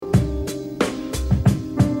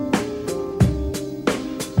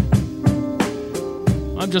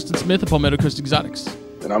Justin Smith of Palmetto Coast Exotics.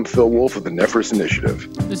 And I'm Phil Wolf of the Nephris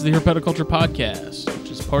Initiative. This is the Herpeticulture Podcast, which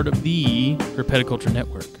is part of the Herpeticulture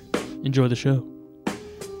Network. Enjoy the show.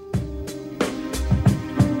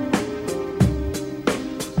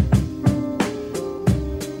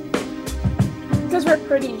 Because we're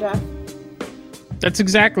pretty, Geoff. That's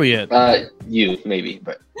exactly it. You, maybe,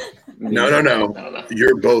 but... No. I don't know.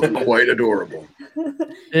 You're both quite adorable.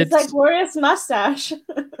 It's like glorious mustache.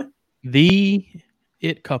 The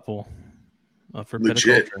it couple of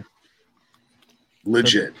Herpeticulture.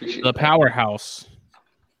 Legit. The powerhouse.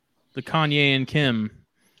 The Kanye and Kim.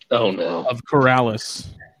 Oh, no. Of Corrales.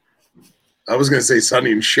 I was going to say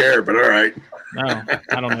Sonny and Cher, but all right. No,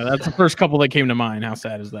 I don't know. That's the first couple that came to mind. How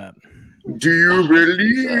sad is that? Do you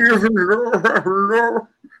believe?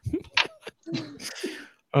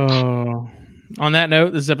 On that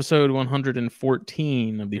note, this is episode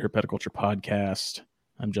 114 of the Herpeticulture Podcast.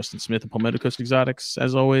 I'm Justin Smith of Palmetto Coast Exotics.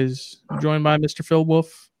 As always, I'm joined by Mr. Phil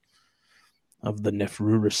Wolf of the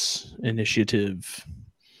Nephris Initiative.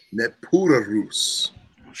 Nepurus.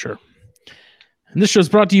 Sure. And this show is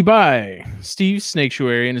brought to you by Steve's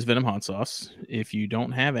Snaketuary and his Venom Hot Sauce. If you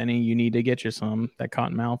don't have any, you need to get you some. That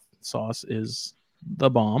Cottonmouth sauce is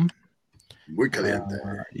the bomb. Muy caliente.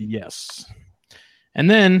 Yes. And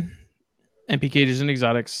then, MP Cages and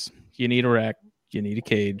Exotics, you need a rack, you need a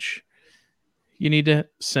cage. You need to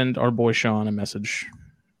send our boy Sean a message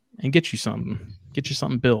and get you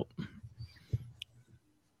something built.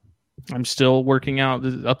 I'm still working out the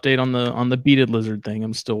update on the beaded lizard thing.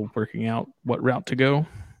 I'm still working out what route to go.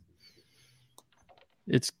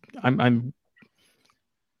 I'm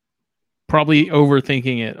probably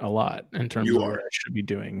overthinking it a lot in terms of what I should be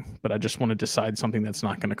doing, but I just want to decide something that's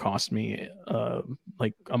not going to cost me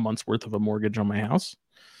like a month's worth of a mortgage on my house.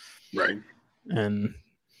 Right. And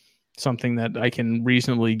something that I can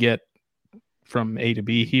reasonably get from A to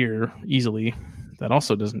B here easily that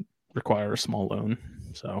also doesn't require a small loan.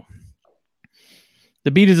 So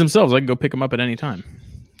the beaters themselves, I can go pick them up at any time.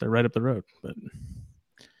 They're right up the road, but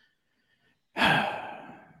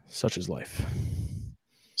such is life.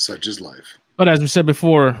 Such is life. But as we said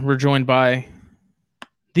before, we're joined by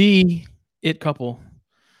the it couple,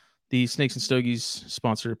 the Snakes and Stogies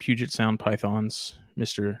sponsor, Puget Sound Pythons,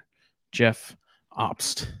 Mr. Geoff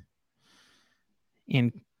Obst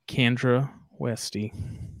and Kendra Westy.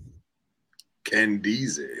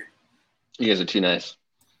 Candize. You guys are too nice.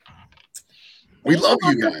 We love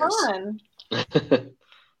you guys.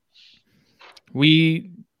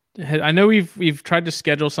 I know we've tried to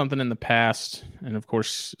schedule something in the past, and of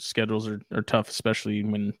course schedules are tough, especially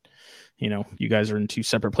when you guys are in two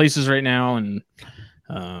separate places right now. And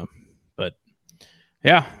but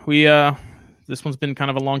yeah, we this one's been kind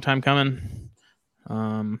of a long time coming.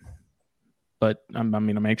 But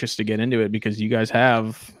I'm anxious to get into it because you guys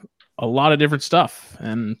have a lot of different stuff,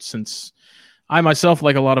 and since I myself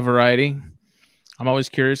like a lot of variety, I'm always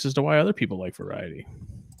curious as to why other people like variety.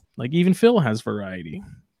 Like even Phil has variety.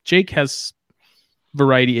 Jake has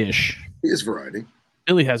variety-ish. He has variety.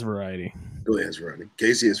 Billy has variety.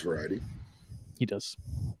 Casey has variety. He does.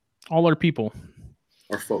 All our people.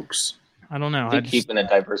 Our folks. I don't know. Keeping a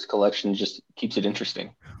diverse collection just keeps it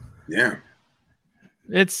interesting. Yeah.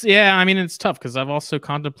 It's tough because I've also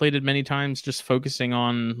contemplated many times just focusing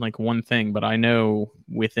on like one thing, but I know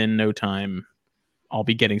within no time I'll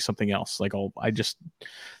be getting something else. Like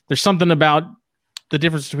there's something about the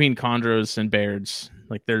difference between chondros and bairds.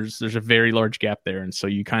 Like there's a very large gap there, and so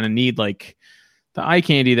you kind of need like the eye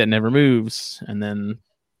candy that never moves, and then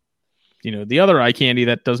the other eye candy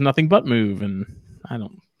that does nothing but move. And I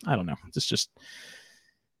don't know. It's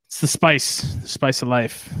the spice of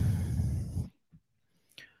life.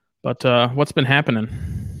 But what's been happening?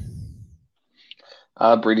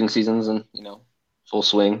 Breeding seasons and full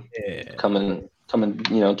swing. Yeah. Coming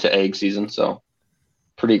to egg season. So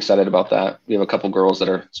pretty excited about that. We have a couple girls that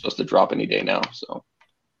are supposed to drop any day now, so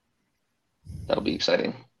that'll be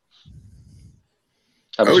exciting.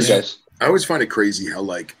 How about you guys? I always find it crazy how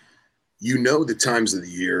the times of the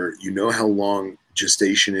year, how long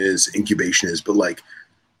gestation is, incubation is, but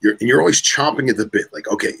you're always chomping at the bit. Like,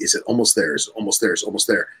 okay, is it almost there? Is it almost there? Is it almost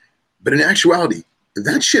there? But in actuality,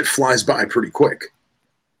 that shit flies by pretty quick.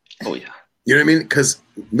 Oh yeah. You know what I mean? Because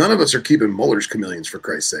none of us are keeping Muller's chameleons, for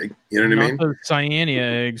Christ's sake. You know what I mean? Those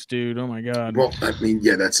Cyanea eggs, dude. Oh my god. Well, I mean,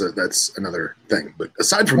 yeah, that's another thing. But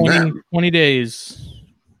aside from that, 20 days.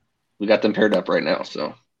 We got them paired up right now,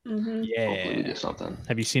 so yeah. hopefully we do something.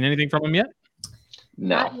 Have you seen anything from them yet?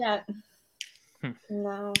 No. Not yet.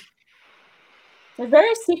 No. They're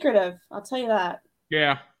very secretive. I'll tell you that.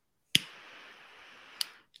 Yeah.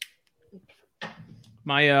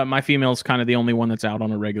 My female's kind of the only one that's out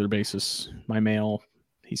on a regular basis. My male,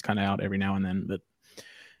 he's kind of out every now and then. But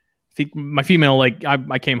my female, like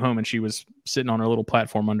I came home and she was sitting on her little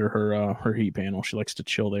platform under her heat panel. She likes to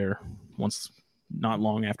chill there. Once, not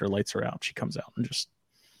long after lights are out, she comes out and just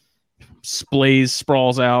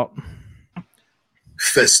sprawls out,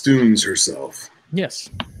 festoons herself. Yes.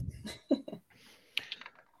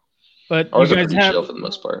 But I was you guys pretty chill for the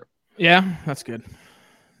most part. Yeah, that's good.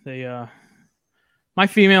 My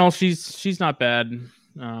female, she's not bad.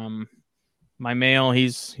 My male,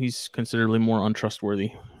 he's considerably more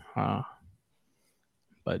untrustworthy.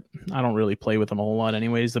 But I don't really play with them a whole lot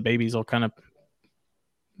anyways. The babies I'll kind of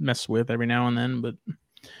mess with every now and then, but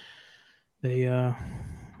I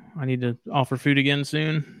need to offer food again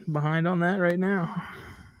soon. Behind on that right now.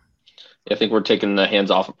 Yeah, I think we're taking the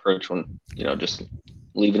hands-off approach when, just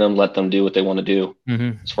leaving them, let them do what they want to do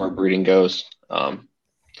as far as breeding goes.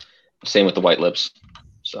 Same with the white lips.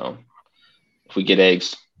 So if we get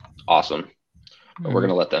eggs, awesome. But we're going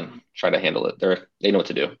to let them try to handle it. They know what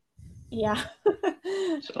to do. Yeah.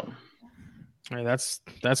 So hey, that's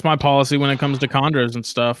my policy when it comes to chondros and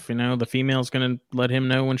stuff. The female's going to let him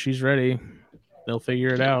know when she's ready. They'll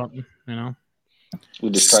figure it out, We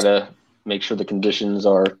just try to make sure the conditions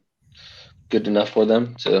are good enough for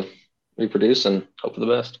them to reproduce and hope for the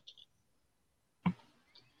best.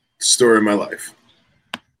 Story of my life.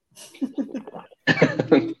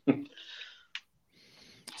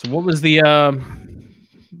 So what was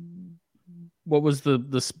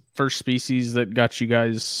the first species that got you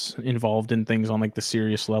guys involved in things on like the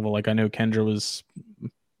serious level? Like I know Kendra was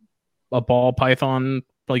a ball python,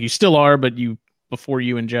 like you still are, but before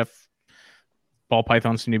you and Geoff, ball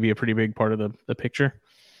pythons seem to be a pretty big part of the picture.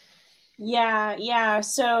 Yeah.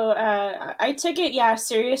 So I took it,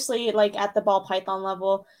 seriously, like at the ball python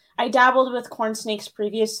level. I dabbled with corn snakes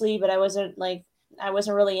previously, but I wasn't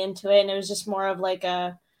really into it, and it was just more of like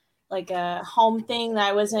a home thing that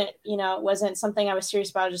I wasn't, it wasn't something I was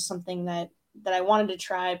serious about, just something that I wanted to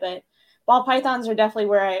try. But ball pythons are definitely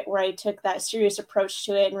where I took that serious approach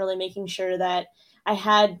to it, and really making sure that I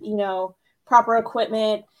had, proper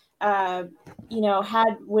equipment,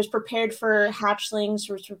 was prepared for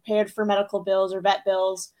hatchlings, was prepared for medical bills or vet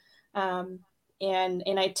bills.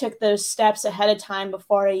 And I took those steps ahead of time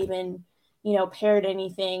before I even, paired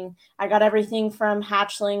anything. I got everything from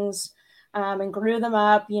hatchlings, and grew them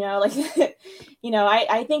up, I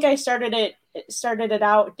think I started it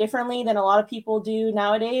out differently than a lot of people do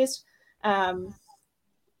nowadays. And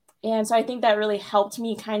so I think that really helped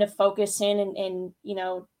me kind of focus in and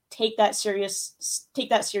take that serious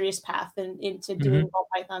path into doing ball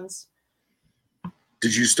pythons.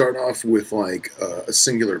 Did you start off with like a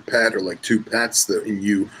singular pet or like two pets and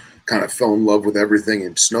you kind of fell in love with everything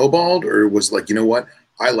and snowballed, or was like,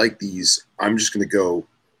 I like these, I'm just going to go,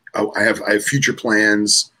 I have future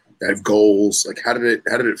plans, I have goals. Like how did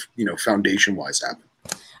it foundation wise happen?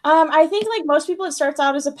 I think like most people, it starts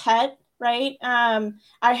out as a pet, right?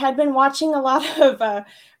 I had been watching a lot of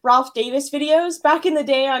Ralph Davis videos back in the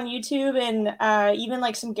day on YouTube, and even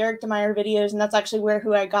like some Garrick DeMeyer videos. And that's actually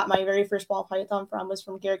who I got my very first ball python from, was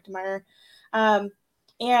from Garrick DeMeyer. And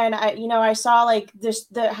I saw like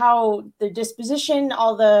how the disposition,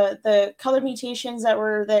 all the color mutations that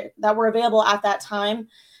were available at that time,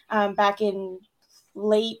 back in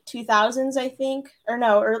late 2000s, I think, or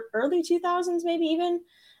no, early 2000s, maybe even.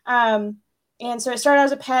 And so it started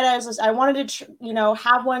as a pet. I wanted to,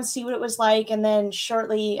 have one, see what it was like. And then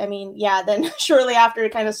shortly after,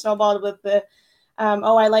 it kind of snowballed with the,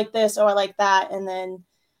 I like this, I like that. And then,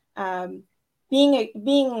 being a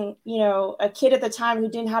kid at the time who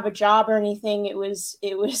didn't have a job or anything, it was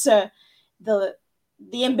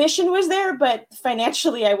the ambition was there, but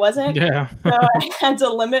financially I wasn't. Yeah. So I had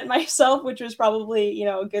to limit myself, which was probably,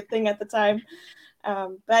 a good thing at the time.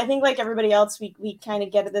 But I think like everybody else, we kind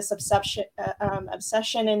of get this obsession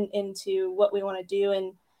into what we want to do.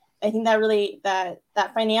 And I think that really, that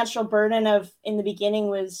financial burden in the beginning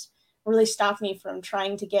was really stopped me from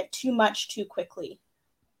trying to get too much too quickly.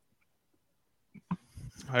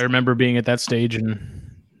 I remember being at that stage and,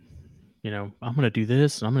 I'm going to do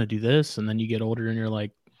this and I'm going to do this. And then you get older and you're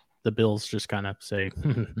like, the bills just kind of say, I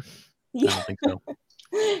don't think so.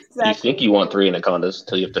 Exactly. You think you want 3 anacondas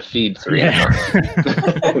until you have to feed 3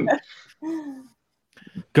 anacondas.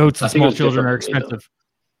 Goats and small children are expensive.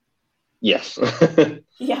 Yes.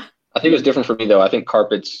 Yeah. I think it was different for me though. I think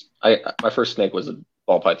carpets, my first snake was a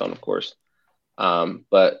ball python, of course.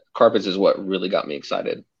 But carpets is what really got me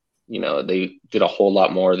excited. They did a whole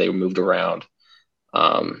lot more. They moved around.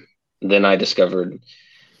 Then I discovered,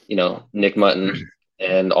 Nick Mutton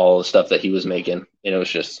and all the stuff that he was making. And it was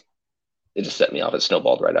just it just set me off. It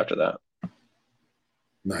snowballed right after that.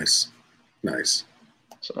 Nice.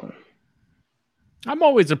 So I'm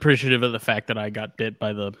always appreciative of the fact that I got bit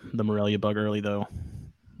by the Morelia bug early, though.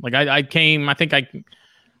 Like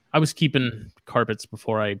I was keeping carpets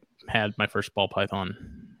before I had my first ball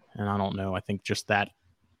python, and I don't know. I think just that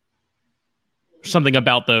something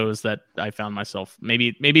about those that I found myself.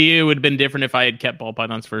 Maybe it would have been different if I had kept ball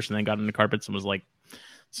pythons first and then got into carpets and was like,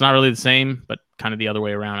 it's not really the same, but kind of the other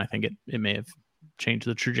way around. I think it may have changed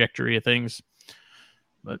the trajectory of things.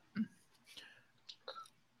 But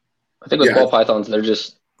I think with ball pythons,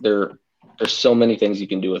 there's so many things you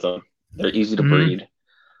can do with them. They're easy to breed.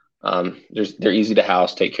 They're easy to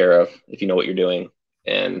house, take care of if you know what you're doing,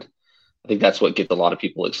 and I think that's what gets a lot of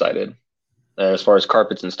people excited. As far as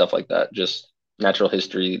carpets and stuff like that, just natural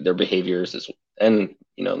history, their behaviors, and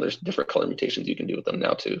there's different color mutations you can do with them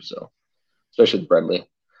now too. So, especially with Bredli,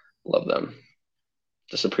 love them.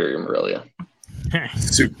 The Superior Morelia.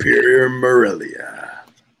 Superior Morelia.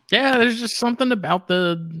 Yeah, there's just something about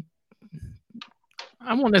I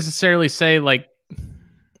won't necessarily say like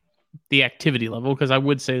the activity level, because I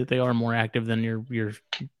would say that they are more active than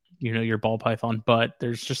your ball python, but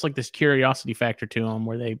there's just like this curiosity factor to them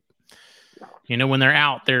where they, when they're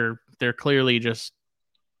out, they're clearly just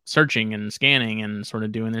searching and scanning and sort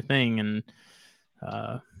of doing their thing. And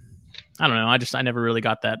I don't know. I never really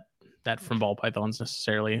got that from ball pythons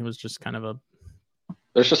necessarily. It was just kind of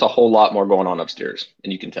there's just a whole lot more going on upstairs,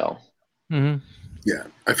 and you can tell. Mm-hmm. Yeah,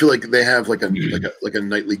 I feel like they have like a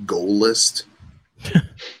nightly goal list.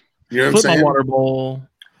 You know what I'm saying? My water bowl.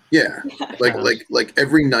 Yeah, like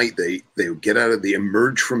every night they they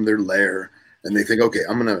emerge from their lair and they think, okay,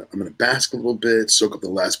 I'm gonna bask a little bit, soak up the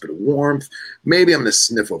last bit of warmth. Maybe I'm gonna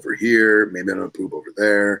sniff over here. Maybe I'm gonna poop over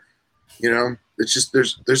there. It's just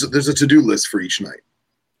there's a to-do list for each night.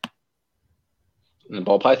 And the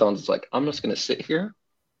ball pythons, it's like, I'm just gonna sit here.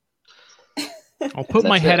 I'll put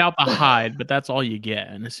my head out the hide, but that's all you get.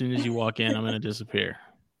 And as soon as you walk in, I'm going to disappear.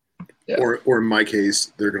 Yeah. Or in my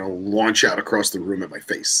case, they're going to launch out across the room at my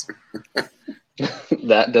face.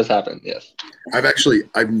 That does happen, yes.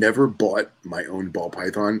 I've never bought my own ball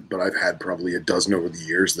python, but I've had probably a dozen over the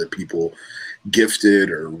years that people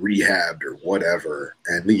gifted or rehabbed or whatever.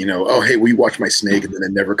 And, oh, hey, will you watch my snake? And then they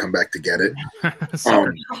never come back to get it. But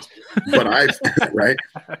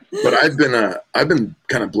I've been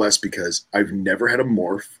kind of blessed because I've never had a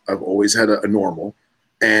morph. I've always had a normal,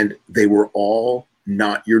 and they were all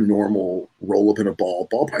not your normal roll up in a ball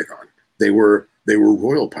python. They were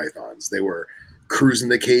royal pythons. They were cruising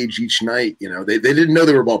the cage each night. They didn't know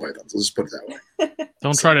they were ball pythons. Let's just put it that way.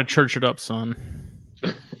 Don't try to church it up, son.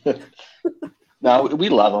 No, we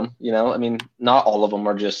love them. I mean, not all of them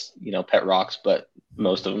are just pet rocks, but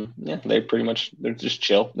most of them, yeah, they're just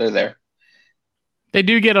chill. They're there. They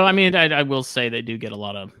do get. I mean, I will say they do get a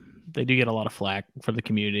lot of flack for the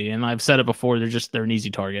community, and I've said it before. They're an easy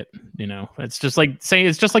target. It's just like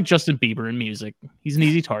Justin Bieber in music. He's an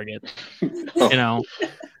easy target.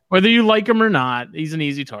 Whether you like him or not, he's an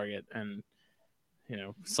easy target, and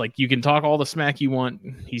it's like you can talk all the smack you want.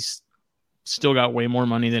 He's still got way more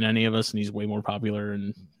money than any of us, and he's way more popular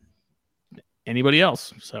than anybody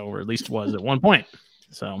else. So, or at least was at one point.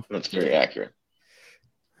 So that's very accurate.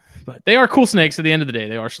 But they are cool snakes. At the end of the day,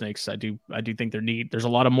 they are snakes. I do think they're neat. There's a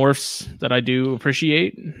lot of morphs that I do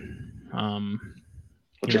appreciate.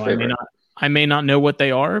 What's your favorite? I may not know what they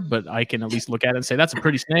are, but I can at least look at it and say that's a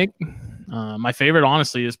pretty snake. My favorite,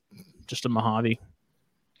 honestly, is just a Mojave.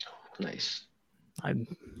 Nice. I'm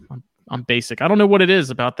basic. I don't know what it is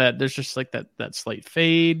about that. There's just like that slight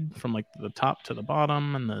fade from like the top to the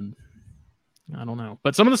bottom, and then I don't know.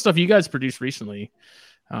 But some of the stuff you guys produced recently,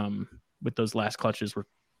 with those last clutches were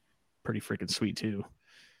pretty freaking sweet too.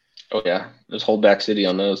 Oh yeah, there's Holdback City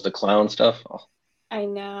on those. The clown stuff. Oh, I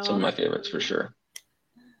know. Some of my favorites for sure.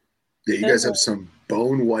 Yeah, you guys have some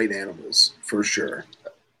bone white animals for sure.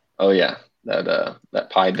 Oh yeah, that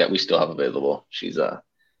pied that we still have available. She's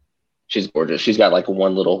gorgeous. She's got like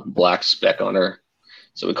one little black speck on her,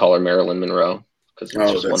 so we call her Marilyn Monroe because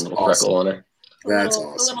it's just one little freckle on her. That's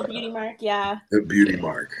awesome. A little beauty mark, yeah. The beauty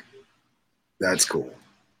mark. That's cool.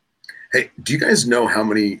 Hey, do you guys know how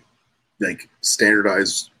many like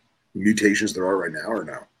standardized mutations there are right now, or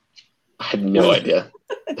no? I have no idea.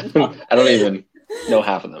 I don't even know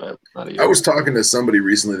half of them. I was talking to somebody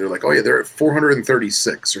recently. They're like, "Oh yeah, they're at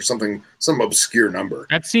 436 or something, some obscure number."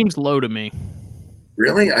 That seems low to me.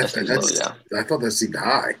 Really? I thought that seemed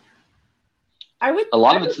high. A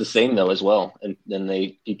lot of it's the same though as well, and then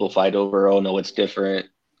people fight over. Oh no, it's different.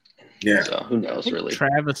 Yeah. So who knows really?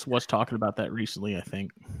 Travis was talking about that recently. I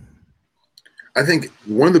think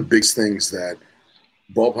one of the biggest things that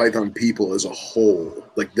ball python people as a whole,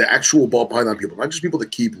 like the actual ball python people, not just people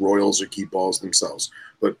that keep royals or keep balls themselves,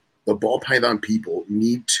 but the ball python people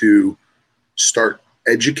need to start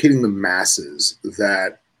educating the masses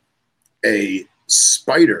that a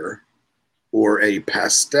spider or a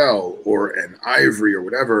pastel or an ivory or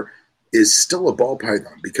whatever is still a ball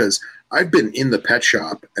python. Because I've been in the pet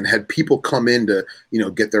shop and had people come in to,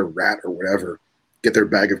 get their rat or whatever, get their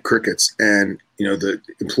bag of crickets. And, the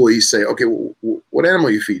employees say, okay, well, what animal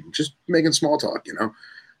are you feeding? Just making small talk, And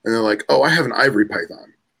they're like, oh, I have an ivory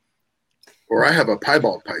python or I have a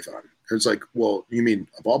piebald python. And it's like, well, you mean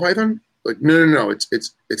a ball python? Like, no,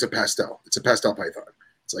 it's a pastel. It's a pastel python.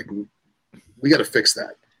 It's like, we got to fix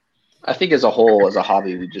that. I think as a whole, as a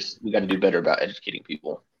hobby, we got to do better about educating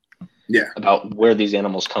people. Yeah. About where these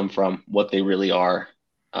animals come from, what they really are.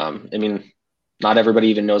 I mean, not everybody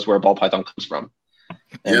even knows where a ball python comes from.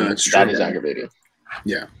 And yeah, that's true. That is aggravating.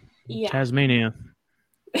 Yeah. Tasmania.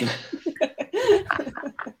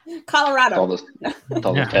 Colorado. All those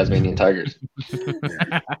Tasmanian tigers.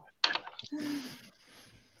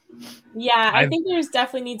 Yeah, I think there's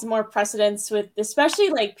definitely needs more precedence with, especially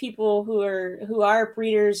like people who are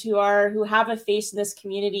breeders, who have a face in this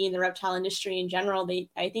community in the reptile industry in general.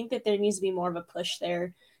 I think that there needs to be more of a push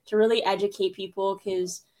there to really educate people,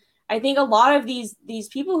 because I think a lot of these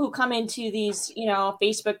people who come into these,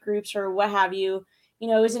 Facebook groups or what have you, it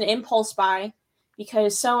was an impulse buy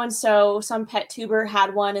because so-and-so, some pet tuber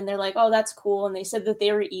had one and they're like, oh, that's cool. And they said that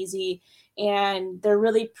they were easy and they're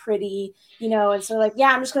really pretty, and so like, yeah,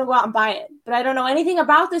 I'm just going to go out and buy it. But I don't know anything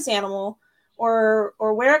about this animal or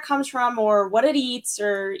where it comes from or what it eats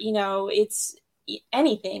or, it's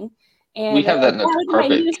anything. And we have that in the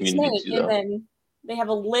carpet community too, and then they have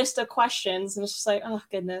a list of questions and it's just like, oh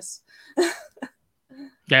goodness.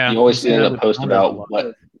 Yeah. You always see a post about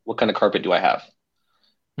what kind of carpet do I have?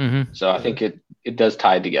 Mm-hmm. So I think it does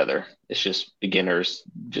tie together. It's just beginners,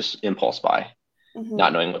 just impulse buy. Mm-hmm.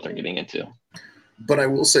 Not knowing what they're getting into. But I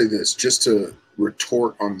will say this, just to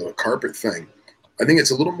retort on the carpet thing, I think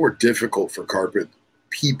it's a little more difficult for carpet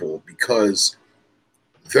people because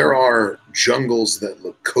there are jungles that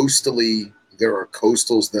look coastally. There are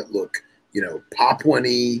coastals that look, Papuan-y.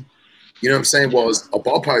 You know what I'm saying? Well, as a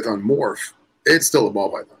ball python morph, it's still a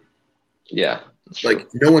ball python. Yeah. Like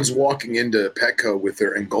no one's walking into Petco with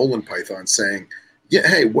their Angolan python saying, yeah,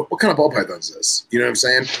 hey, what kind of ball python is this? You know what I'm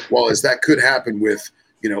saying? Well, as that could happen with,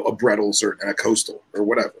 a Brettles and a coastal or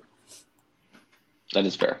whatever. That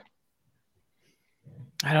is fair.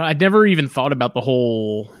 I'd never even thought about the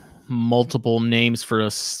whole multiple names for the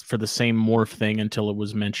same morph thing until it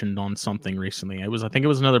was mentioned on something recently. I think it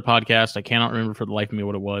was another podcast. I cannot remember for the life of me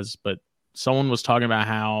what it was, but someone was talking about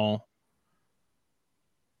how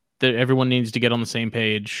everyone needs to get on the same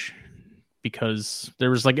page. Because there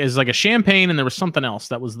was it's like a champagne and there was something else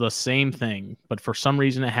that was the same thing, but for some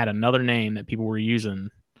reason it had another name that people were using.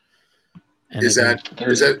 And is that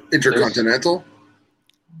Intercontinental?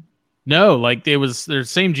 No, like they're the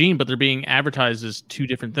same gene, but they're being advertised as two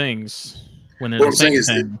different things when they're the same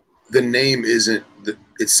thing. The name isn't.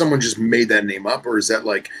 It's someone just made that name up, or is that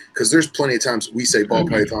because there's plenty of times we say ball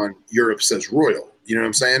python, Europe says royal. You know what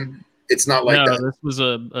I'm saying? It's not like that. This was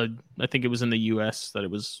I think it was in the U.S. that it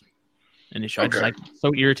was. An issue. Okay. I'm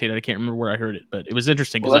so irritated. I can't remember where I heard it, but it was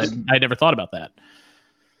interesting because I never thought about that.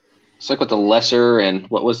 It's like with the lesser and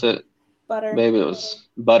what was it? Butter. Maybe it was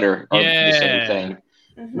butter. Or the same thing.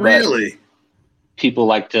 Mm-hmm. Really? People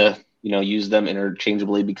like to, use them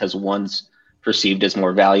interchangeably because one's perceived as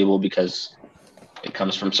more valuable because it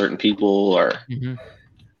comes from certain people or. Mm-hmm.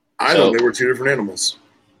 I thought they were two different animals.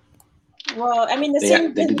 Well, I mean, they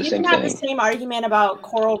can have the same argument about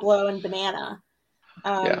coral glow and banana.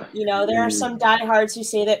 There are some diehards who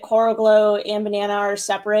say that coral glow and banana are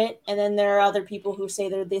separate, and then there are other people who say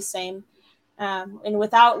they're the same. And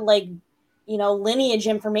without lineage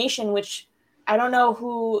information, which I don't know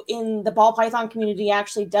who in the ball python community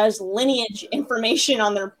actually does lineage information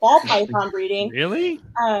on their ball python breeding. Really?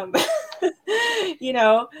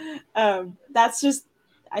 That's just,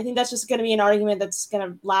 I think that's just going to be an argument that's going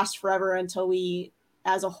to last forever until we,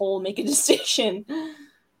 as a whole, make a decision.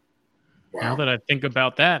 Wow. Now that I think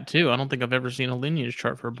about that too, I don't think I've ever seen a lineage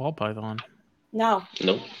chart for a ball python. No.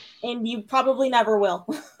 Nope. And you probably never will.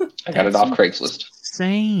 I got it off Craigslist.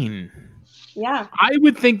 Insane. Yeah. I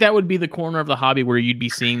would think that would be the corner of the hobby where you'd be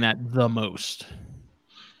seeing that the most.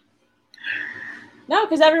 No,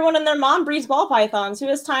 because everyone and their mom breeds ball pythons. Who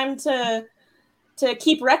has time to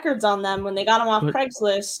keep records on them when they got them off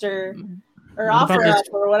Craigslist or OfferUp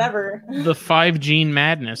or whatever? The 5-gene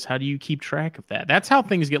madness. How do you keep track of that? That's how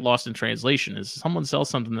things get lost in translation. Is someone sells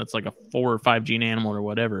something that's like a 4 or 5 gene animal or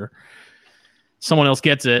whatever. someone else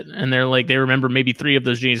gets it, and they're like, they remember maybe 3 of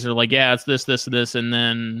those genes. They're like, yeah, it's this, and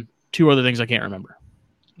then 2 other things I can't remember.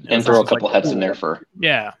 And throw a couple heads in there for.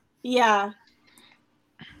 Yeah.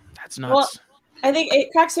 That's nuts. Well, I think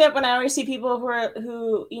it cracks me up when I always see people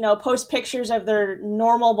who post pictures of their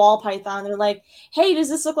normal ball python. They're like, hey, does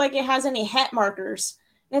this look like it has any het markers?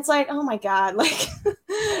 And it's like, oh my God, like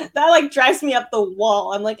that like drives me up the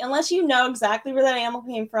wall. I'm like, unless you know exactly where that animal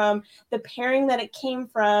came from, the pairing that it came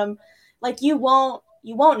from, like you won't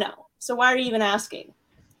know. So why are you even asking?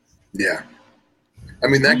 Yeah. I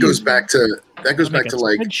mean, that goes back to like,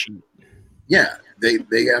 spreadsheet. Yeah,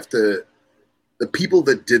 they have to, the people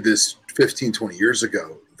that did this 15, 20 years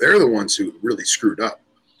ago, they're the ones who really screwed up.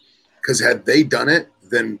 Because had they done it,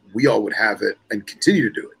 then we all would have it and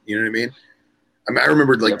continue to do it. You know what I mean? I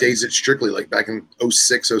remember like days at Strictly, like back in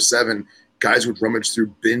 06, 07, guys would rummage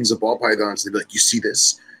through bins of ball pythons. They'd be like, you see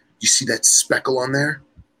this? You see that speckle on there?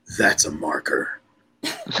 That's a marker.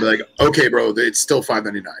 Like, okay, bro, it's still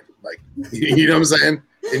 $5.99. Like, you know what I'm saying?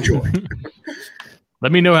 Enjoy.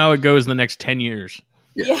 Let me know how it goes in the next 10 years.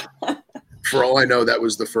 Yeah. For all I know, that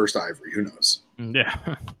was the first ivory. Who knows? Yeah.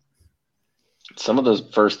 Some of those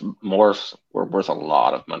first morphs were worth a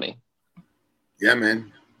lot of money. Yeah,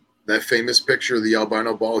 man. That famous picture of the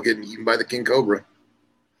albino ball getting eaten by the king cobra.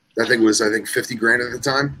 That thing was, I think, $50,000 at the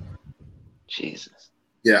time. Jesus.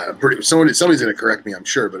 Yeah, somebody's going to correct me, I'm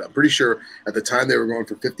sure, but I'm pretty sure at the time they were going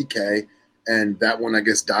for $50,000, and that one, I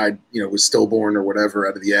guess, died, was stillborn or whatever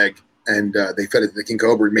out of the egg, and they fed it to the king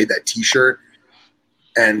cobra. He made that T-shirt,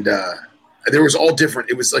 and there was all different.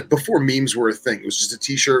 It was like before memes were a thing. It was just a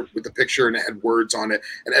T-shirt with a picture and it had words on it,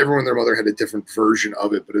 and everyone and their mother had a different version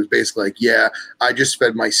of it. But it was basically like, "Yeah, I just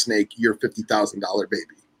fed my snake your $50,000 baby."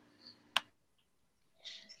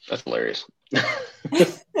 That's hilarious.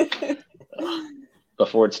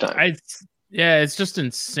 Before its time. It's just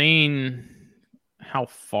insane how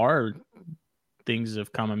far things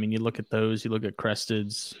have come. I mean, you look at those, you look at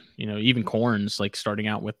cresteds, even corns, like starting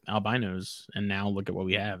out with albinos, and now look at what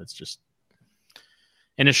we have. It's just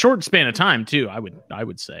in a short span of time too. I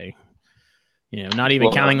would say, not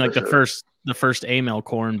even counting like the first A-male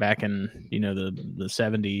corn back in the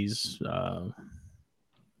 70s,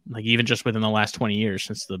 like even just within the last 20 years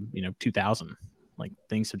since the 2000, like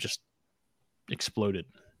things have just exploded.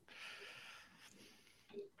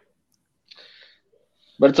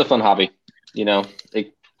 But it's a fun hobby.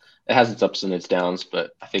 It has its ups and its downs,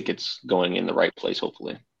 but I think it's going in the right place,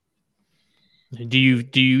 hopefully. Do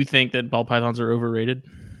you think that ball pythons are overrated?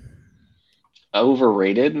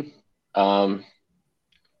 Overrated? In a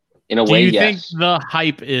way, yes. Do you think the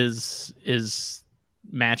hype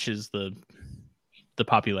matches the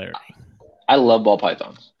popularity? I love ball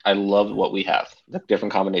pythons. I love what we have, the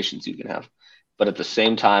different combinations you can have. But at the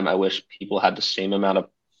same time, I wish people had the same amount of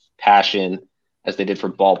passion as they did for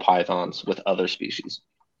ball pythons with other species.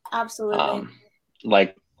 Absolutely.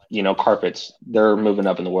 Like, carpets, they're moving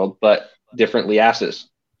up in the world, but different liasses,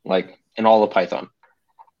 like in all of python.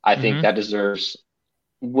 I think that deserves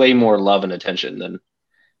way more love and attention than,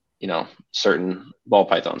 certain ball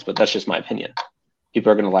pythons, but that's just my opinion.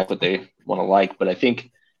 People are going to like what they want to like, but I think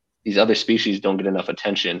these other species don't get enough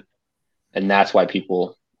attention, and that's why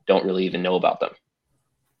people don't really even know about them.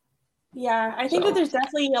 Yeah, I think that there's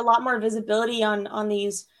definitely a lot more visibility on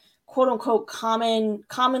these quote unquote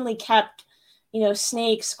commonly kept,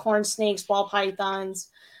 snakes, corn snakes, ball pythons,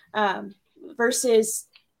 versus,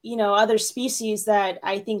 other species that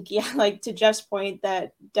I think, like to Geoff's point,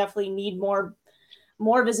 that definitely need more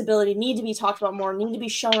visibility, need to be talked about more, need to be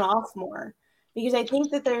shown off more. Because I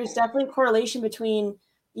think that there's definitely a correlation between,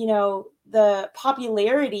 the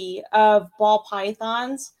popularity of ball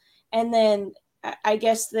pythons and then I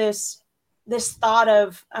guess this thought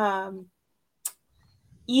of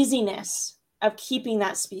easiness of keeping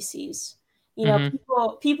that species.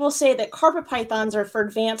 People say that carpet pythons are for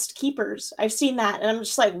advanced keepers. I've seen that, and I'm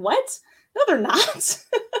just like, what? No, they're not.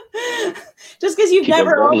 Just because you've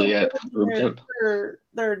never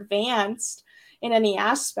they're advanced in any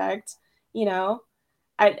aspect. I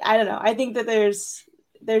don't know. I think that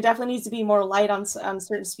there definitely needs to be more light on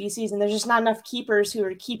certain species, and there's just not enough keepers who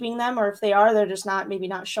are keeping them, or if they are, they're just maybe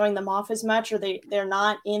not showing them off as much, or they're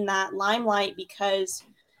not in that limelight because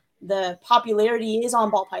the popularity is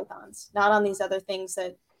on ball pythons, not on these other things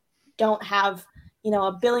that don't have,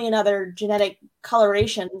 a billion other genetic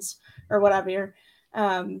colorations or whatever.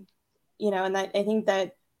 And that I think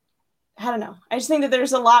that, I don't know. I just think that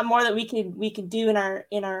there's a lot more that we could do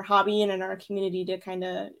in our hobby and in our community to kind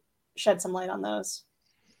of shed some light on those.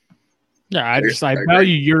 Yeah, I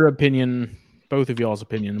value your opinion, both of y'all's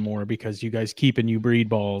opinion more, because you guys keep and you breed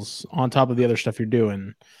balls on top of the other stuff you're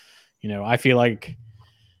doing. I feel like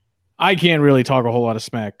I can't really talk a whole lot of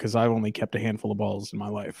smack because I've only kept a handful of balls in my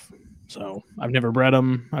life. So I've never bred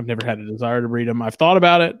them. I've never had a desire to breed them. I've thought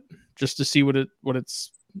about it just to see what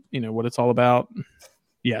it's all about.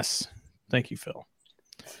 Yes. Thank you, Phil.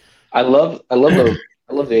 I love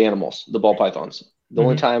the animals, the ball pythons. The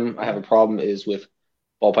only time I have a problem is with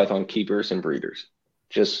ball python keepers and breeders.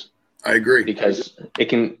 I agree. Because it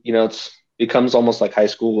can, it becomes almost like high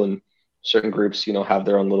school, and certain groups, have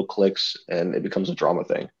their own little cliques, and it becomes a drama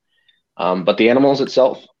thing. But the animals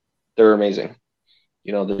itself, they're amazing.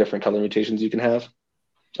 The different color mutations you can have,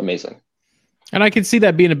 amazing. And I can see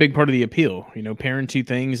that being a big part of the appeal, pairing two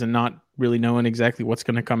things and not really knowing exactly what's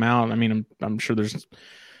going to come out. I mean, I'm sure there's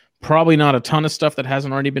probably not a ton of stuff that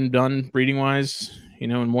hasn't already been done breeding wise,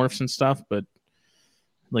 and morphs and stuff, but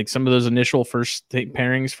like some of those initial first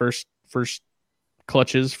pairings, first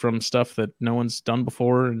clutches from stuff that no one's done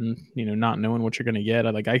before, and not knowing what you're going to get.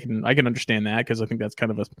 I can understand that, because I think that's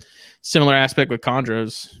kind of a similar aspect with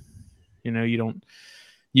chondros.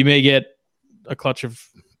 You may get a clutch of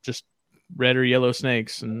just red or yellow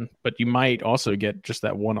snakes, but you might also get just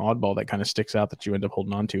that one oddball that kind of sticks out that you end up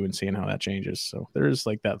holding on to and seeing how that changes. So there is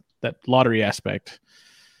like that lottery aspect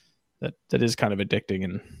that is kind of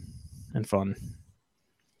addicting and fun.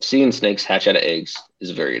 Seeing snakes hatch out of eggs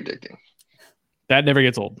is very addicting. That never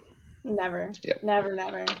gets old. Never. Yep.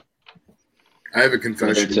 Never. I have a confession.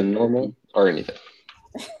 Whether it's in normal or anything.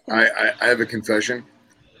 I have a confession.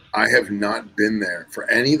 I have not been there for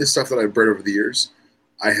any of the stuff that I've bred over the years.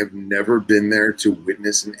 I have never been there to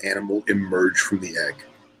witness an animal emerge from the egg.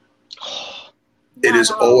 It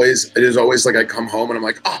is always like I come home and I'm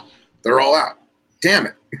like, oh, they're all out. Damn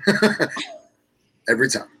it. Every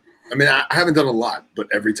time. I mean, I haven't done a lot, but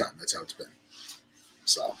every time that's how it's been.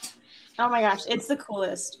 So. Oh my gosh, it's the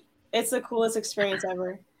coolest. It's the coolest experience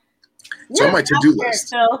ever. It's on my to-do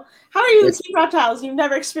list. Phil. How are you with reptiles? You've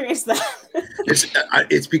never experienced that.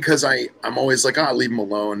 It's because I'm always like, I'll leave them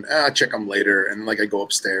alone. I'll check them later. And like I go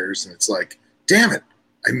upstairs and it's like, damn it,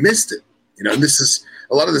 I missed it. And this is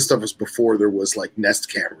a lot of this stuff was before there was like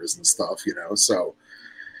Nest cameras and stuff, so.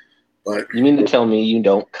 But you mean to tell me you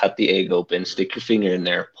don't cut the egg open, stick your finger in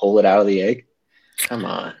there, pull it out of the egg? Come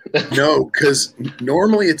on. No, because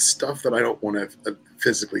normally it's stuff that I don't want to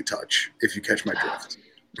physically touch, if you catch my drift.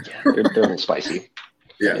 Yeah, they're a little spicy.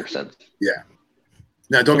 Yeah. That makes sense. Yeah.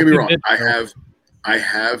 Now, don't get me wrong. I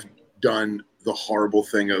have done the horrible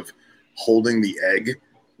thing of holding the egg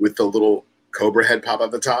with the little cobra head pop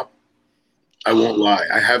at the top. I won't lie.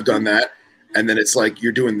 I have done that. And then it's like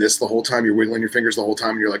you're doing this the whole time. You're wiggling your fingers the whole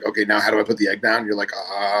time. And you're like, okay, now how do I put the egg down? And you're like,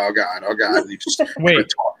 oh, God. And you just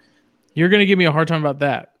wait. You're going to give me a hard time about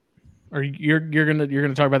that. Or you're going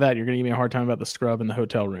to talk about that. You're going to give me a hard time about the scrub in the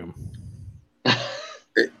hotel room.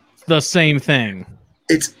 The same thing.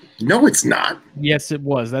 No, it's not. Yes, it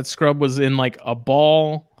was. That scrub was in like a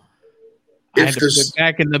ball. I had to put it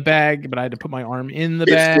back in the bag, but I had to put my arm in the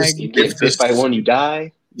bag. If by one you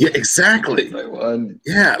die. Yeah, exactly. By one.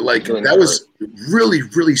 Yeah, like that was really,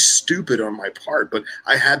 really stupid on my part. But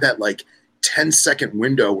I had that like 10-second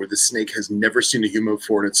window where the snake has never seen a human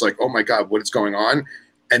before, and it's like, oh my God, what is going on?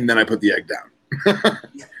 And then I put the egg down.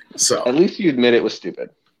 So at least you admit it was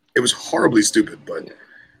stupid. It was horribly stupid, but it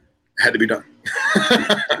had to be done.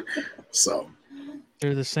 So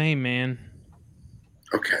they're the same, man.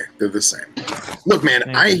 Okay, they're the same. Look,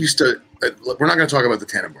 man, I used to. We're not going to talk about the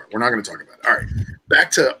Tannenbaum. We're not going to talk about it. All right,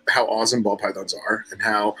 back to how awesome ball pythons are and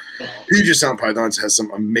how Puget Sound pythons has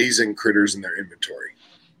some amazing critters in their inventory,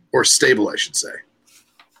 or stable, I should say.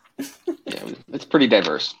 Yeah, it's pretty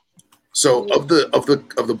diverse. So, of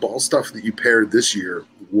the ball stuff that you paired this year,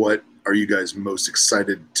 what are you guys most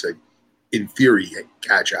excited to, in theory,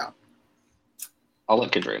 catch out? I'll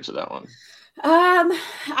let Kendra answer that one.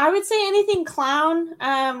 I would say anything clown.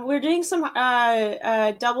 We're doing some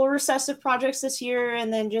double recessive projects this year,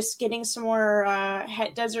 and then just getting some more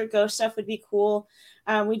desert ghost stuff would be cool.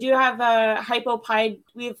 We do have hypopide.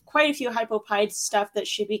 We have quite a few hypopide stuff that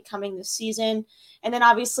should be coming this season, and then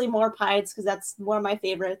obviously more pides because that's one of my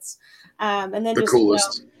favorites. And then the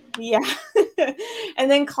coolest. Yeah,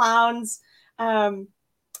 and then clowns.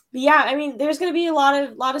 But yeah, I mean, there's going to be a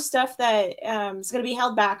lot of stuff that is going to be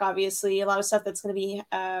held back. Obviously, a lot of stuff that's going to be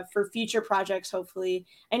for future projects. Hopefully,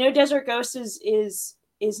 I know Desert Ghost is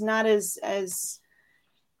not as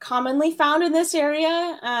commonly found in this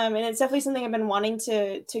area, and it's definitely something I've been wanting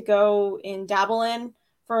to go and dabble in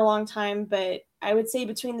for a long time. But I would say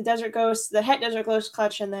between the Desert Ghost, the Het Desert Ghost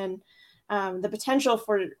clutch, and then the potential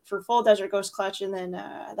for full Desert Ghost clutch, and then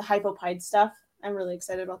the hypopide stuff, I'm really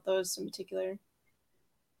excited about those in particular.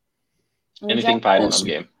 Anything pied in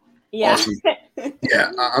game. Yeah. Awesome.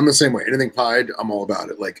 Yeah, I'm the same way. Anything pied, I'm all about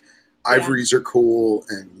it. Like ivories are cool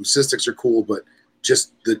and leucistics are cool, but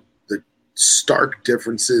just the stark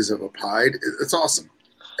differences of a pied, it's awesome.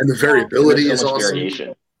 And the variability is awesome.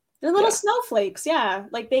 Variation. They're little snowflakes, yeah.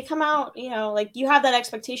 Like they come out, like you have that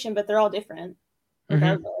expectation, but they're all different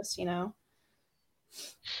regardless, And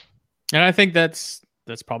I think that's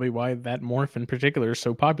probably why that morph in particular is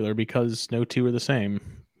so popular, because no two are the same.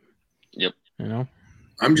 Yep.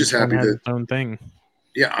 I'm just happy that its own thing.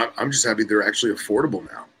 Yeah, I'm just happy they're actually affordable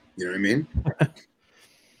now. You know what I mean?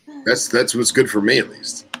 That's what's good for me, at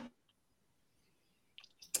least.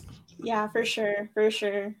 Yeah, for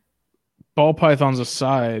sure. Ball pythons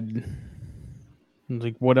aside,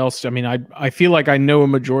 like what else? I mean, I feel like I know a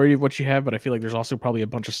majority of what you have, but I feel like there's also probably a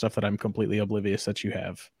bunch of stuff that I'm completely oblivious that you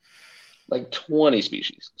have. Like 20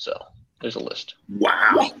 species. So there's a list.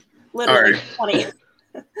 Wow. Yeah, literally 20.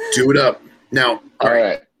 Do it up. Now, all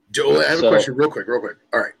right. Joel, I have a question real quick. All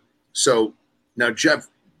right. So now, Geoff,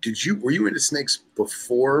 were you into snakes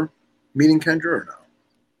before meeting Kendra or no?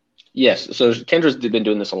 Yes. So Kendra's been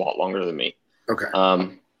doing this a lot longer than me. Okay.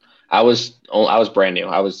 I was brand new.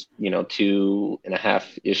 I was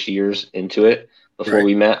 2.5-ish years into it before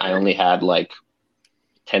we met. I only had like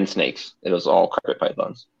 10 snakes. It was all carpet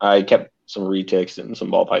pythons. I kept some retics and some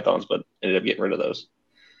ball pythons, but ended up getting rid of those.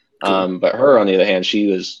 Cool. But her, on the other hand, she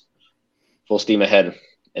was full steam ahead,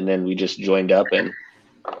 and then we just joined up and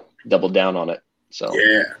doubled down on it. So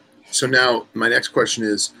yeah. So now my next question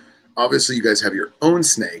is, obviously you guys have your own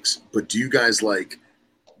snakes, but do you guys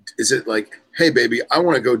is it like, hey baby, I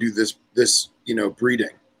want to go do this breeding?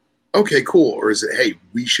 Okay, cool. Or is it, hey,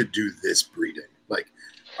 we should do this breeding? Like,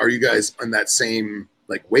 are you guys on that same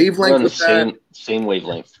wavelength? We're on the same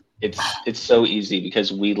wavelength. It's so easy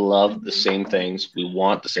because we love the same things. We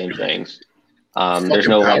want the same things. There's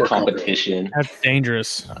no competition. That's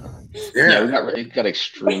dangerous. Yeah, we got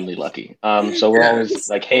extremely lucky. So we're always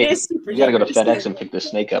like, hey, you got to go to FedEx and pick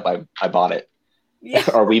this snake up. I bought it. Yeah.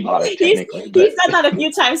 Or we bought it, technically. He said that a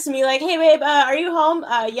few times to me, like, hey, babe, are you home?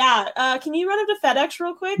 Yeah. Can you run up to FedEx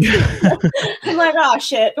real quick? I'm like, oh,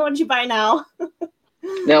 shit. What did you buy now?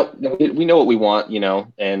 Now, we know what we want,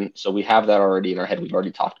 and so we have that already in our head. We've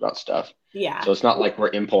already talked about stuff. Yeah. So it's not like we're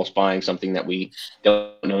impulse buying something that we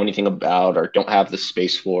don't know anything about or don't have the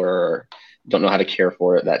space for or don't know how to care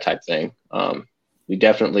for it, that type thing. We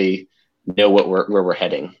definitely know where we're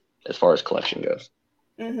heading as far as collection goes.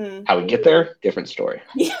 Mm-hmm. How we get there, different story.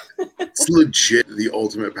 Yeah. It's legit the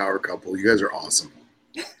ultimate power couple. You guys are awesome.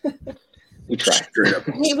 We try. Straight up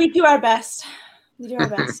awesome. We do our best.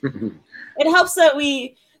 It helps that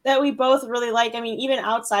we both really like. I mean, even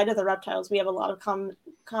outside of the reptiles, we have a lot of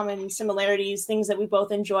common similarities, things that we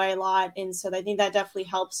both enjoy a lot, and so I think that definitely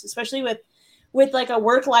helps, especially with like a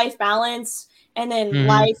work-life balance, and then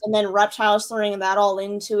life, and then reptiles, throwing that all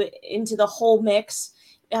into the whole mix.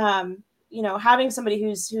 Having somebody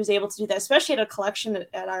who's able to do that, especially at a collection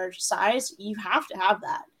at our size, you have to have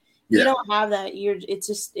that. Yeah. You don't have that,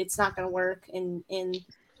 it's not going to work.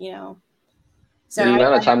 So the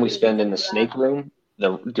amount of time we spend in the snake room,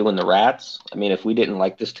 doing the rats. I mean, if we didn't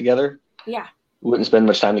like this together, we wouldn't spend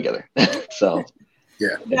much time together. So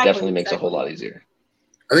yeah, it definitely makes it a whole lot easier.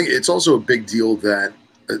 I think it's also a big deal that,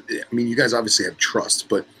 you guys obviously have trust,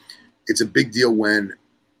 but it's a big deal when,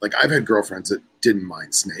 like, I've had girlfriends that didn't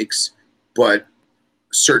mind snakes, but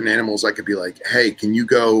certain animals I could be like, hey, can you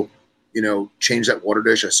go, change that water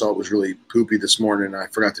dish? I saw it was really poopy this morning and I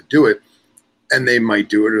forgot to do it. And they might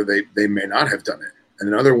do it, or they may not have done it. And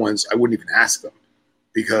then other ones, I wouldn't even ask them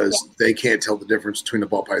because they can't tell the difference between a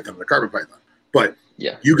ball python and a carpet python. But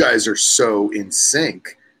you guys are so in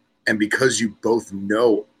sync, and because you both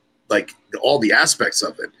know all the aspects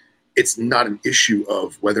of it, it's not an issue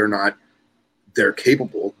of whether or not they're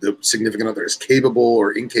capable, the significant other is capable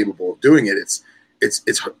or incapable of doing it. It's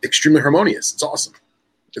extremely harmonious. It's awesome.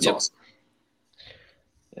 It's awesome.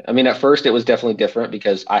 I mean, at first it was definitely different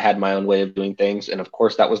because I had my own way of doing things. And of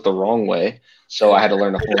course that was the wrong way. So I had to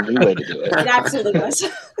learn a whole new way to do it. It absolutely was.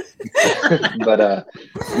 But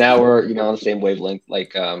now we're, on the same wavelength.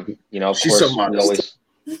 Like, of She's course so modest.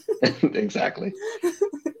 we always, exactly.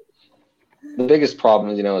 The biggest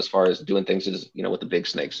problem, as far as doing things is, with the big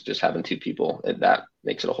snakes, just having two people, and that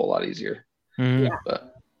makes it a whole lot easier. Mm-hmm.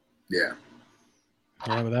 But yeah,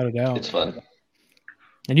 without a doubt. It's fun.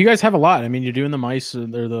 And you guys have a lot. I mean, you're doing the mice, or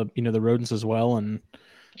the the rodents as well, and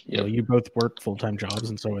you both work full-time jobs,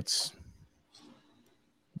 and so it's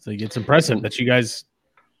impressive that you guys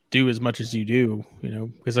do as much as you do.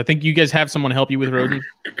 Because I think you guys have someone help you with rodents.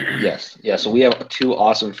 Yes, yeah. So we have two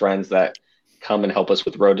awesome friends that come and help us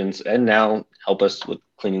with rodents, and now help us with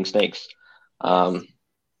cleaning snakes.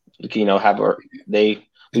 We can,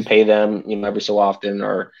 we pay them, every so often,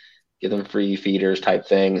 or give them free feeders type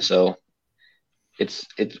thing. So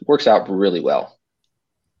it works out really well.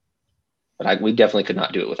 But we definitely could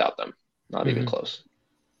not do it without them. Not even close.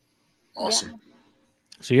 Awesome. Yeah.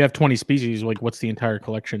 So you have 20 species. Like, what's the entire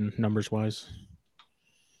collection numbers wise?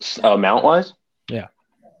 Amount wise? Yeah.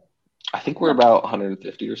 I think we're about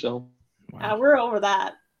 150 or so. Wow. We're over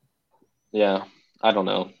that. Yeah. I don't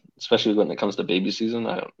know. Especially when it comes to baby season.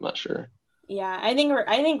 I'm not sure. Yeah, I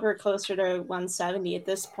think we're closer to 170 at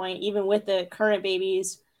this point, even with the current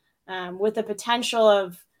babies, with the potential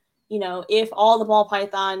of, if all the ball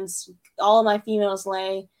pythons, all of my females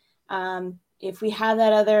lay, if we have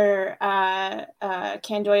that other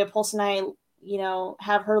Candoya pulsini,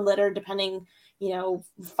 have her litter, depending,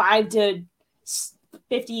 5 to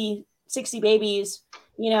 50, 60 babies,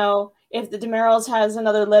 if the Demerals has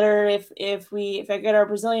another litter, if I get our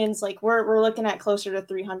Brazilians, like we're looking at closer to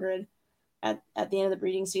 300 at the end of the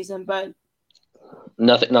breeding season, but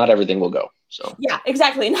not everything will go. So yeah,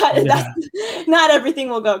 exactly. Not everything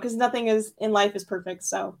will go, because nothing is in life is perfect.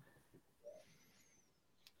 So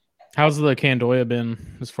how's the Candoya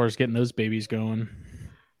been as far as getting those babies going?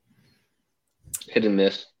 Hit and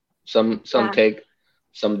miss. Some take,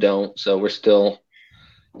 some don't. So we're still,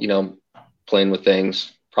 playing with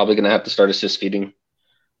things. Probably gonna have to start assist feeding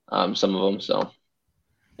some of them. So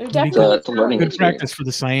they're definitely it's a learning good experience. practice for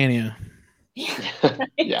the Cyanea.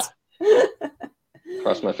 Yeah.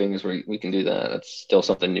 Cross my fingers we can do that. That's still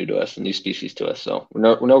something new to us, a new species to us. So we're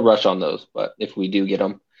no rush on those. But if we do get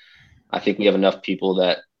them, I think we have enough people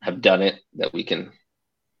that have done it that we can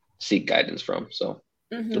seek guidance from. So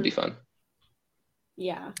it'll be fun.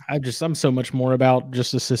 Yeah. I'm so much more about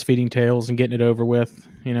just assist feeding tails and getting it over with.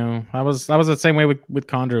 I was the same way with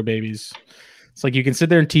chondro babies. It's like you can sit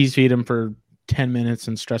there and tease feed them for 10 minutes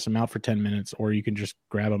and stress them out for 10 minutes, or you can just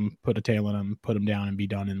grab them, put a tail in them, put them down, and be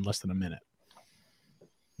done in less than a minute.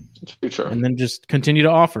 It's true. And then just continue to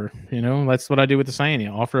offer. That's what I do with the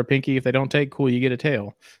Cyanea. Offer a pinky. If they don't take, cool, you get a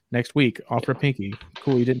tail. Next week, offer a pinky.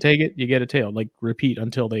 Cool, you didn't take it, you get a tail. Like, repeat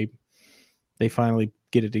until they finally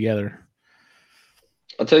get it together.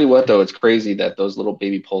 I'll tell you what, though, it's crazy that those little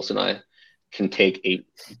baby pulsini can take a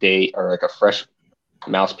day or like a fresh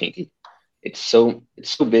mouse pinky. It's so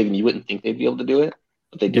big, and you wouldn't think they'd be able to do it,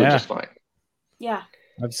 but they do it just fine. Yeah.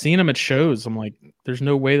 I've seen them at shows. I'm like, there's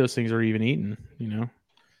no way those things are even eaten,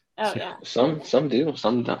 Oh, yeah. Some do.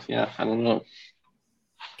 Some don't. Yeah, I don't know.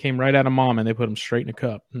 Came right out of mom, and they put them straight in a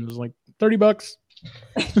cup. And it was like $30.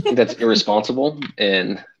 I think that's irresponsible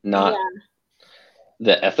and not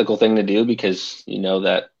the ethical thing to do, because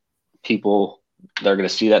that people, they're going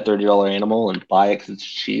to see that $30 animal and buy it because it's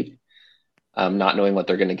cheap, not knowing what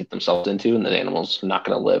they're going to get themselves into, and the animal's not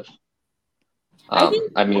going to live. I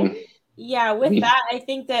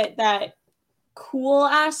think that cool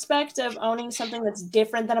aspect of owning something that's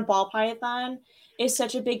different than a ball python is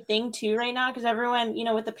such a big thing too right now, because everyone,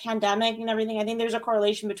 with the pandemic and everything, I think there's a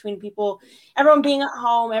correlation between everyone being at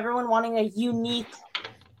home, everyone wanting a unique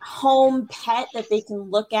home pet that they can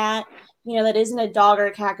look at, that isn't a dog or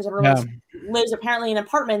a cat, because everyone lives apparently in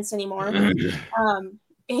apartments anymore.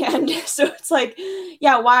 And so it's like,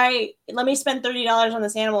 why let me spend $30 on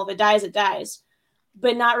this animal? If it dies, it dies.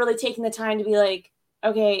 But not really taking the time to be like,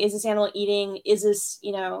 okay, is this animal eating? Is this,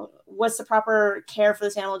 what's the proper care for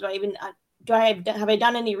this animal? Have I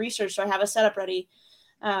done any research? Do I have a setup ready?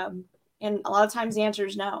 And a lot of times the answer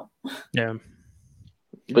is no. Yeah.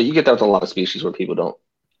 But you get that with a lot of species where people don't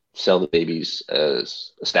sell the babies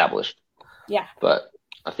as established. Yeah. But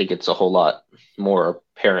I think it's a whole lot more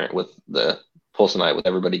apparent with the pulsini, with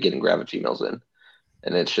everybody getting gravid females in.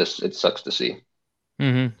 And it sucks to see.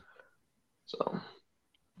 Mm-hmm. So.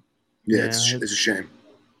 Yeah, it's a shame.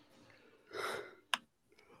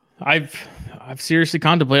 I've seriously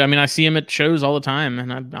contemplated. I mean, I see him at shows all the time,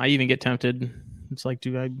 and I even get tempted. It's like,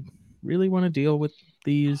 do I really want to deal with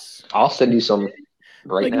these? I'll send you some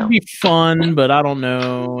right now. It'd be fun, but I don't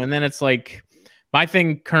know. And then it's like, my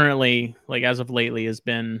thing currently, like as of lately, has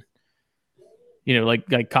been,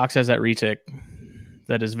 like Cox has that retic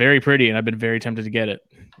that is very pretty, and I've been very tempted to get it.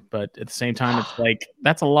 But at the same time, it's like,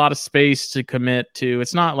 that's a lot of space to commit to.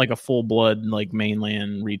 It's not like a full blood, like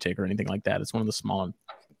mainland retic or anything like that. It's one of the smaller.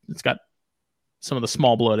 It's got some of the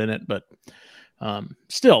small blood in it, but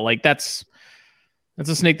still, like that's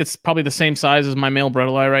a snake that's probably the same size as my male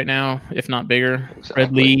Bredli right now, if not bigger. Exactly.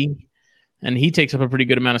 Bredli, and he takes up a pretty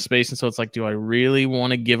good amount of space. And so it's like, do I really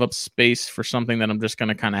want to give up space for something that I'm just going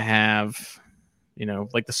to kind of have?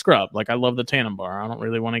 Like the scrub. Like, I love the tandem bar. I don't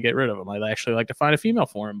really want to get rid of him. I actually like to find a female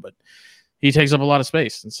for him, but he takes up a lot of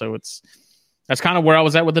space. And so it's That's kind of where I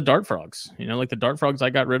was at with the dart frogs. Like the dart frogs, I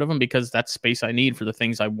got rid of them because that's space I need for the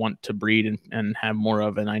things I want to breed and have more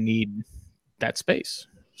of, and I need that space.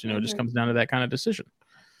 So, it just comes down to that kind of decision.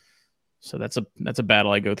 So that's a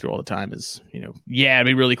battle I go through all the time is, yeah, it'd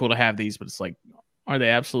be really cool to have these, but it's like, are they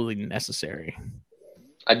absolutely necessary?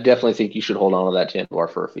 I definitely think you should hold on to that Jaguar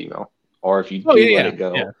for a female. Or if you let it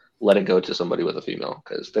go, let it go to somebody with a female,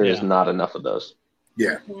 because there is not enough of those.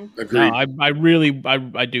 Yeah, agreed. No, I really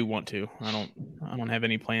do want to. I don't have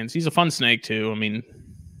any plans. He's a fun snake too. I mean,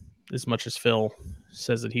 as much as Phil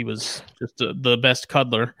says that he was just the best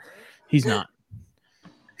cuddler, he's not.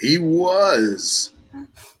 He was.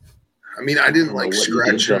 I mean, I didn't like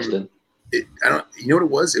scratch him. You know what it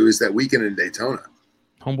was? It was that weekend in Daytona.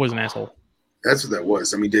 Homeboy's an asshole. That's what that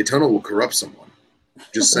was. I mean, Daytona will corrupt someone.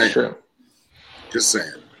 Just saying. True. Just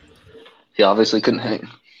saying. He obviously couldn't hang.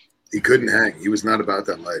 He couldn't hang. He was not about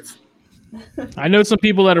that life. I know some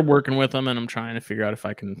people that are working with him, and I'm trying to figure out if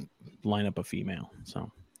I can line up a female.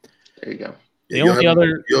 So there you go. You'll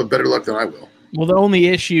have better luck than I will. Well, the only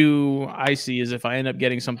issue I see is if I end up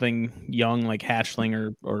getting something young like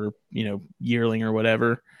hatchling or yearling or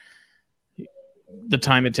whatever, the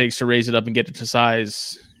time it takes to raise it up and get it to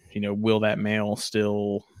size, will that male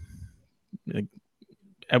still?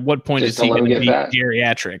 At what point is he going to be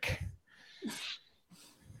geriatric?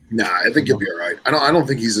 Nah, I think he'll be all right. I don't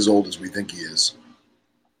think he's as old as we think he is.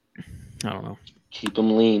 I don't know. Keep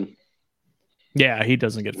him lean. Yeah, he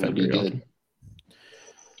doesn't get fed very often.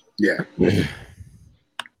 Yeah.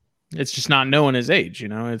 It's just not knowing his age,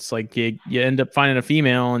 It's like you end up finding a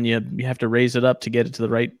female and you have to raise it up to get it to the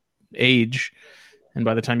right age. And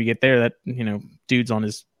by the time you get there, that, dude's on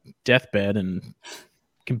his deathbed and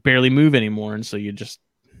can barely move anymore. And so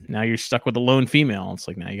now you're stuck with a lone female. It's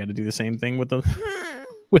like, now you got to do the same thing with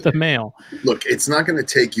a male. Look, it's not going to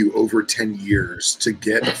take you over 10 years to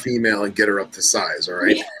get a female and get her up to size. All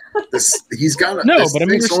right. He's got but I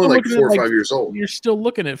mean, he's only like 4 or 5 years old. You're still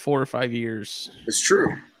looking at 4 or 5 years. It's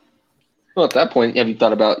true. Well, at that point, have you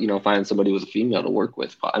thought about, finding somebody with a female to work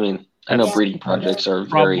with? I mean, I know breeding projects are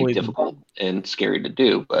very difficult and scary to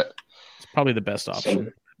do, but it's probably the best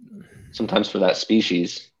option. Sometimes for that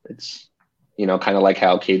species, it's, kind of like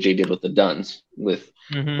how KJ did with the Duns with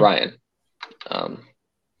Ryan.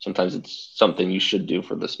 Sometimes it's something you should do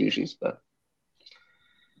for the species, but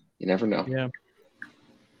you never know. Yeah.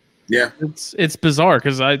 Yeah. It's bizarre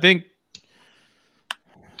because I think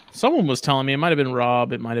someone was telling me, it might have been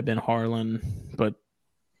Rob, it might have been Harlan, but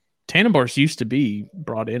Tannenbars used to be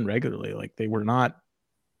brought in regularly. Like they were not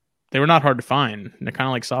hard to find. And they're kind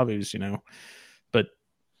of like Savus, but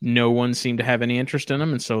no one seemed to have any interest in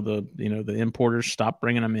them. And so the importers stopped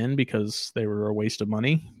bringing them in because they were a waste of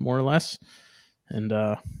money, more or less. And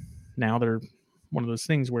now they're one of those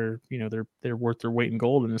things where, they're worth their weight in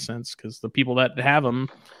gold in a sense, because the people that have them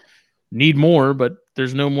need more, but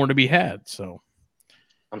there's no more to be had. So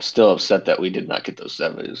I'm still upset that we did not get those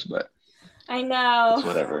Savus, but I know. It's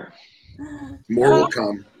whatever. More will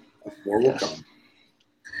come. More will come.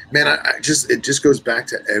 Man, it just goes back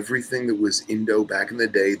to everything that was Indo back in the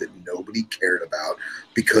day that nobody cared about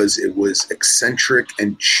because it was eccentric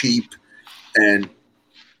and cheap. And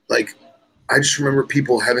like, I just remember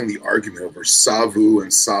people having the argument over Savu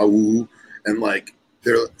and Sau, and like,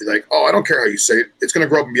 they're like, oh, I don't care how you say it. It's going to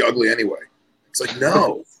grow up and be ugly anyway. It's like,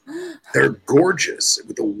 no, they're gorgeous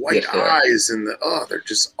with the white eyes and they're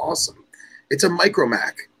just awesome. It's a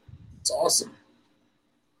micromac. It's awesome.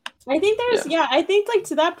 I think I think like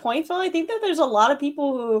to that point, Phil, I think that there's a lot of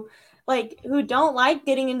people who don't like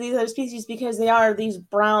getting into these other species because they are these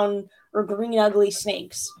brown or green ugly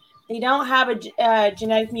snakes. They don't have a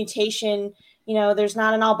genetic mutation. There's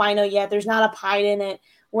not an albino yet. There's not a pied in it,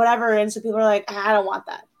 whatever. And so people are like, I don't want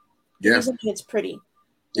that. Give me something that's pretty.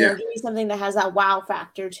 Give me something that has that wow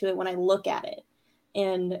factor to it when I look at it.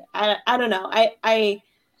 And I don't know. I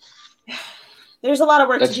there's a lot of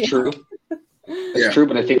work to do. That's true. That's true,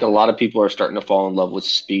 but I think a lot of people are starting to fall in love with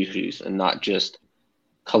species and not just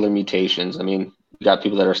color mutations. I mean, you got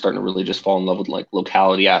people that are starting to really just fall in love with like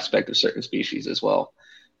locality aspect of certain species as well.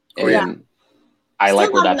 And I Still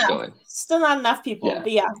like where that's enough. going. Still not enough people,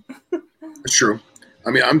 but yeah. It's true.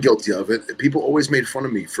 I mean, I'm guilty of it. People always made fun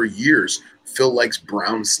of me for years. Phil likes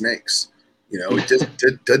brown snakes. It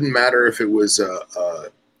just doesn't matter if it was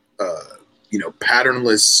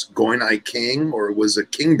patternless Goinai king or it was a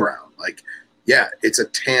king brown. Like, yeah, it's a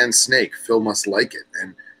tan snake. Phil must like it.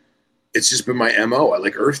 And it's just been my MO. I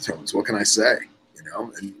like earth tones. What can I say?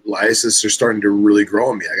 And lyasis are starting to really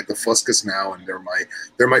grow on me. I got the fuscus now, and they're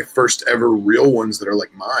my first ever real ones that are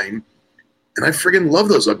like mine. And I friggin' love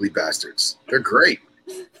those ugly bastards. They're great.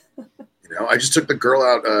 You know, I just took the girl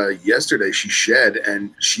out yesterday. She shed,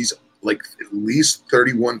 and she's like at least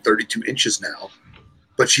 31, 32 inches now,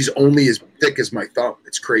 but she's only as thick as my thumb.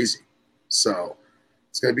 It's crazy. So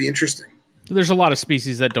it's going to be interesting. There's a lot of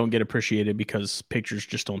species that don't get appreciated because pictures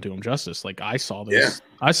just don't do them justice. Like I saw those, Yeah.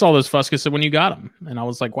 I saw those fuscus when you got them, and I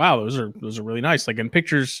was like, wow, those are really nice. Like in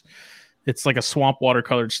pictures, it's like a swamp water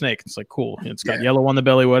colored snake. It's like cool. It's got yellow on the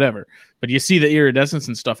belly, whatever. But you see the iridescence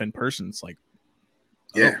and stuff in person. It's like,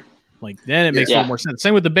 like then it makes a little more sense.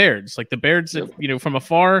 Same with the beards. Like the beards, you know, from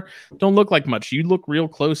afar don't look like much. You look real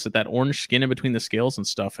close at that orange skin in between the scales and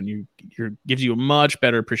stuff, and you're gives you a much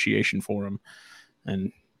better appreciation for them.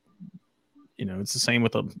 And you know, it's the same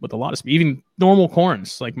with a lot of even normal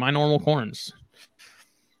corns, like my normal corns.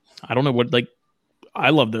 I don't know what, like,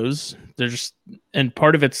 I love those. They're just, and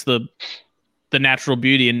part of it's the natural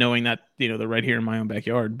beauty and knowing that, you know, they're right here in my own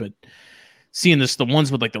backyard, but seeing the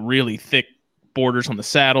ones with like the really thick borders on the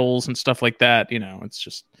saddles and stuff like that, you know, it's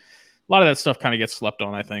just a lot of that stuff kind of gets slept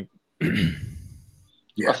on, I think.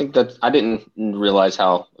 I think that I didn't realize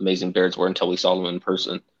how amazing beards were until we saw them in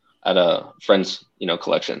person at a friend's, you know,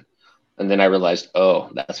 collection. And then I realized,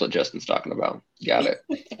 oh, that's what Justin's talking about. Got it.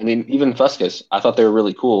 I mean, even fuscus, I thought they were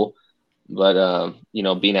really cool. But, you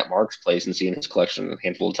know, being at Mark's place and seeing his collection a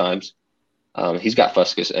handful of times, he's got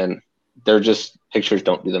fuscus, and they're just, pictures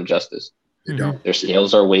don't do them justice. They don't. Their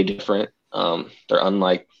scales are way different. They're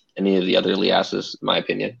unlike any of the other liasses, in my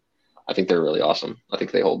opinion. I think they're really awesome. I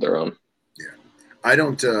think they hold their own. Yeah. I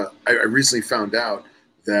don't, I recently found out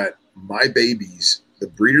that my babies, the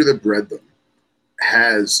breeder that bred them,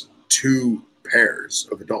 has 2 pairs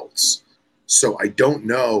of adults. So I don't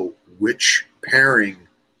know which pairing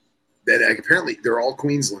that, apparently they're all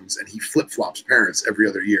Queenslands, and he flip-flops parents every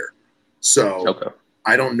other year. So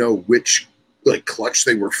I don't know which like clutch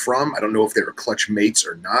they were from. I don't know if they were clutch mates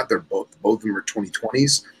or not. They're both of them are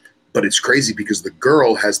 2020s, but it's crazy because the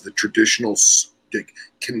girl has the traditional like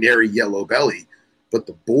canary yellow belly, but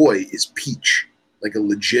the boy is peach, like a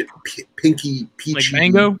legit pinky peachy. Like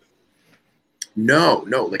mango? No,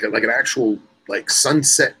 like an actual like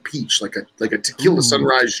sunset peach, like a tequila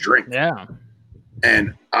sunrise drink. Yeah.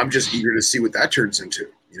 And I'm just eager to see what that turns into.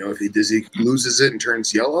 You know, if he loses it and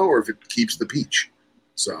turns yellow, or if it keeps the peach.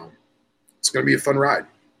 So it's going to be a fun ride.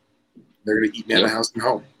 They're going to eat me out of house and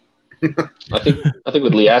home. I think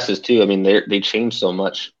with liasses too. I mean, they change so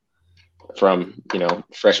much from, you know,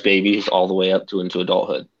 fresh babies all the way up to into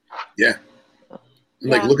adulthood. Yeah.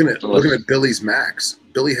 Like looking at Billy's Max.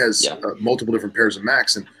 Billy has multiple different pairs of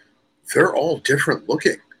Max, and they're all different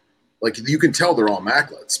looking. Like you can tell they're all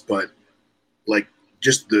Maclets, but like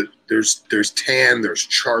just there's tan, there's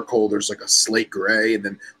charcoal, there's like a slate gray, and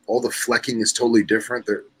then all the flecking is totally different.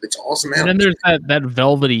 It's awesome. And then there's that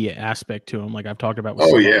velvety aspect to them, like I've talked about.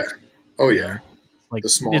 Oh yeah. Like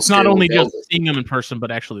it's not only just seeing them in person,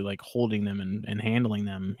 but actually like holding them and handling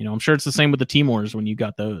them. You know, I'm sure it's the same with the Timors when you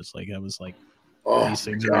got those. Like I was like, these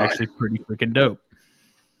things are actually pretty freaking dope.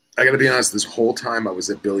 I got to be honest. This whole time I was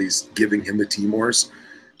at Billy's giving him the Timors,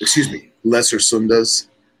 Lesser Sundas.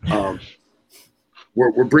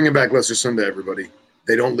 We're bringing back Lesser Sunda, everybody.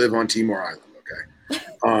 They don't live on Timor Island,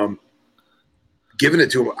 okay? Giving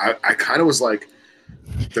it to him, I kind of was like,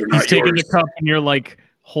 they're not yours. He's taking the cup, and you're like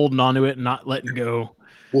holding onto it and not letting go.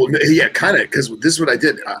 Well, yeah, kind of, because this is what I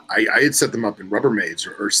did. I had set them up in Rubbermaids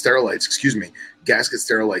or Sterilites, gasket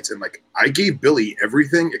Sterilites, and like I gave Billy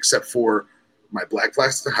everything except for my black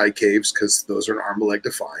plastic high caves, because those are an arm and leg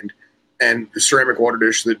defined, and the ceramic water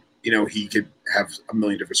dish that, you know, he could have a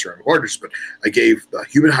million different ceramic water dishes, but I gave the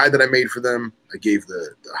human hide that I made for them. I gave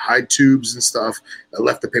the hide tubes and stuff. I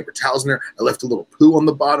left the paper towels in there. I left a little poo on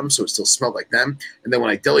the bottom so it still smelled like them. And then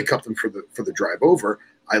when I deli cupped them for the drive over,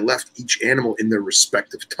 I left each animal in their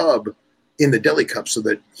respective tub in the deli cup so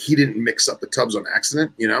that he didn't mix up the tubs on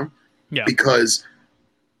accident, you know? Yeah. Because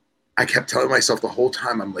I kept telling myself the whole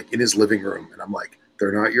time, I'm like in his living room, and I'm like,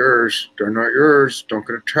 they're not yours. They're not yours. Don't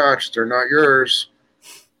get attached. They're not yours.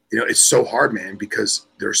 You know, it's so hard, man, because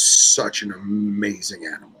they're such an amazing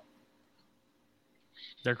animal.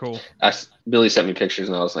 They're cool. Billy sent me pictures,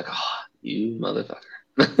 and I was like, oh, you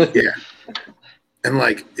motherfucker. Yeah. And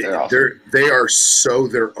like awesome. They are so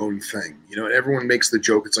their own thing, you know. And everyone makes the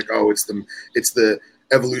joke. It's like, oh, it's the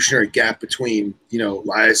evolutionary gap between, you know,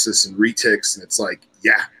 liasis and retics, and it's like,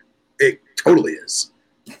 yeah, it totally is.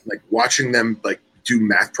 Like watching them like do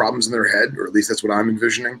math problems in their head, or at least that's what I'm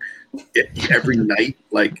envisioning. Every night,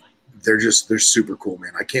 like they're super cool,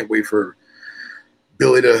 man. I can't wait for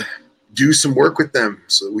Billy to do some work with them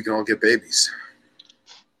so that we can all get babies.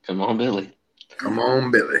 Come on, Billy. Come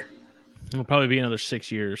on, Billy. It'll probably be another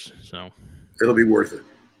 6 years, so it'll be worth it.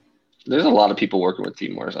 there's a lot of people working with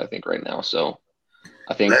femurs, I think, right now. So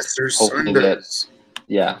I think Lesser hopefully Sundays.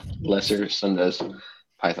 lesser Sundays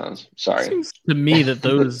pythons. Sorry. Seems to me that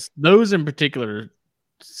those in particular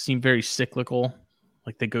seem very cyclical.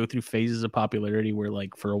 Like they go through phases of popularity where,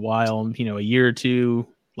 like, for a while, a year or two,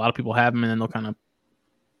 a lot of people have them, and then they'll kind of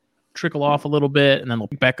trickle off a little bit, and then they'll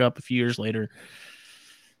pick back up a few years later.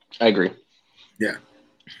 I agree. Yeah.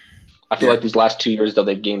 I feel like these last 2 years, though,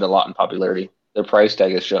 they've gained a lot in popularity. Their price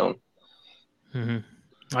tag has shown. Mm-hmm.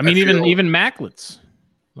 I mean, even Macklets.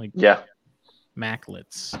 Like,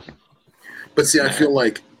 Macklets. But see, I feel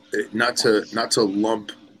like not to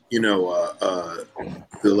lump, the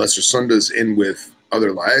lesser sundas in with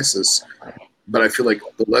other liasis, but I feel like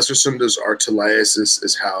the lesser sundas are to liasis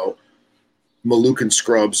as how Moluccan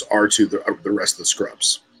scrubs are to the rest of the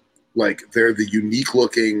scrubs. Like, they're the unique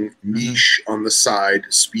looking niche on the side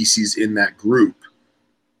species in that group,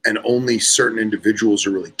 and only certain individuals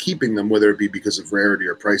are really keeping them, whether it be because of rarity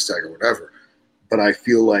or price tag or whatever. But I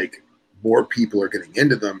feel like more people are getting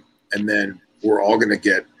into them, and then we're all going to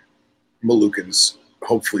get Moluccans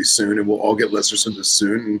hopefully soon, and we'll all get lesser sundas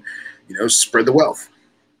soon, and spread the wealth.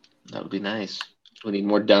 That would be nice. We need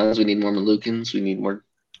more duns. We need more Moluccans. We need more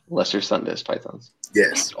lesser sundas pythons.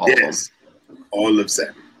 Yes, all of them. All of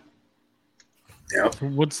them. Yep.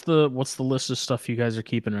 What's the list of stuff you guys are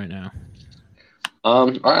keeping right now?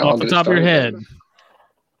 All right, off the top of your head.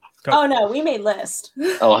 Oh no, we made list.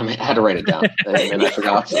 Oh, I had to write it down, and I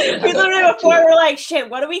forgot. We literally before we're like, shit,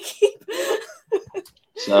 what do we keep?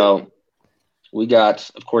 So we got,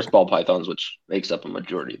 of course, ball pythons, which makes up a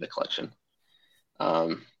majority of the collection.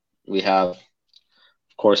 We have,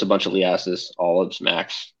 of course, a bunch of liasis, olives,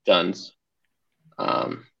 max, duns.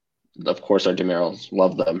 Of course, our demerals,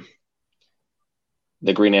 love them.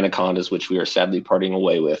 The green anacondas, which we are sadly parting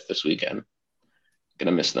away with this weekend.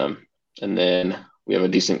 Gonna miss them. And then we have a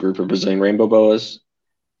decent group of Brazilian rainbow boas,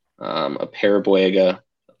 a pair of boyega,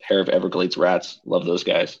 a pair of Everglades rats. Love those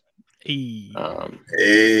guys. Hey.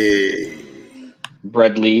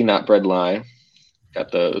 Breadly, not breadlie.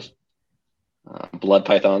 Got those. Blood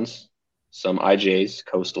pythons, some IJs,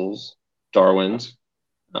 coastals, Darwins,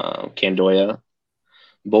 Candoya,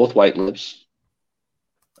 both white lips.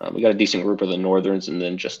 We got a decent group of the northerns, and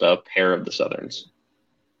then just a pair of the southerns.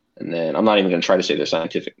 And then I'm not even going to try to say their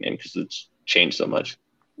scientific name because it's changed so much.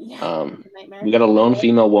 Yeah, we got a lone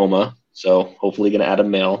female Woma, so hopefully going to add a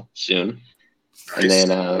male soon. Nice. And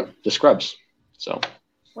then the scrubs. So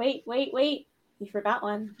wait, you forgot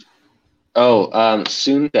one. Oh,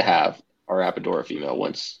 soon to have our Apodora female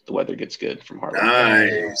once the weather gets good from Harvard.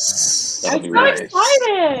 Nice. I'm so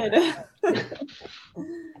excited.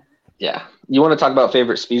 Yeah. You want to talk about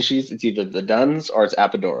favorite species? It's either the duns or it's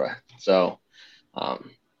Apodora. So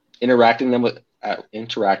interacting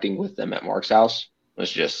with them at Mark's house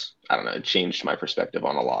was just, I don't know, it changed my perspective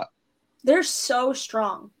on a lot. They're so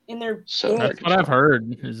strong and they're so that's what I've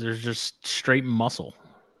heard is there's just straight muscle.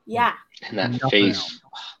 Yeah. And that face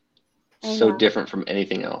so different from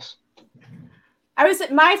anything else.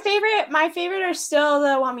 My favorite are still the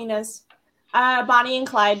Waminas. Bonnie and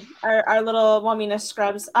Clyde, our little Wamina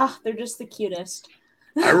scrubs. They're just the cutest.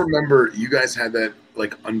 I remember you guys had that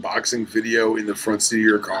like unboxing video in the front seat of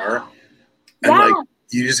your car, and like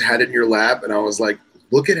you just had it in your lap, and I was like,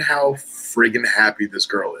 look at how friggin' happy this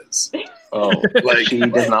girl is. Oh, like she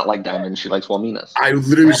does not like diamonds. She likes Waminas. I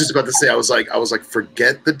literally was just about to say, I was like,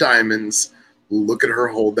 forget the diamonds. Look at her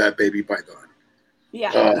hold that baby python.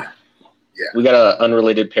 Yeah. Yeah. We got an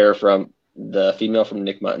unrelated pair from the female from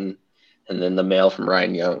Nick Mutton and then the male from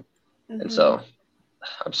Ryan Young. Mm-hmm. And so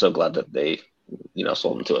I'm so glad that they,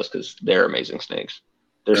 sold them to us because they're amazing snakes.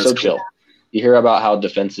 They're so chill. You hear about how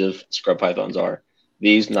defensive scrub pythons are.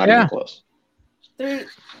 These, not even close. I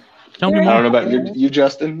don't know about you,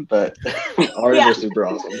 Justin, but ours are super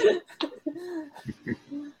awesome.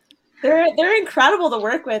 They're incredible to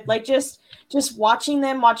work with. Like just watching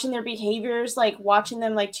their behaviors, like watching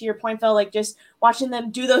them, like to your point, Phil, like just watching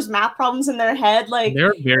them do those math problems in their head. Like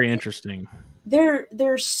they're very interesting.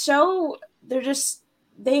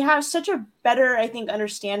 They have such a better, I think,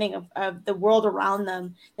 understanding of the world around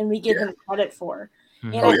them than we give them credit for.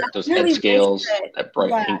 Mm-hmm. And those head scales, that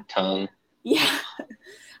bright pink tongue. Yeah.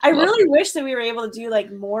 I really wish that we were able to do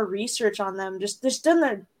like more research on them, just done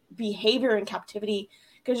their behavior in captivity,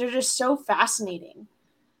 because they're just so fascinating.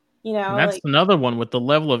 And that's another one with the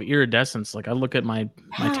level of iridescence. Like I look at my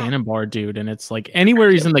Tannenbar dude, and it's like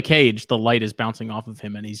anywhere he's in the cage, the light is bouncing off of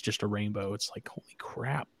him, and he's just a rainbow. It's like, holy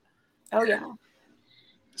crap! Oh yeah,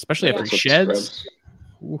 especially after he sheds.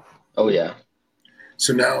 Oh yeah.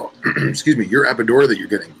 So now, excuse me, your Apodora that you're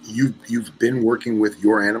getting, you've been working with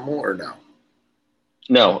your animal or no?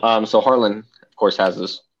 No. So Harlan, of course, has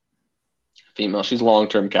this female. She's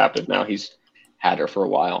long-term captive now. He's had her for a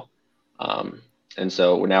while. And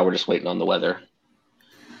so now we're just waiting on the weather.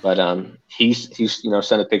 But he's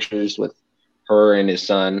sent pictures with her and his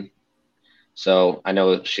son. So I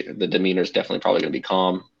know the demeanor is definitely probably going to be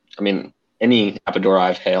calm. I mean, any Apodora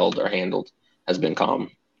I've held or handled has been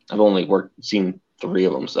calm. I've only seen 3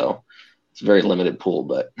 of them, so it's a very limited pool.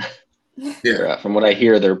 But yeah, from what I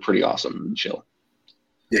hear, they're pretty awesome and chill.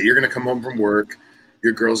 Yeah, you're going to come home from work.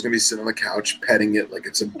 Your girl's going to be sitting on the couch petting it like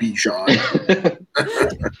it's a Bichon.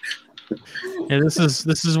 Yeah,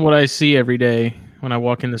 this is what I see every day when I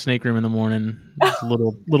walk in the snake room in the morning. This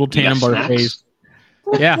little tandem bar face.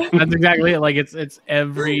 Yeah, that's exactly it. Like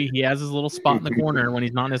he has his little spot in the corner when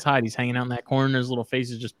he's not in his hide. He's hanging out in that corner. His little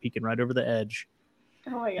face is just peeking right over the edge.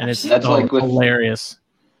 Oh my gosh, and it's hilarious.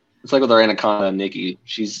 It's like with our anaconda, Nikki.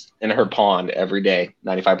 She's in her pond every day,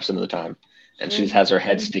 95% of the time, and she has her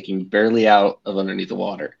head sticking barely out of underneath the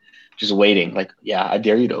water, just waiting. Like, yeah, I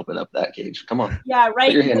dare you to open up that cage. Come on. Yeah,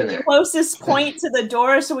 right. The closest point to the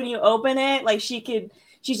door, so when you open it, like she's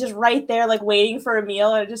just right there, like waiting for a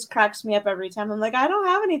meal. And it just cracks me up every time. I'm like, I don't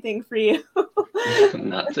have anything for you.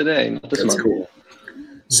 Not today. Not this month. Cool.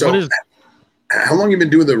 So, how long have you been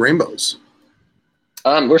doing the rainbows?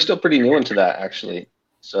 We're still pretty new into that, actually.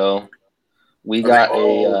 So, we they're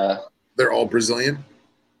all Brazilian.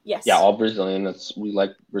 Yes. Yeah, all Brazilian. We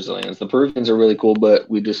like Brazilians. The Peruvians are really cool, but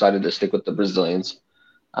we decided to stick with the Brazilians.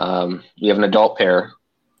 We have an adult pair,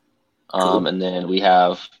 cool. And then we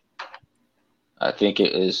have, I think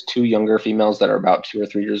it is 2 younger females that are about 2 or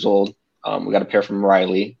 3 years old. We got a pair from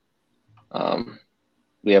Riley.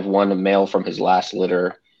 We have one male from his last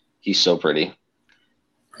litter. He's so pretty.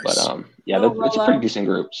 Nice. But it's a pretty decent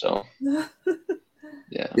group. So.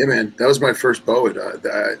 Yeah, man, that was my first boa.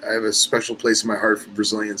 I have a special place in my heart for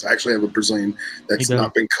Brazilians. I actually have a Brazilian that's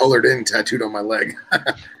not been colored in, tattooed on my leg.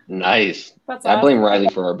 Nice. I blame Riley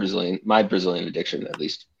for my Brazilian addiction, at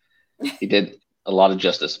least. He did a lot of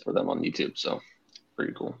justice for them on YouTube, so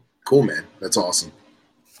pretty cool. Cool, man. That's awesome.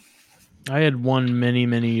 I had one many,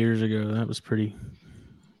 many years ago. That was pretty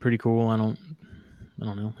cool. I don't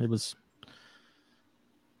know.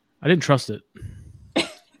 I didn't trust it.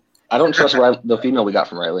 I don't trust the female we got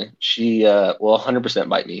from Riley. She will 100%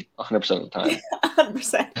 bite me 100% of the time.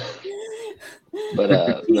 100%.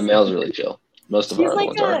 But the male's really chill. Most of our other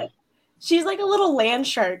ones are. She's like a little land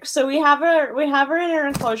shark. So we have her in her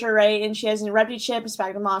enclosure, right? And she has a repti chip, a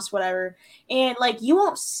sphagnum moss, whatever. And like you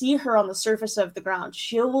won't see her on the surface of the ground.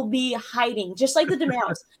 She will be hiding, just like the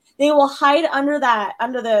Demels. They will hide under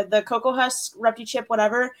the cocoa husk, repti chip,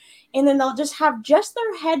 whatever. And then they'll just have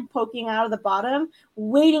their head poking out of the bottom,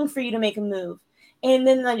 waiting for you to make a move. And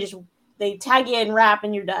then they tag you and wrap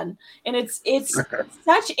and you're done. And it's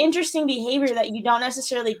such interesting behavior that you don't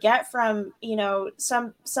necessarily get from,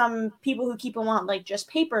 some people who keep them on like just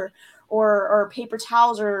paper or paper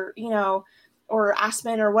towels or, or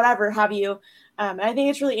aspen or whatever have you. And I think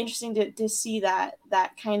it's really interesting to see that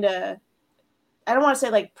kind of, I don't want to say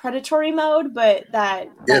like predatory mode, but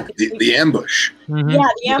the ambush. Mm-hmm. Yeah,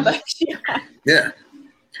 the ambush. Yeah.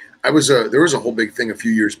 There was a whole big thing a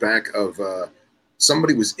few years back of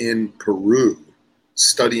somebody was in Peru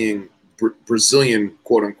studying Brazilian,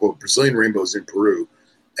 quote unquote, Brazilian rainbows in Peru,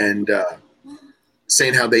 and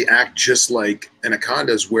saying how they act just like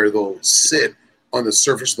anacondas, where they'll sit on the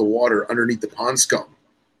surface of the water underneath the pond scum.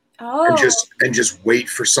 Oh. And just wait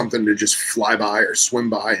for something to just fly by or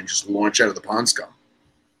swim by and just launch out of the pond scum.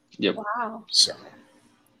 Yep. Wow. So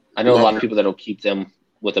I know a lot of people that'll keep them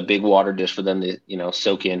with a big water dish for them to,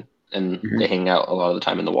 soak in, and they hang out a lot of the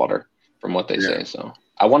time in the water from what they say. So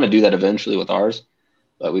I want to do that eventually with ours,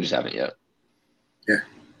 but we just haven't yet. Yeah.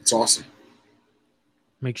 It's awesome.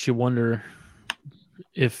 Makes you wonder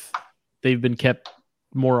if they've been kept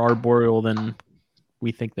more arboreal than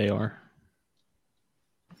we think they are.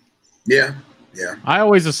 Yeah. I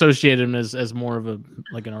always associate him as more of a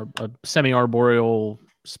semi-arboreal,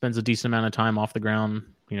 spends a decent amount of time off the ground,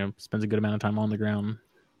 spends a good amount of time on the ground.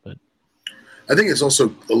 But I think it's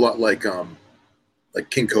also a lot like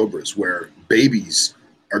king cobras, where babies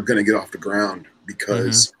are going to get off the ground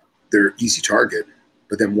because they're easy target.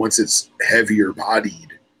 But then once it's heavier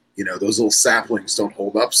bodied, those little saplings don't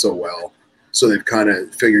hold up so well. So they've kind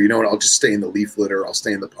of figured, I'll just stay in the leaf litter. I'll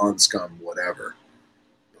stay in the pond scum, whatever.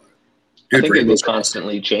 I think it will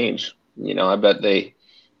constantly change. I bet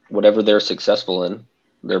whatever they're successful in,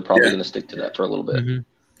 they're probably going to stick to that for a little bit.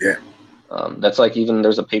 Mm-hmm. Yeah. That's like, even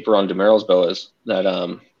there's a paper on Demeral's boas that I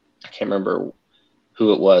can't remember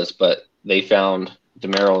who it was, but they found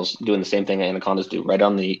Demerals doing the same thing anacondas do, right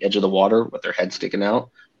on the edge of the water with their head sticking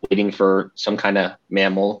out, waiting for some kind of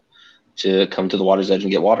mammal to come to the water's edge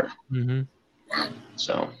and get water. Mm-hmm.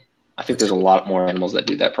 So I think there's a lot more animals that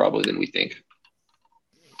do that probably than we think.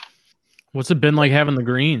 What's it been like having the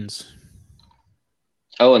greens?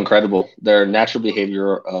 Oh, incredible. Their natural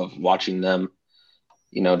behavior of watching them,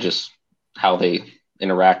 just how they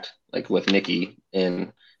interact, like with Nikki,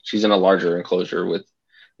 and she's in a larger enclosure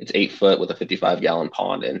it's 8 foot with a 55-gallon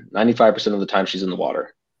pond, and 95% of the time she's in the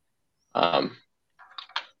water. They're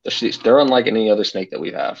unlike any other snake that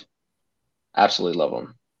we have. Absolutely love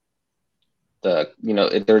them.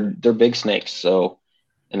 They're big snakes, so,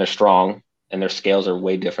 and they're strong, and their scales are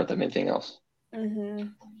way different than anything else. Mm-hmm.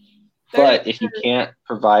 But if you can't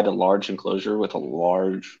provide a large enclosure with a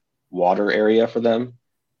large water area for them,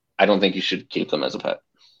 I don't think you should keep them as a pet.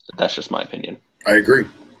 That's just my opinion. I agree.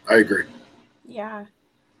 Yeah,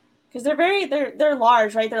 because they're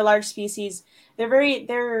large, right? They're a large species. They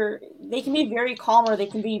can be very calm or they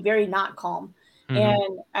can be very not calm. Mm-hmm.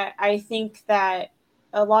 And I think that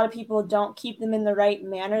a lot of people don't keep them in the right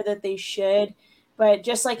manner that they should. But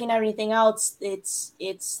just like in everything else, it's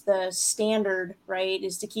the standard, right?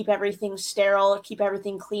 Is to keep everything sterile, keep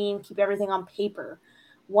everything clean, keep everything on paper.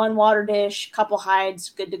 One water dish, couple hides,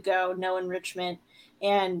 good to go, no enrichment.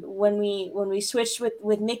 And when we switched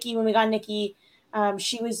with Nikki, when we got Nikki,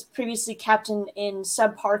 she was previously kept in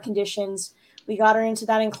subpar conditions. We got her into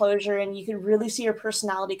that enclosure, and you could really see her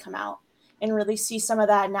personality come out and really see some of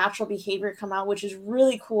that natural behavior come out, which is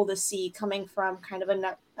really cool to see coming from kind of an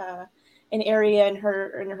area in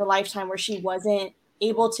her lifetime where she wasn't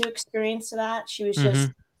able to experience that. She was just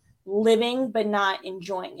living but not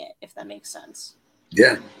enjoying it, if that makes sense.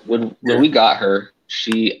 Yeah. When we got her,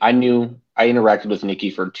 I interacted with Nikki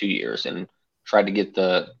for 2 years and tried to get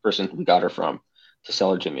the person we got her from to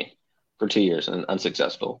sell her to me for 2 years, and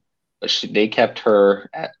unsuccessful. But they kept her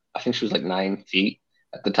at, I think she was like 9 feet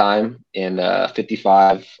at the time, in a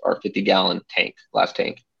 55 or 50-gallon glass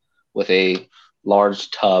tank with a large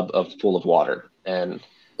tub full of water. And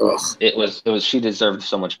it was she deserved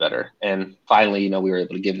so much better. And finally, we were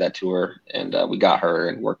able to give that to her, and we got her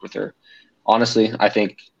and worked with her. Honestly, I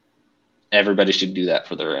think everybody should do that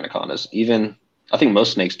for their anacondas. I think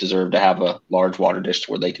most snakes deserve to have a large water dish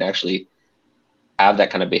where they can actually have that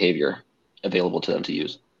kind of behavior available to them to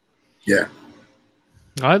use. Yeah.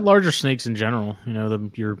 I like larger snakes in general. Your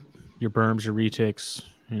berms, your retics,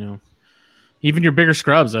 even your bigger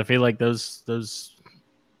scrubs. I feel like those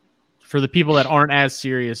for the people that aren't as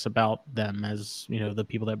serious about them as, the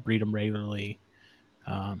people that breed them regularly,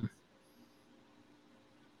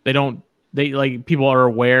 people are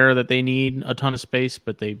aware that they need a ton of space,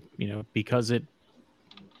 but they, because it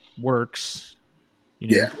works,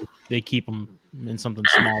 they keep them in something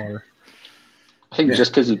smaller. I think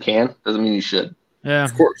just because you can doesn't mean you should. Yeah,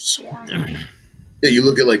 of course. Yeah, you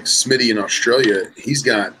look at like Smitty in Australia. He's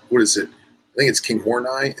got, what is it? I think it's King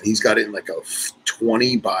Horneye, and he's got it in like a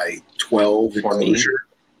 20 by 12 enclosure.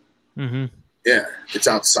 Mm-hmm. Yeah, it's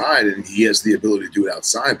outside, and he has the ability to do it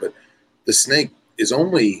outside. But the snake is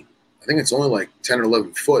only, I think it's only like 10 or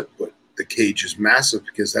 11 foot, but the cage is massive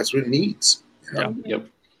because that's what it needs. Yeah. Yep.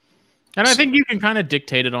 And I think you can kind of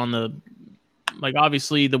dictate it on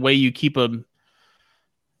obviously the way you keep a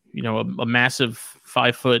massive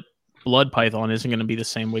 5 foot blood python isn't going to be the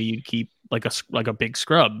same way you'd keep like a big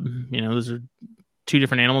scrub. Those are two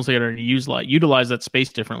different animals that are utilize that space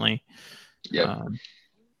differently. Yeah.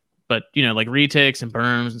 But like retics and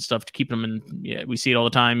berms and stuff to keep them in. Yeah, we see it all the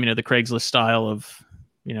time. The Craigslist style of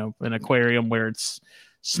an aquarium where it's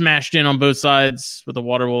smashed in on both sides with a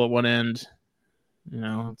water bowl at one end.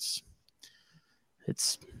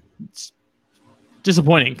 It's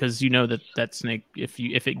disappointing because that snake, if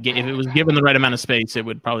it was given the right amount of space, it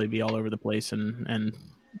would probably be all over the place and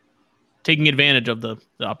taking advantage of the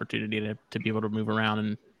opportunity to be able to move around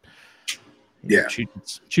and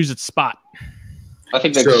choose its spot. I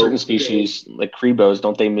think that certain species like Crebos,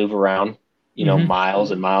 don't they move around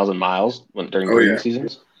miles and miles and miles during breeding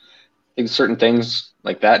seasons? I think certain things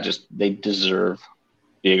like that they deserve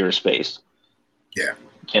bigger space. Yeah.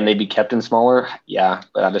 Can they be kept in smaller? Yeah,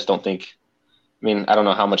 but I just don't think. I don't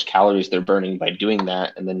know how much calories they're burning by doing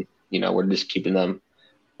that, and then we're just keeping them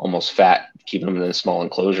almost fat, keeping them in a small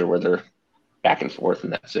enclosure where they're back and forth,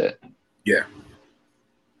 and that's it. Yeah.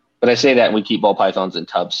 But I say that, and we keep ball pythons in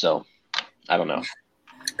tubs, so I don't know.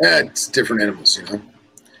 It's different animals,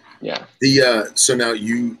 Yeah. So now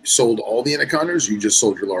you sold all the anacondas, or you just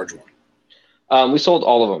sold your large one? We sold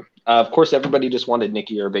all of them. Of course, everybody just wanted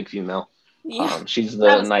Nikki, or a big female. Yeah. She's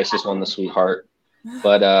the nicest one, the sweetheart.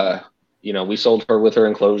 But we sold her with her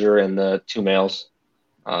enclosure and the 2 males.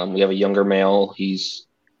 We have a younger male. He's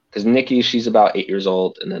because Nikki, she's about 8 years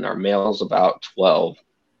old, and then our male's about 12.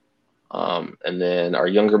 And then our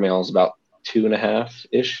younger male is about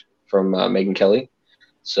 2.5-ish from Megan Kelly.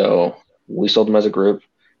 So we sold them as a group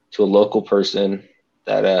to a local person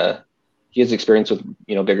that he has experience with,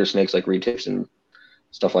 bigger snakes like reed ticks and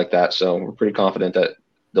stuff like that. So we're pretty confident that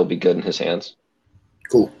they'll be good in his hands.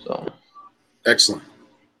 Cool. So excellent.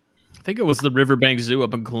 I think it was the Riverbank Zoo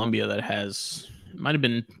up in Columbia that it might have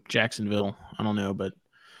been Jacksonville. I don't know, but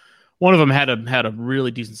one of them had a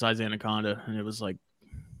really decent sized anaconda, and it was like,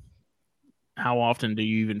 how often do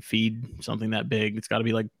you even feed something that big? It's got to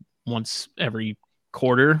be like once every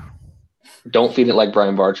quarter. Don't feed it like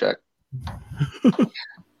Brian Barczyk.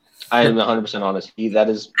 I am 100% honest. That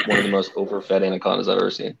is one of the most overfed anacondas I've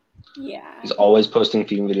ever seen. Yeah. He's always posting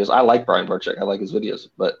feeding videos. I like Brian Barczyk. I like his videos,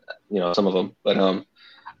 but some of them. But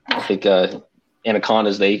I think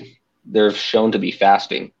anacondas, they're shown to be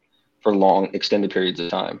fasting for long, extended periods of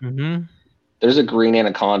time. Mm-hmm. There's a green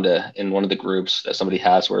anaconda in one of the groups that somebody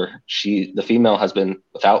has where the female has been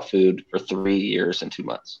without food for 3 years and 2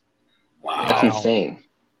 months. Wow. That's insane.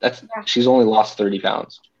 She's only lost 30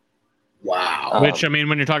 pounds. Wow. Which, I mean,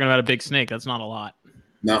 when you're talking about a big snake, that's not a lot.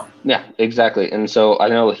 No. Yeah, exactly. And so I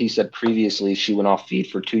know he said previously she went off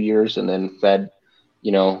feed for 2 years and then fed,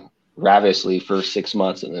 ravenously for 6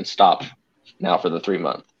 months and then stopped now for the 3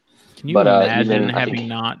 month. Can you imagine having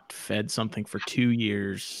not fed something for 2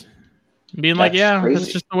 years? Being like, yeah, crazy.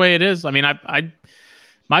 That's just the way it is. I mean,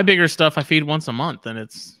 my bigger stuff I feed once a month, and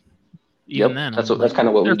it's even then. That's kind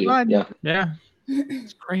of what we do. Fine. Yeah. Yeah.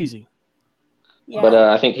 It's crazy. Yeah. But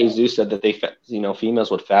I think Jesus said that females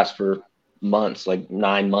would fast for months, like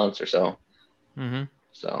 9 months or so. Mm-hmm.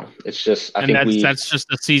 So it's just, that's just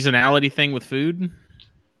a seasonality thing with food.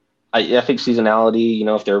 I think seasonality,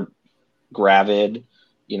 if they're gravid,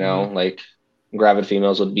 like gravid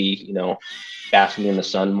females would be, basking in the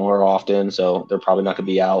sun more often. So they're probably not going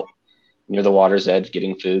to be out near the water's edge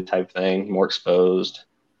getting food type thing, more exposed.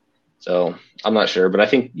 So I'm not sure, but I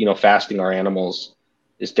think, fasting our animals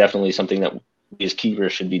is definitely something that we as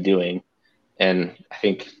keepers should be doing. And I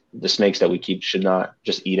think the snakes that we keep should not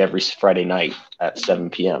just eat every Friday night at 7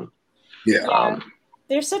 p.m. Yeah.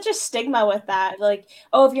 There's such a stigma with that. Like,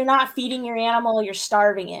 oh, if you're not feeding your animal, you're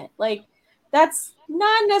starving it. Like, that's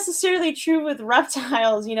not necessarily true with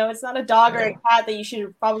reptiles. It's not a dog or a cat that you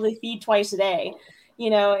should probably feed twice a day.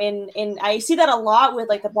 And I see that a lot with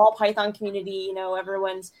like the ball python community.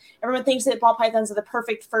 Everyone thinks that ball pythons are the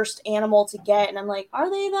perfect first animal to get. And I'm like,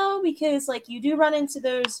 are they though? Because like you do run into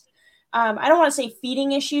those, I don't want to say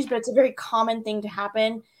feeding issues, but it's a very common thing to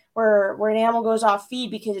happen where an animal goes off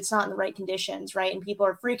feed because it's not in the right conditions, right? And people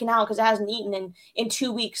are freaking out because it hasn't eaten in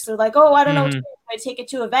 2 weeks. They're like, oh, I don't know what to do. I take it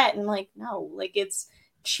to a vet. And I'm like, no, like it's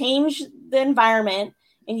change the environment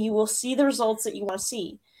and you will see the results that you want to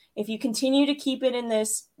see. If you continue to keep it in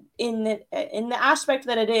the aspect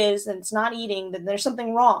that it is and it's not eating, then there's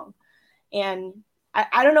something wrong. And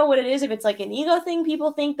I don't know what it is. If it's like an ego thing,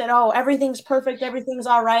 people think that, oh, everything's perfect. Everything's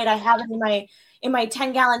all right. I have it in my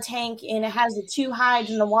 10-gallon tank and it has the 2 hides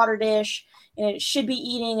in the water dish and it should be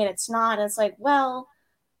eating and it's not. And it's like, well,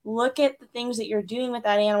 look at the things that you're doing with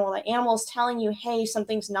that animal. That animal is telling you, hey,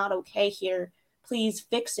 something's not okay here. Please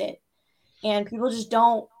fix it. And people just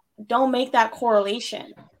don't make that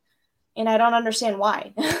correlation. And I don't understand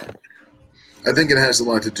why. I think it has a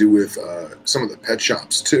lot to do with some of the pet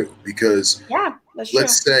shops too, because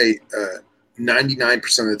let's say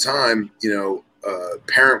 99% of the time, a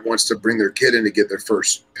parent wants to bring their kid in to get their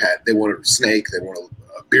first pet. They want a snake, they want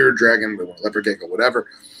a bearded dragon, they want a leopard gecko, whatever.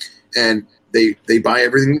 And they buy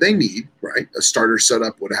everything they need, right? A starter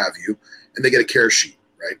setup, what have you, and they get a care sheet,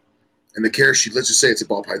 right? And the care sheet, let's just say it's a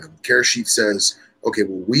ball python. The care sheet says, okay,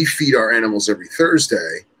 well, we feed our animals every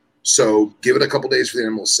Thursday. So give it a couple days for the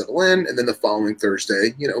animals to settle in, and then the following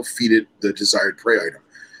Thursday, feed it the desired prey item.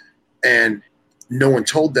 And no one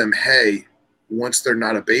told them, hey, once they're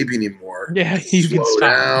not a baby anymore, you slow can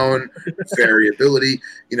down, variability,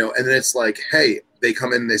 and then it's like, hey, they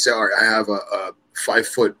come in and they say, all right, I have a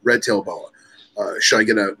 5-foot red-tailed boa. Should I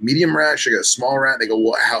get a medium rat? Should I get a small rat? And they go,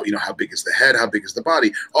 well, how big is the head? How big is the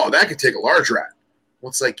body? Oh, that could take a large rat.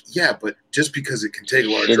 Well, it's like, yeah, but just because it can take a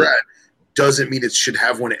large rat doesn't mean it should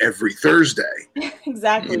have one every Thursday.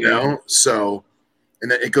 Exactly. So, and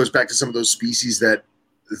then it goes back to some of those species that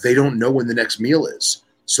they don't know when the next meal is.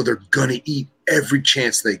 So they're going to eat every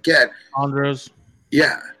chance they get. Chondros.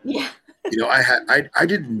 Yeah. I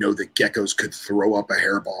didn't know that geckos could throw up a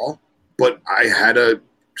hairball, but I had a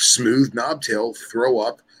smooth knobtail throw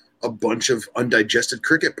up a bunch of undigested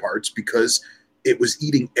cricket parts because it was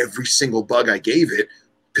eating every single bug I gave it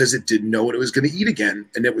because it didn't know what it was going to eat again.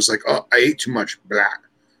 And it was like, oh, I ate too much, blah.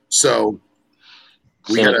 So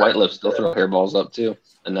same with white lips. They'll throw hairballs up too,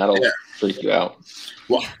 and that'll freak you out.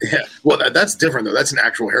 Well, that's different though. That's an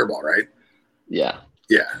actual hairball, right? Yeah.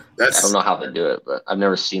 Yeah. I don't know how they do it, but I've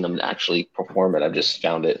never seen them actually perform it. I've just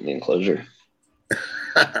found it in the enclosure.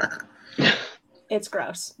 It's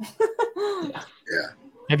gross. Yeah.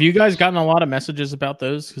 Have you guys gotten a lot of messages about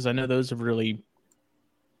those? Because I know those have really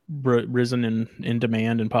risen in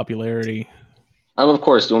demand and popularity. Of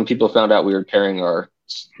course, when people found out we were pairing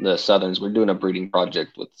the Southerns, we're doing a breeding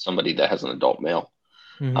project with somebody that has an adult male.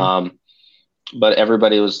 Mm-hmm. But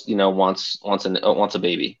everybody was, wants a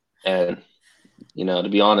baby, and to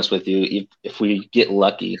be honest with you, if we get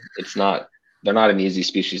lucky, they're not an easy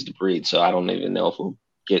species to breed, so I don't even know if we'll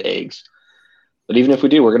get eggs. But even if we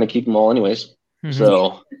do, we're going to keep them all anyways. Mm-hmm.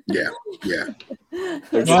 So yeah.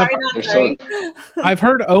 I've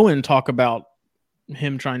heard Owen talk about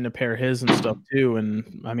him trying to pair his and stuff too,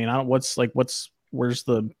 and I mean, where's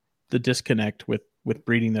the disconnect with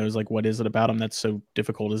breeding those? Like, what is it about them that's so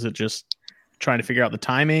difficult? Is it just trying to figure out the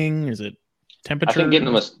timing? Is it temperature? I think getting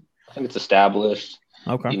them, I think it's established.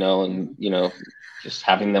 Okay. And just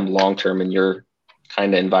having them long term in your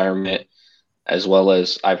kind of environment, as well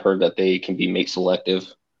as I've heard that they can be mate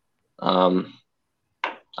selective.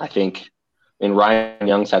 I think, Ryan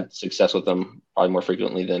Young's had success with them probably more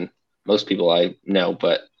frequently than most people I know,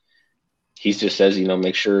 but he just says,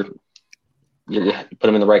 make sure you put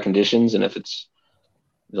them in the right conditions, and if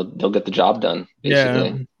they'll get the job done. Basically,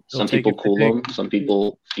 yeah, some people cool them, some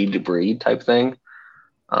people feed to breed type thing.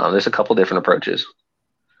 There's a couple different approaches.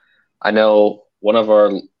 I know one of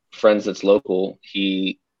our friends that's local,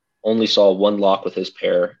 he only saw one lock with his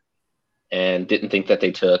pair and didn't think that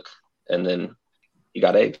they took, and then he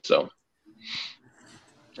got eggs. So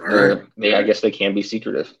I guess they can be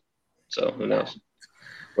secretive. So who knows?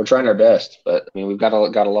 We're trying our best, but we've got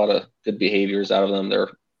a lot of good behaviors out of them. They're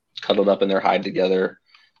cuddled up in their hide together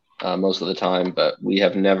most of the time, but we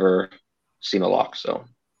have never seen a lock. So.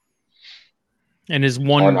 And is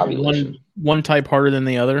one type harder than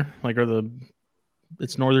the other? Like,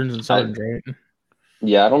 it's Northerns and Southerns, right?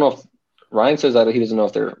 Yeah, I don't know if Ryan says that he doesn't know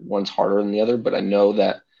if one's harder than the other, but I know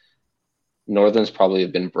that Northerns probably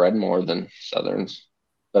have been bred more than Southerns,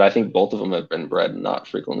 but I think both of them have been bred not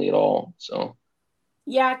frequently at all. So.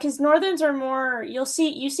 Yeah, because Northerns are more. You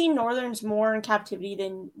see Northerns more in captivity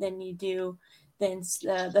than you do than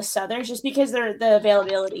the Southerns, just because they're the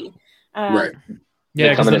availability. Right. Yeah,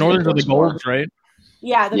 because the Northerns are the golds, right?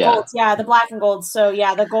 Yeah, golds. Yeah, the black and golds. So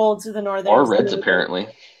yeah, the golds are the Northerns. Or reds, apparently.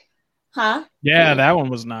 Huh? Yeah, that one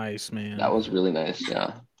was nice, man. That was really nice.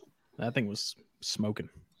 Yeah, that thing was smoking.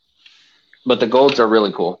 But the golds are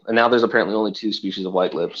really cool, and now there's apparently only 2 species of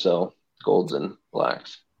white lips, so golds and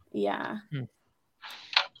blacks. Yeah.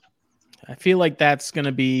 I feel like that's going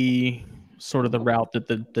to be sort of the route that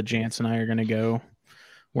the Jance and I are going to go,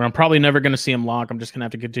 where I'm probably never going to see them lock. I'm just going to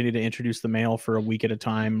have to continue to introduce the male for a week at a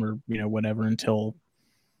time, or whatever, until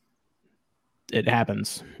it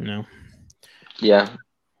happens. Yeah,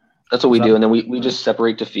 that's what we do, and then we just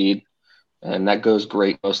separate to feed, and that goes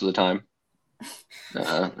great most of the time.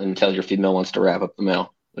 Until your female wants to wrap up the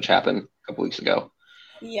male, which happened a couple weeks ago.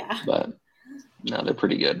 Yeah, but no, they're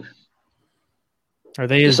pretty good. Are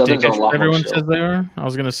they as dickish as everyone says they are? I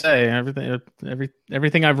was gonna say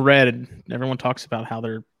everything I've read, everyone talks about how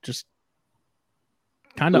they're just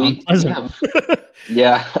kind of unpleasant.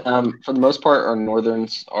 Yeah, for the most part, our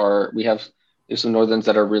Northerns there's some Northerns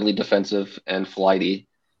that are really defensive and flighty.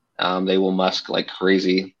 They will musk like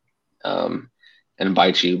crazy and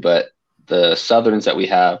bite you, but the Southerns that we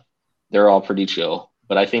have, they're all pretty chill.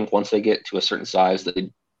 But I think once they get to a certain size,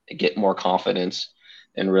 they get more confidence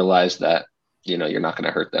and realize that you're not going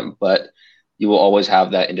to hurt them. But you will always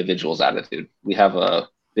have that individual's attitude. We have a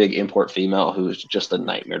big import female who's just a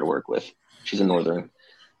nightmare to work with. She's a Northern.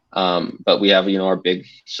 But we have our big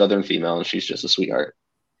Southern female, and she's just a sweetheart.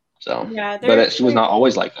 So yeah, but she was not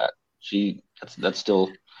always like that. That's still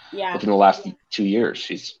within the last 2 years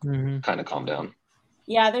she's kind of calmed down.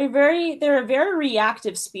 Yeah, they're a very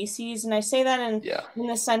reactive species, and I say that in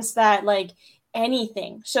the sense that like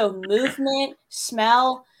anything, so movement,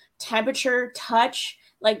 smell, temperature, touch,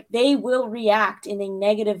 like they will react in a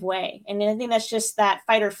negative way, and I think that's just that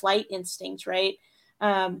fight or flight instinct, right?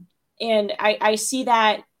 And I see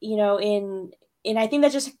that and I think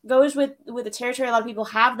that just goes with the territory. A lot of people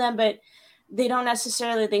have them, but they don't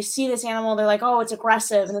necessarily, they see this animal, they're like, oh, it's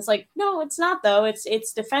aggressive. And it's like, no, it's not though.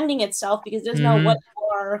 It's defending itself because it doesn't know what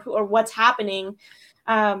or what's happening.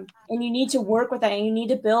 And you need to work with that, and you need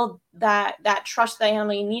to build that trust with the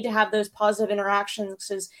animal. You need to have those positive interactions,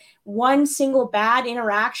 because one single bad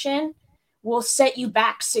interaction will set you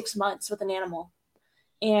back 6 months with an animal.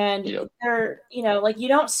 And Yep. they're, you know, like you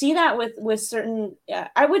don't see that with certain,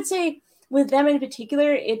 I would say with them in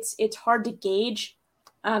particular, it's hard to gauge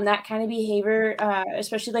that kind of behavior,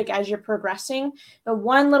 especially like as you're progressing. But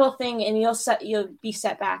one little thing and you'll be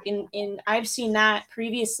set back. And I've seen that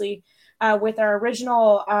previously with our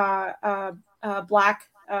original black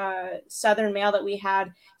Southern male that we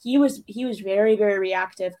had. He was very, very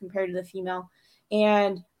reactive compared to the female.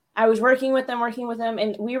 And I was working with them,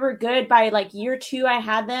 and we were good by like year 2. I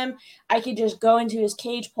had them. I could just go into his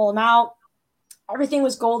cage, pull him out. Everything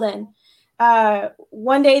was golden.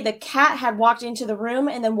 One day, the cat had walked into the room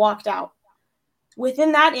and then walked out.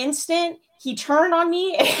 Within that instant, he turned on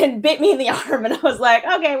me and bit me in the arm, and I was like,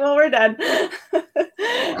 "Okay, well, we're done."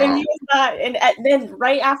 And he was not. And then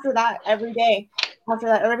right after that, every day after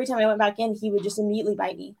that, or every time I went back in, he would just immediately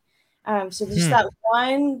bite me. So just that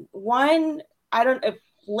one, I don't know,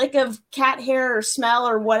 lick of cat hair or smell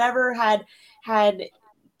or whatever had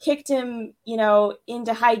kicked him, you know,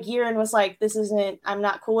 into high gear and was like, I'm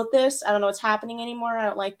not cool with this. I don't know what's happening anymore. I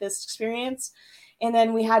don't like this experience. And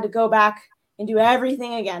then we had to go back and do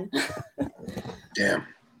everything again. Damn.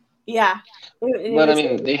 Yeah. But I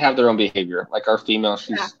mean, they have their own behavior. Like our female,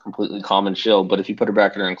 she's completely calm and chill. But if you put her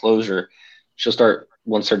back in her enclosure, she'll start,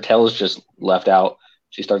 once her tail is just left out,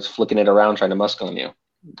 she starts flicking it around trying to musk on you.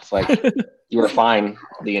 It's like, you were fine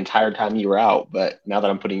the entire time you were out, but now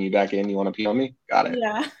that I'm putting you back in, you want to pee on me? Got it.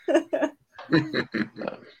 Yeah.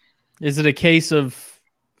 Is it a case of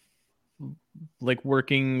like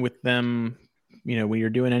working with them, you know, when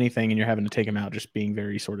you're doing anything and you're having to take them out, just being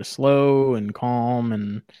very sort of slow and calm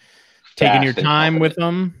and taking your time with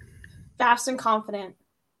them? Fast and confident.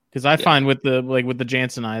 Because I find with the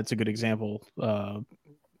Jansen eye, it's a good example.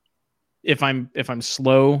 If I'm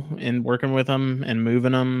slow in working with them and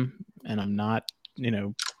moving them, and I'm not, you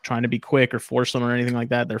know, trying to be quick or force them or anything like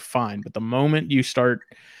that, they're fine. But the moment you start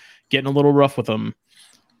getting a little rough with them,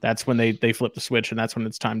 that's when they flip the switch, and that's when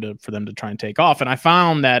it's time for them to try and take off. And I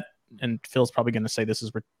found that, and Phil's probably going to say this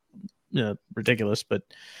is ridiculous, but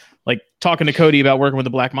like talking to Cody about working with the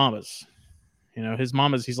black mambas, you know, his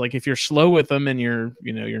mamas, he's like, if you're slow with them and you're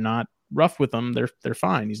not rough with them, they're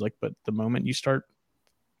fine. He's like, but the moment you start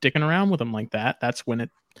dicking around with them like that, that's when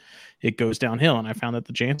it goes downhill. And I found that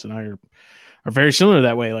the Jansen and I are very similar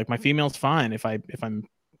that way. Like my female's fine if I'm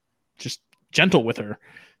just gentle with her,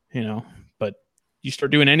 you know, but you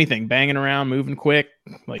start doing anything, banging around, moving quick,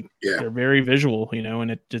 like they're very visual, you know,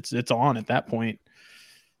 and it's on at that point.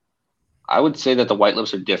 I would say that the white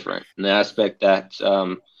lips are different in the aspect that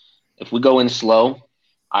if we go in slow,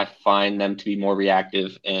 I find them to be more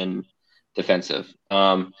reactive and defensive.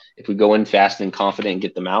 If we go in fast and confident and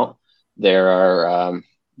get them out, they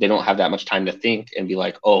don't have that much time to think and be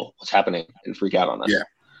like, oh, what's happening, and freak out on us. Yeah.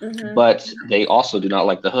 Mm-hmm. But they also do not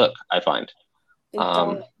like the hook, I find.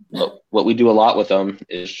 What we do a lot with them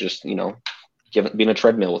is just, you know, being a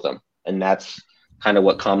treadmill with them. And that's kind of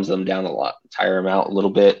what calms them down a lot. Tire them out a little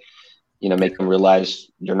bit, you know, make them realize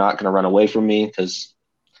you're not going to run away from me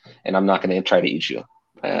and I'm not going to try to eat you.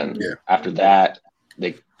 And after that,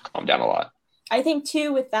 they calm down a lot. I think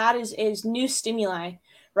too with that is new stimuli,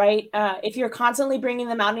 right? If you're constantly bringing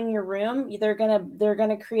them out in your room, they're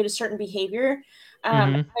gonna create a certain behavior.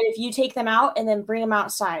 But if you take them out and then bring them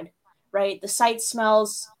outside, right? The sight,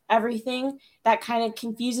 smells, everything, that kind of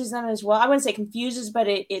confuses them as well. I wouldn't say confuses, but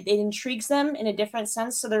it intrigues them in a different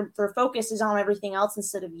sense. So their focus is on everything else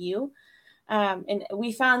instead of you. And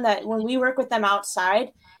we found that when we work with them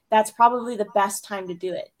outside, that's probably the best time to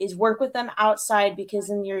do it, is work with them outside, because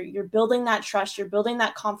then you're building that trust, you're building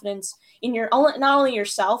that confidence in not only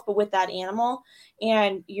yourself, but with that animal,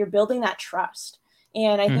 and you're building that trust.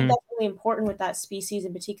 And I think that's really important with that species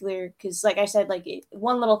in particular, because like I said, like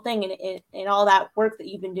one little thing and all that work that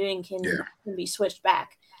you've been doing can be switched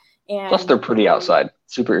back. And plus they're pretty outside,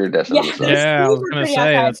 super iridescent. I was going to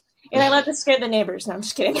say outside. And I let this scare the neighbors. No, I'm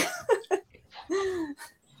just kidding.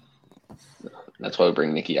 That's why we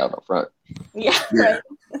bring Nikki out up front. Yeah. Right.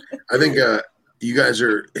 I think you guys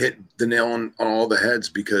are hit the nail on all the heads,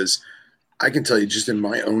 because I can tell you just in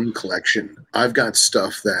my own collection, I've got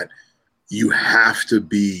stuff that you have to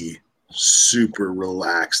be super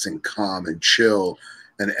relaxed and calm and chill,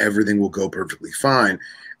 and everything will go perfectly fine.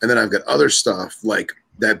 And then I've got other stuff like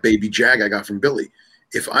that baby jag I got from Billy.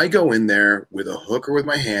 If I go in there with a hook or with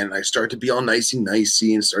my hand and I start to be all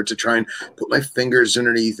nicey and start to try and put my fingers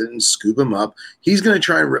underneath it and scoop him up, he's going to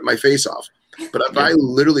try and rip my face off. But if I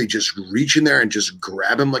literally just reach in there and just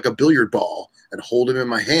grab him like a billiard ball and hold him in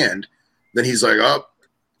my hand, then he's like, oh,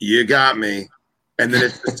 you got me. And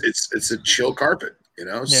then it's a chill carpet, you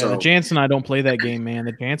know? Yeah, so the Jansen and I don't play that game, man.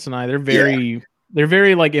 The Jansen and I, they're very they're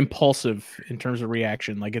very like impulsive in terms of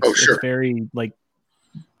reaction. Like it's very like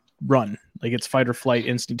run, like it's fight or flight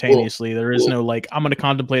instantaneously. There is no like I'm going to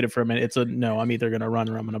contemplate it for a minute. It's a no. I'm either going to run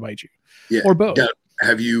or I'm going to bite you. Yeah, or both. Now,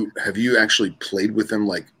 have you actually played with them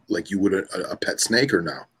like you would a pet snake or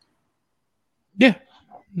no? Yeah,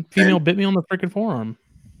 female bit me on the freaking forearm.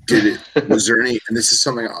 Did it? Was there any? And this is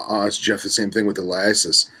something I'll ask Geoff the same thing with the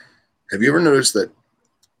Eliasis. Have you ever noticed that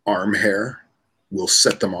arm hair will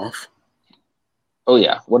set them off? Oh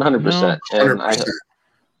yeah, 100%. No, 100%. And I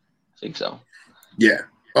think so. Yeah.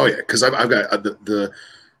 Oh yeah, because I've got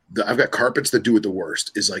I've got carpets that do it the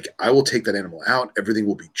worst. Is like I will take that animal out, everything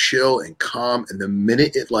will be chill and calm, and the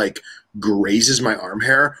minute it like grazes my arm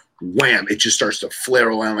hair, wham! It just starts to flare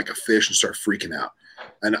around like a fish and start freaking out.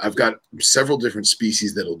 And I've got several different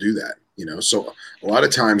species that'll do that. You know, so a lot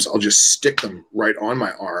of times I'll just stick them right on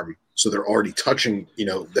my arm, so they're already touching. You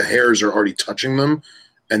know, the hairs are already touching them,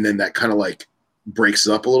 and then that kind of like breaks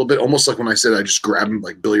it up a little bit, almost like when I said I just grab them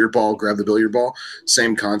like grab the billiard ball,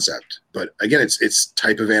 same concept. But again, it's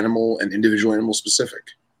type of animal and individual animal specific.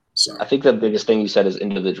 So I think the biggest thing you said is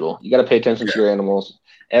individual. You got to pay attention to your animals.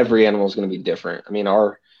 Every animal is going to be different. I mean,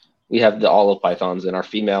 we have the olive pythons, and our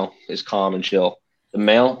female is calm and chill. The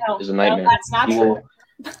male is a nightmare. No, that's not true.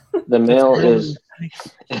 The male is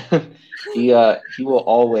he will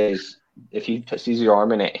always, if he sees your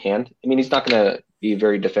arm in a hand, I mean, he's not going to be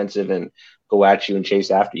very defensive and go at you and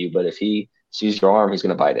chase after you, but if he sees your arm, he's going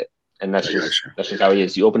to bite it. And that's just how he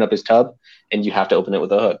is. You open up his tub and you have to open it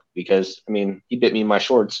with a hook because, I mean, he bit me in my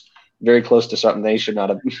shorts very close to something they should not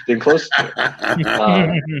have been close to.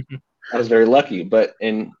 I was very lucky. But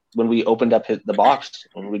when we opened up the box,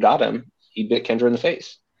 when we got him, he bit Kendra in the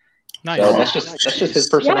face. Nice. So that's just his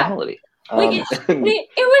personality. Yeah.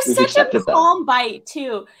 It was such a calm bite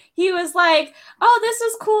too. He was like, "Oh, this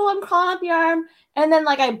is cool. I'm crawling up your arm." And then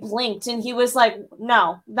like I blinked and he was like,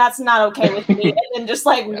 "No, that's not okay with me." And then just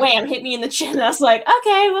like wham, hit me in the chin. And I was like,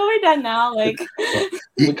 "Okay, well we're done now." Like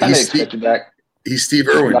we kind of expected that. He's Steve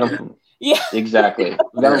Irwin. Yeah, exactly.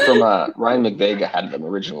 We got him from Ryan McVeigh had them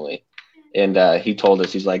originally, and he told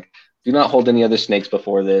us, he's like, "Do not hold any other snakes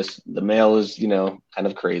before this. The male is, kind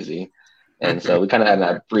of crazy." And so we kind of had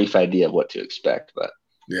a brief idea of what to expect, but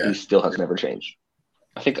he still has never changed.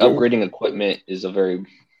 I think upgrading equipment is a very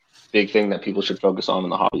big thing that people should focus on in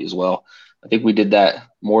the hobby as well. I think we did that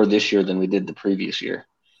more this year than we did the previous year.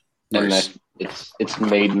 Nice. And it's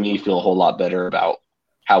made me feel a whole lot better about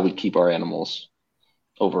how we keep our animals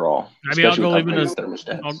overall. I mean,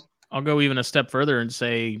 I'll go even a step further and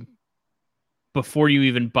say, before you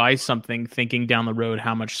even buy something, thinking down the road,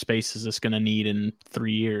 how much space is this going to need in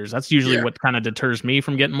 3 years? That's usually what kind of deters me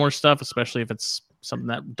from getting more stuff, especially if it's something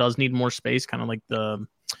that does need more space, kind of like the,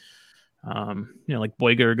 like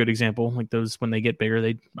Boyga are a good example. Like those, when they get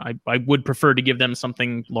bigger, I would prefer to give them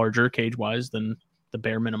something larger cage-wise than the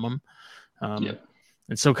bare minimum. And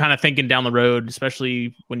so kind of thinking down the road,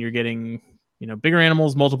 especially when you're getting, bigger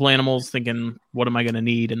animals, multiple animals, thinking, what am I going to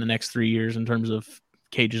need in the next 3 years in terms of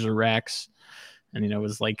cages or racks? And,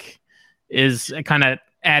 is kind of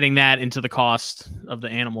adding that into the cost of the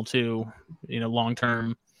animal too, long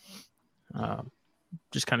term,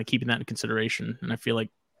 just kind of keeping that in consideration. And I feel like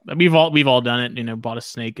we've all done it, bought a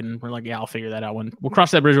snake and we're like, yeah, I'll figure that out when we'll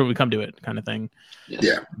cross that bridge when we come to it, kind of thing.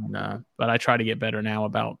 Yeah. And, but I try to get better now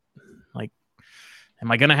about like,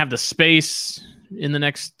 am I going to have the space in the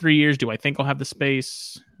next 3 years? Do I think I'll have the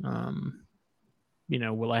space?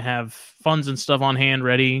 Will I have funds and stuff on hand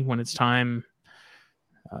ready when it's time?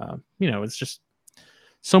 It's just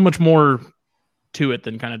so much more to it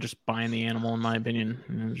than kind of just buying the animal, in my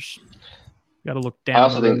opinion. Just got to look down. I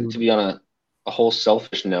also think, to be on a whole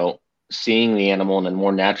selfish note, seeing the animal in a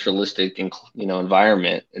more naturalistic,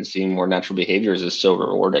 environment and seeing more natural behaviors is so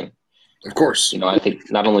rewarding. Of course. I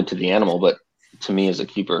think not only to the animal, but to me as a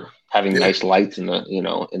keeper, having nice lights in the,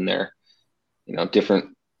 in there,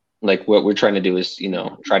 different, like what we're trying to do is,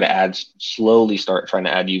 try to slowly start trying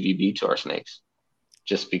to add UVB to our snakes.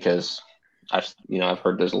 Just because I've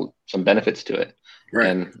heard there's some benefits to it, right.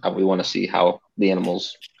 And we want to see how the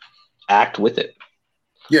animals act with it.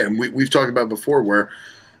 Yeah, and we've talked about before where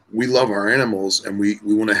we love our animals and we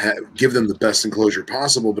want to give them the best enclosure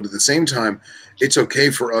possible, but at the same time, it's okay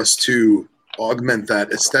for us to augment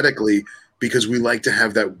that aesthetically because we like to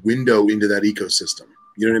have that window into that ecosystem.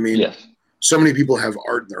 You know what I mean? Yes. So many people have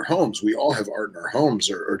art in their homes. We all have art in our homes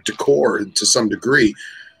or decor to some degree.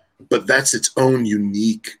 But that's its own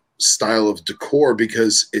unique style of decor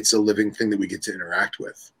because it's a living thing that we get to interact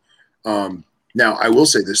with. Now, I will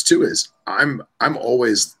say this too: is I'm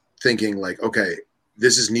always thinking like, okay,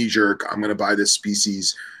 this is knee jerk. I'm going to buy this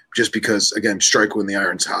species just because, again, strike when the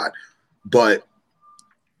iron's hot. But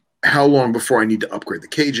how long before I need to upgrade the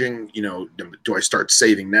caging? You know, do I start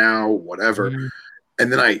saving now? Whatever. Mm-hmm.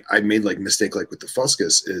 And then I made like a mistake like with the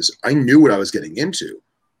Fuscus is I knew what I was getting into,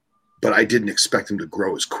 but I didn't expect them to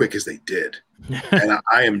grow as quick as they did. And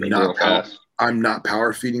I am not I'm not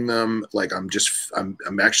power feeding them. Like I'm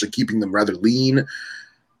actually keeping them rather lean,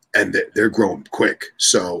 and they're growing quick.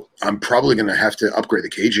 So I'm probably going to have to upgrade the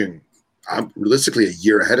caging. I'm realistically a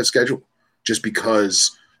year ahead of schedule, just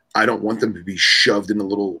because I don't want them to be shoved in a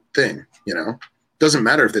little thing. You know, doesn't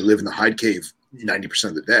matter if they live in the hide cave 90%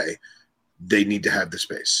 of the day. They need to have the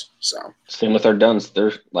space. So same with our duns.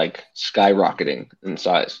 They're like skyrocketing in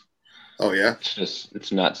size. Oh yeah,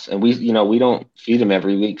 it's nuts. And we don't feed them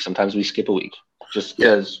every week. Sometimes we skip a week just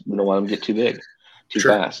because we don't want them to get too big, too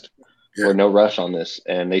fast. Yeah. We're no rush on this,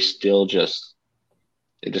 and they still just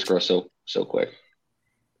grow so quick.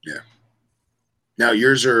 Yeah. Now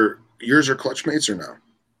yours are clutch mates or no?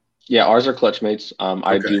 Yeah, ours are clutch mates.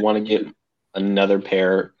 I do want to get another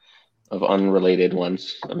pair of unrelated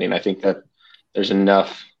ones. I mean, I think that there's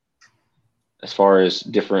enough as far as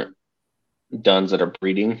different duns that are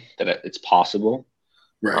breeding that it's possible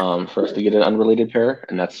for us to get an unrelated pair,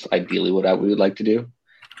 and that's ideally what we would like to do.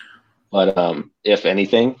 But if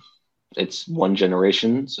anything, it's one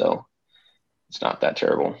generation, so it's not that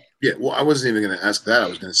terrible. Yeah, well, I wasn't even going to ask that. I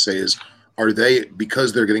was going to say are they,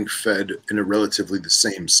 because they're getting fed in a relatively the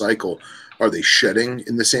same cycle, are they shedding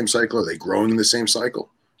in the same cycle? Are they growing in the same cycle,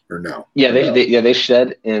 or no? Yeah, they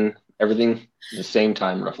shed in everything the same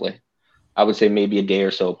time roughly. I would say maybe a day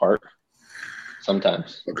or so apart.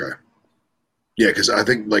 Sometimes. Okay. Yeah, because I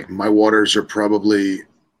think like my waters are probably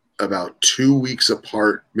about 2 weeks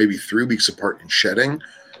apart, maybe 3 weeks apart in shedding,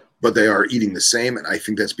 but they are eating the same. And I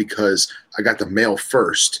think that's because I got the male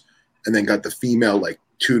first and then got the female like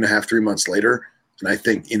 2.5, 3 months later. And I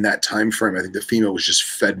think in that time frame, I think the female was just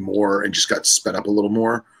fed more and just got sped up a little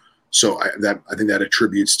more. So I think that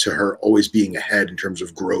attributes to her always being ahead in terms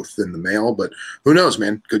of growth than the male. But who knows,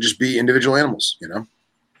 man? Could just be individual animals, you know?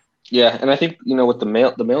 Yeah, and I think, with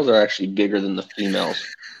the males are actually bigger than the females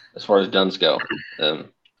as far as duns go.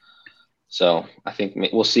 So I think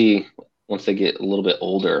we'll see once they get a little bit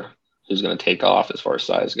older who's going to take off as far as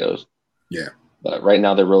size goes. Yeah. But right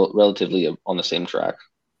now they're relatively on the same track.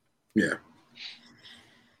 Yeah.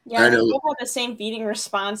 Yeah, they both have the same feeding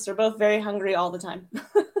response. They're both very hungry all the time.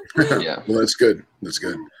 Yeah. Well, that's good. That's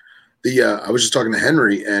good. I was just talking to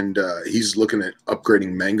Henry, and he's looking at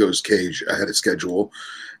upgrading Mango's cage ahead of schedule,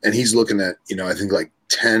 and he's looking at I think like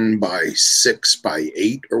 10 by 6 by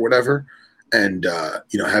 8 or whatever, and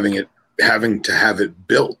having to have it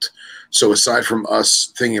built. So aside from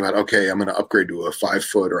us thinking about I'm going to upgrade to a 5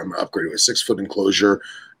 foot or I'm going to upgrade to a 6 foot enclosure,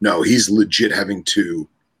 no, he's legit having to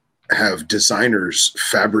have designers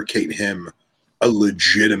fabricate him a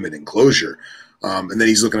legitimate enclosure. And then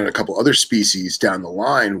he's looking at a couple other species down the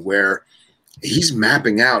line where he's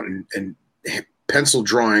mapping out and pencil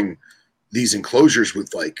drawing these enclosures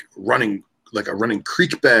with like a running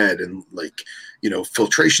creek bed and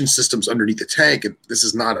filtration systems underneath the tank. And this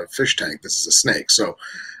is not a fish tank. This is a snake. So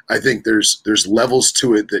I think there's levels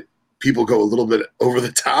to it that people go a little bit over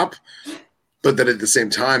the top, but that at the same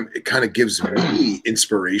time, it kind of gives me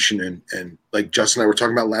inspiration. And like Justin and I were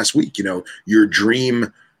talking about last week, your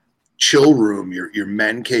dream chill room, your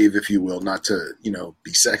man cave, if you will, not to,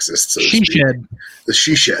 be sexist. So she shed. The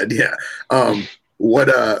she shed. Yeah. What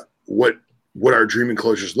our dream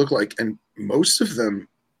enclosures look like. And most of them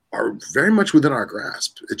are very much within our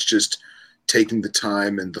grasp. It's just taking the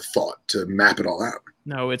time and the thought to map it all out.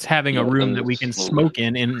 No, it's having a room that we can smoke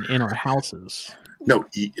in our houses. No.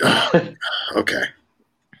 Okay.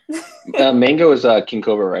 Mango is King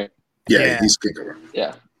Cobra, right? Yeah, he's King Cobra.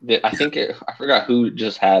 Yeah. I think I forgot who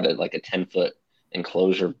just had a 10-foot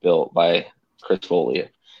enclosure built by Chris Foley.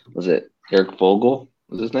 Was it Eric Vogel?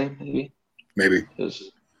 Was his name? Maybe.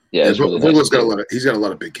 Yeah, Vogel's got he's got a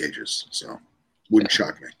lot of big cages, so wouldn't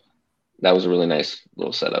shock me. That was a really nice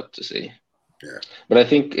little setup to see. Yeah. But I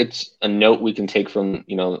think it's a note we can take from,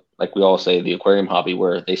 like we all say, the aquarium hobby,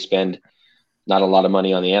 where they spend not a lot of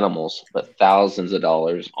money on the animals, but thousands of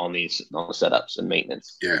dollars on the setups and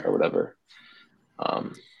maintenance or whatever.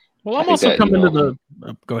 Well, I'm also coming to the.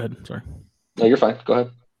 Go ahead. Sorry. No, you're fine. Go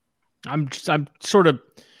ahead. I'm sort of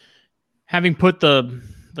having put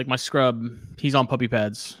my scrub. He's on puppy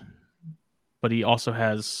pads, but he also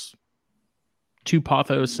has 2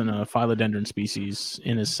 pothos and a philodendron species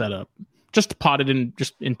in his setup, just potted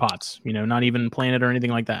in pots. Not even planted or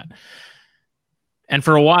anything like that. And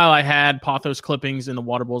for a while, I had pothos clippings in the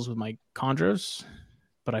water bowls with my chondros,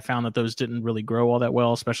 but I found that those didn't really grow all that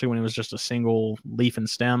well, especially when it was just a single leaf and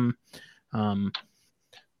stem.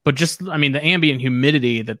 But just, I mean, the ambient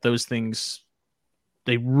humidity that those things,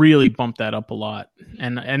 they really bump that up a lot,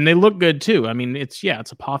 and they look good too. I mean, it's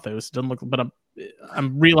a pothos. It doesn't look, but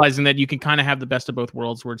I'm realizing that you can kind of have the best of both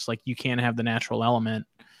worlds, where it's like you can have the natural element,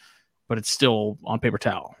 but it's still on paper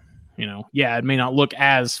towel. It may not look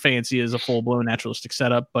as fancy as a full blown naturalistic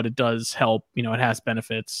setup, but it does help. It has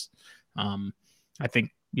benefits. I think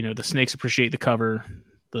the snakes appreciate the cover.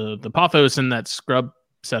 The pothos and that scrub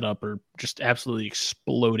setup are just absolutely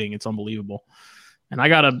exploding. It's unbelievable. And I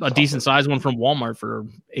got a decent sized one from Walmart for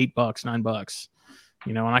 $8, $9,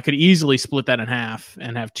 and I could easily split that in half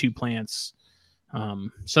and have 2 plants.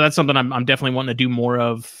 So that's something I'm definitely wanting to do more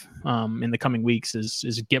of in the coming weeks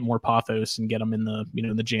is get more pothos and get them in the,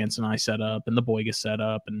 the Jansen eye setup and the Boyga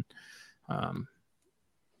setup. And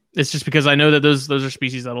it's just because I know that those are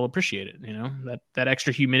species that'll appreciate it. That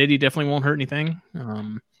extra humidity definitely won't hurt anything.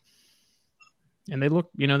 And they look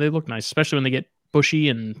nice, especially when they get bushy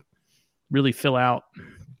and really fill out.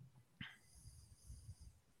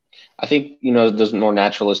 I think, those more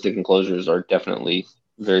naturalistic enclosures are definitely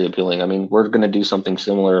very appealing. I mean, we're going to do something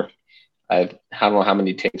similar. I don't know how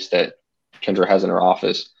many tapes that Kendra has in her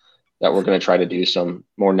office that we're going to try to do some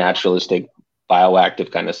more naturalistic,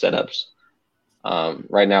 bioactive kind of setups.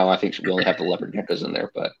 Right now, I think we only have the leopard geckos in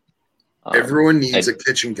there, but everyone needs a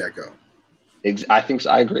kitchen gecko. I think so.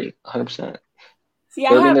 I agree, 100%. See,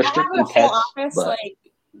 I have a whole office like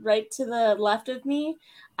right to the left of me.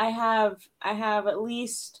 I have at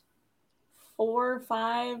least 4 or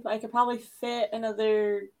 5. I could probably fit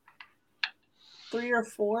another 3 or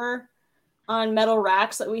 4 on metal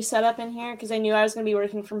racks that we set up in here because I knew I was going to be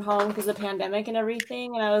working from home because of the pandemic and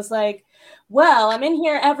everything. And I was like, well, I'm in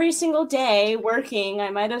here every single day working.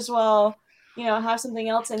 I might as well, have something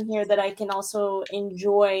else in here that I can also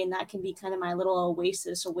enjoy, and that can be kind of my little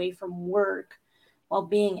oasis away from work while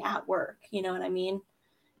being at work. You know what I mean?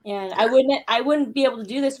 And I wouldn't be able to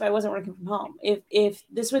do this if I wasn't working from home. If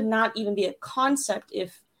this would not even be a concept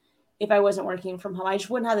if I wasn't working from home. I just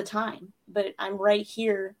wouldn't have the time. But I'm right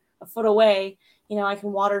here, a foot away. I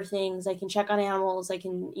can water things. I can check on animals. I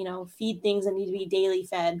can, feed things that need to be daily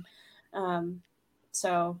fed.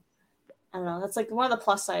 So I don't know. That's like one of the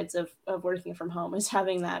plus sides of working from home is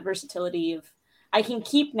having that versatility of I can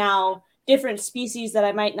keep now different species that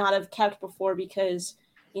I might not have kept before because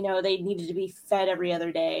they needed to be fed every other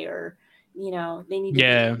day, or, they need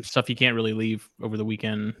to be... stuff you can't really leave over the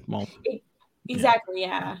weekend. Well, exactly.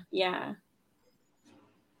 Yeah.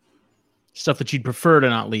 Stuff that you'd prefer to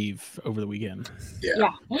not leave over the weekend.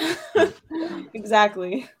 Yeah.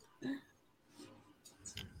 Exactly.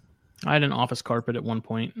 I had an office carpet at one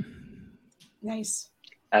point. Nice.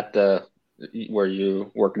 At where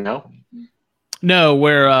you work now? No,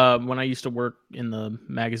 where when I used to work in the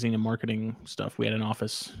magazine and marketing stuff, we had an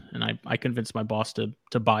office, and I convinced my boss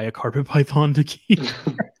to buy a carpet python to keep.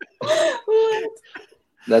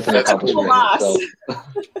 That's an accomplishment.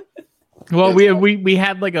 Well, we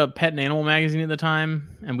had like a pet and animal magazine at the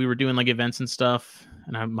time, and we were doing like events and stuff.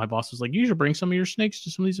 And my boss was like, "You should bring some of your snakes to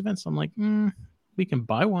some of these events." I'm like, "We can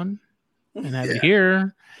buy one and have it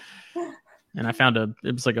here." And I found it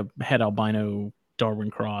was like a het albino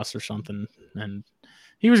Darwin cross or something, and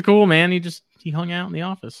he was cool, man. He hung out in the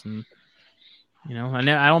office, and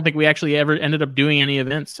I don't think we actually ever ended up doing any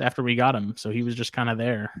events after we got him, so he was just kind of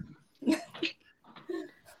there.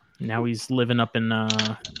 Now he's living up in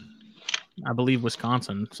I believe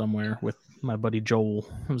Wisconsin somewhere with my buddy Joel.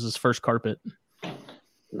 It was his first carpet.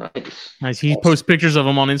 Nice. He posts pictures of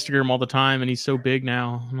him on Instagram all the time, and he's so big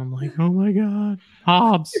now, and I'm like, oh my god,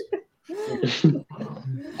 Hobbs.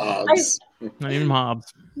 Not even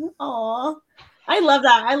Hobbs. Aw, I love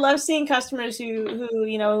that. I love seeing customers who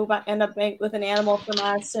end up with an animal from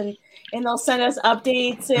us, and they'll send us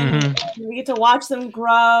updates, and we get to watch them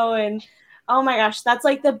grow. And oh my gosh, that's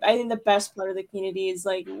like I think the best part of the community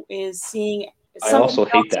is seeing someone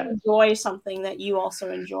else enjoy something that you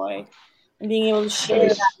also enjoy, and being able to share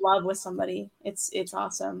that love with somebody. It's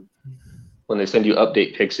awesome. When they send you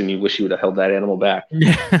update pics and you wish you would have held that animal back.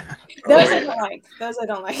 Those I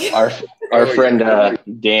don't like. Our friend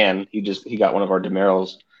Dan, he got one of our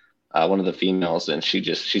Demeros, one of the females, and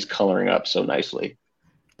she's coloring up so nicely.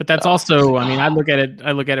 But that's also, I mean, I look at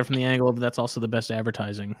it from the angle of that's also the best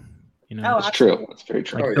advertising. It's true. It's very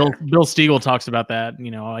true. Like Bill Stiegel talks about that.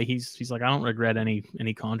 He's like, I don't regret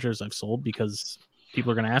any conjures I've sold because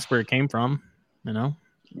people are going to ask where it came from.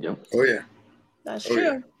 Yep. Oh yeah. That's true.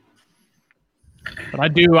 Yeah. But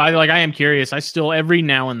I am curious. I still every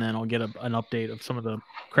now and then I'll get an update of some of the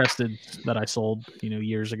crested that I sold,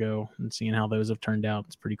 years ago, and seeing how those have turned out.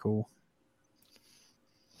 It's pretty cool.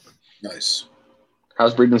 Nice.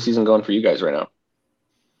 How's breeding season going for you guys right now?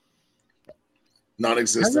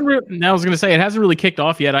 Non-existent. I was going to say, it hasn't really kicked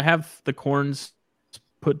off yet. I have the corns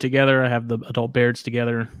put together. I have the adult bears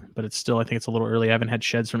together, but it's still, I think it's a little early. I haven't had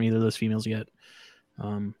sheds from either of those females yet.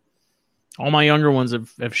 All my younger ones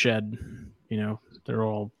have shed. You know, they're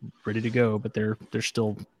all ready to go, but they're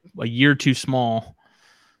still a year too small.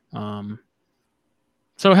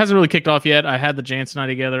 So it hasn't really kicked off yet. I had the Jansen and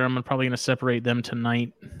I together. I'm probably going to separate them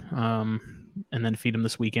tonight, and then feed them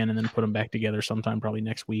this weekend, and then put them back together sometime probably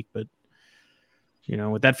next week. But you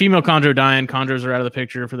know, with that female chondro dying, chondros are out of the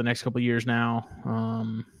picture for the next couple of years now.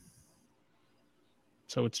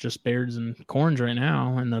 So it's just bears and corns right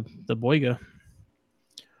now, and the boiga.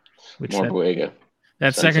 Which More boiga.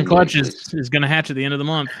 That second clutch is going to hatch at the end of the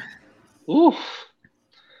month. Ooh.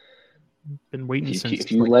 Been waiting since.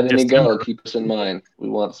 If you let any go, keep us in mind. We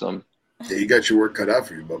want some. Yeah, you got your work cut out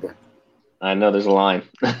for you, Bubba. I know there's a line.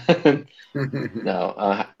 No.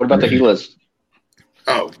 What about the Gilas?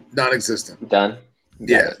 Oh, non-existent. Done.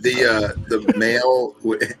 Yeah, the male.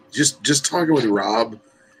 Just talking with Rob,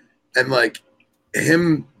 and like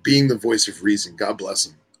him being the voice of reason. God bless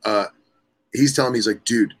him. He's telling me, he's like,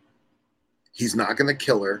 dude, he's not gonna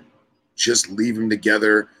kill her. Just leave them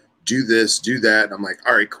together. Do this, do that. And I'm like,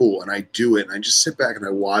 all right, cool. And I do it. And I just sit back and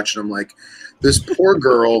I watch. And I'm like, this poor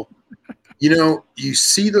girl, you know, you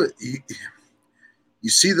see the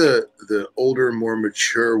older, more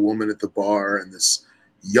mature woman at the bar, and this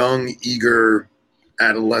young, eager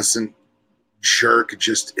adolescent jerk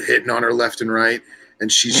just hitting on her left and right.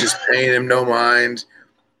 And she's just paying him no mind.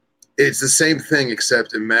 It's the same thing,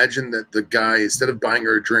 except imagine that the guy, instead of buying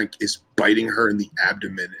her a drink, is biting her in the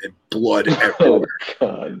abdomen and blood everywhere. Oh,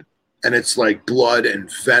 God. And it's like blood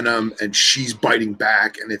and venom, and she's biting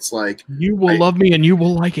back, and it's like, you will love me and you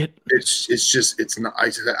will like it. It's not. I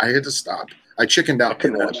had to stop. I chickened out. I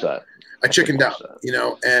couldn't watch that. I chickened out. You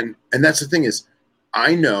know, and that's the thing is,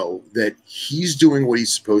 I know that he's doing what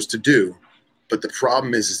he's supposed to do, but the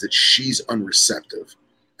problem is that she's unreceptive.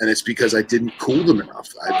 And it's because I didn't cool them enough.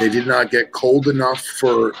 They did not get cold enough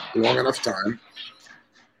for long enough time.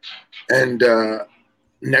 And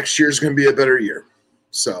next year is going to be a better year.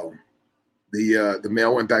 So the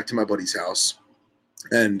male went back to my buddy's house,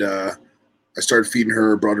 and I started feeding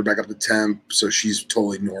her, brought her back up to temp, so she's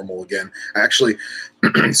totally normal again. I actually,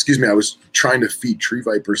 excuse me, I was trying to feed tree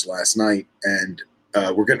vipers last night, and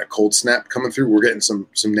we're getting a cold snap coming through. We're getting some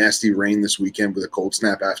nasty rain this weekend with a cold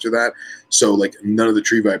snap after that. So like none of the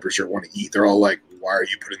tree vipers want to eat. They're all like, why are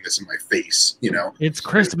you putting this in my face? You know, it's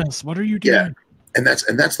Christmas. What are you doing? Yeah. And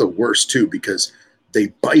that's the worst too, because they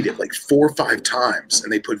bite it like 4 or 5 times,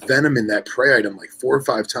 and they put venom in that prey item like 4 or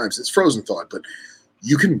 5 times. It's frozen thawed, but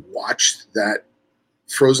you can watch that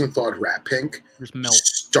frozen thawed rat pink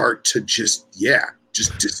start to just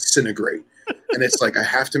disintegrate. And it's like, I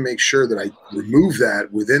have to make sure that I remove that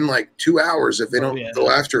within like 2 hours if they don't go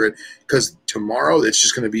after it, because tomorrow it's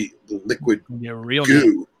just going to be liquid real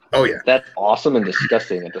goo. Oh yeah, that's awesome and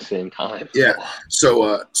disgusting at the same time. Yeah.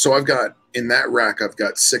 So I've got in that rack, I've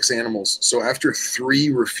got 6 animals. So after 3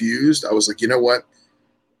 refused, I was like, you know what?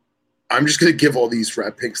 I'm just going to give all these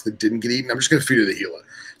rat pinks that didn't get eaten, I'm just going to feed her the Gila.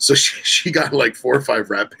 So she got like 4 or 5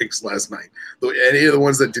 rat pinks last night. Any of the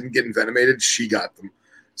ones that didn't get envenomated, she got them.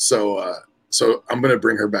 So I'm going to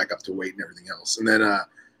bring her back up to weight and everything else. And then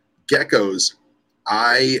geckos,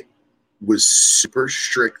 I was super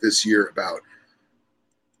strict this year about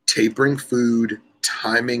tapering food,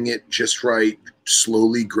 timing it just right,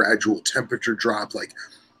 slowly gradual temperature drop. Like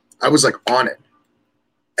I was like on it.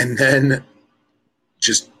 And then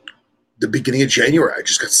just the beginning of January, I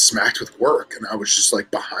just got smacked with work, and I was just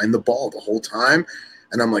like behind the ball the whole time.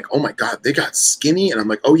 And I'm like, oh my God, they got skinny. And I'm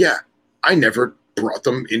like, oh yeah, I never brought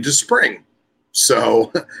them into spring.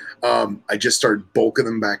 So I just started bulking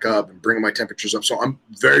them back up and bringing my temperatures up. So I'm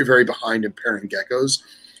very, very behind in pairing geckos,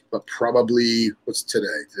 but probably, what's today?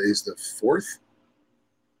 Today's the 4th?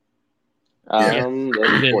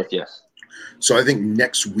 The 4th, yes. So I think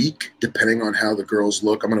next week, depending on how the girls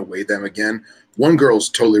look, I'm going to weigh them again. One girl's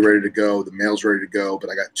totally ready to go. The male's ready to go, but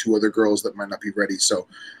I got 2 other girls that might not be ready. So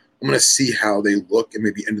I'm going to see how they look, and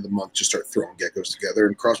maybe end of the month just start throwing geckos together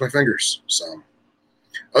and cross my fingers. So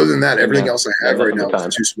other than that, everything else I have right now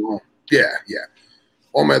is too small. Yeah.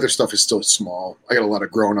 All my other stuff is still small. I got a lot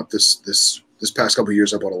of growing up this past couple of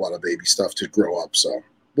years. I bought a lot of baby stuff to grow up, so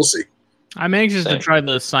we'll see. I'm anxious to try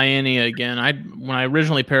the Cyanea again. When I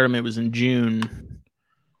originally paired him, it was in June,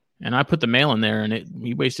 and I put the male in there, and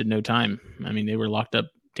he wasted no time. I mean, they were locked up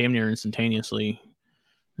damn near instantaneously.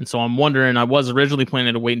 And so I'm wondering, I was originally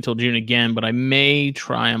planning to wait until June again, but I may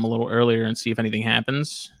try him a little earlier and see if anything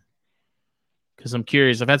happens. Because I'm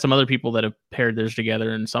curious. I've had some other people that have paired theirs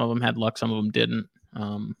together, and some of them had luck, some of them didn't.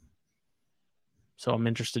 So I'm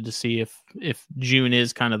interested to see if June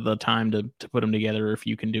is kind of the time to put them together, or if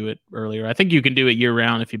you can do it earlier. I think you can do it year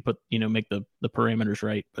round if you put, make the parameters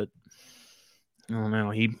right, but I don't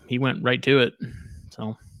know. He went right to it.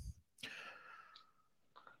 So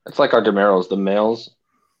it's like our Demeros. The males,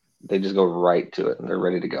 they just go right to it and they're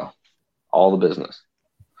ready to go. All the business.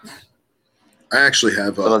 I actually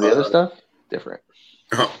have some of the other stuff different.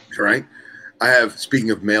 Oh, right. I have,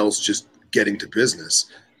 speaking of males just getting to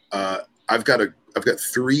business, I've got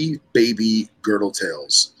 3 baby girdle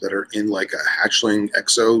tails that are in like a hatchling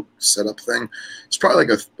exo setup thing. It's probably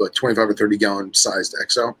like a 25 or 30 gallon sized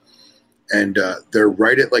exo. And they're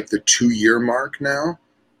right at like the 2-year mark now.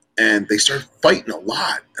 And they start fighting a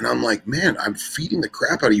lot. And I'm like, man, I'm feeding the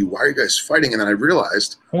crap out of you. Why are you guys fighting? And then I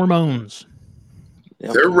realized hormones.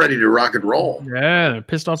 They're ready to rock and roll. Yeah, they're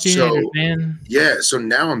pissed off teenagers, man. Yeah, so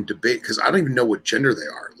now I'm debating because I don't even know what gender they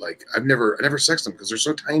are. Like, I never sexed them because they're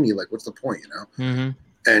so tiny. Like, what's the point, Mm-hmm.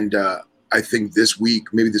 And I think this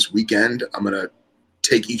week, maybe this weekend, I'm gonna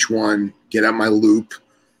take each one, get out my loop,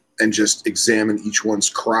 and just examine each one's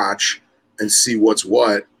crotch and see what's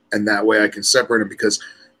what, and that way I can separate them. Because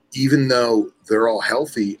even though they're all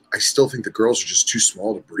healthy, I still think the girls are just too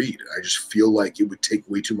small to breed. I just feel like it would take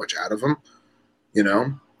way too much out of them.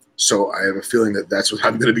 So I have a feeling that that's what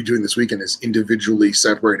I'm going to be doing this weekend, is individually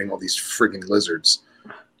separating all these frigging lizards.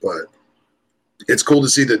 But it's cool to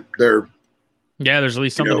see that they're there's at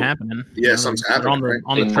least something happening. Yeah, something's happening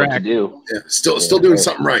on the track. Do. Yeah, still doing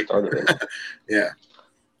something right. Yeah.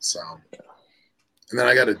 So, and then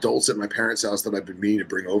I got adults at my parents' house that I've been meaning to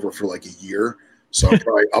bring over for like a year. So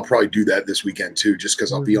I'll probably do that this weekend too, just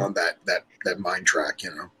because I'll be on that mind track.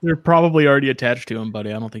 They're probably already attached to him,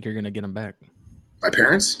 buddy. I don't think you're going to get them back. My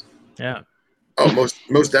parents? Yeah. Oh,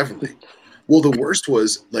 most definitely. Well, the worst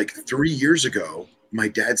was like 3 years ago, my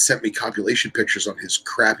dad sent me copulation pictures on his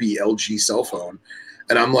crappy LG cell phone.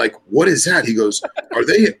 And I'm like, what is that? He goes, are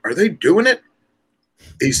they doing it?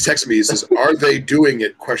 He's texting me. He says, are they doing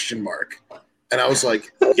it? ? And I was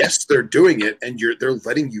like, yes, they're doing it. And they're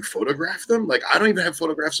letting you photograph them. Like, I don't even have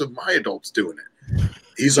photographs of my adults doing it.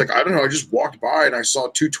 He's like, I don't know. I just walked by and I saw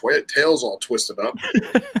 2 tails all twisted up.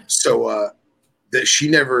 So, that she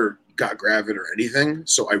never got gravid or anything.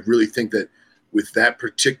 So I really think that with that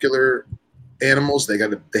particular animals, they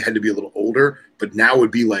had to be a little older, but now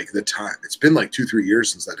would be like the time. It's been like 2-3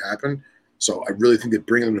 years since that happened. So I really think that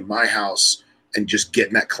bringing them to my house and just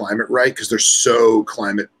getting that climate right, because they're so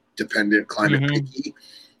climate dependent, climate picky,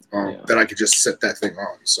 that I could just set that thing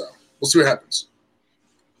on. So we'll see what happens.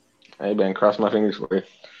 Hey, man, cross my fingers for you.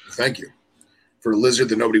 Thank you. For a lizard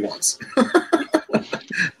that nobody wants.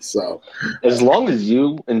 So as long as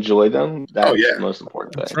you enjoy them, that's the most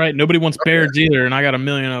important thing. That's right. Nobody wants bears either, and I got 1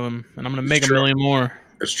 million of them, and I'm going to make 1 million more.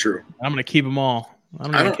 That's true. I'm going to keep them all.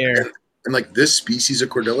 I don't care. And like this species of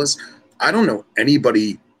cordillas, I don't know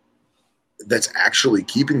anybody that's actually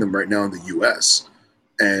keeping them right now in the U.S.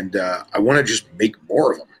 And I want to just make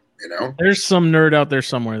more of them. There's some nerd out there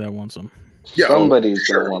somewhere that wants them. Yeah, somebody's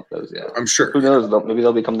going to want those. Yeah, I'm sure. Who knows? Maybe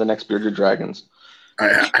they'll become the next bearded dragons.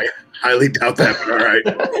 I highly doubt that, but all right.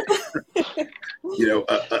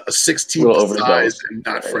 A 16th size and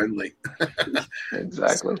not friendly.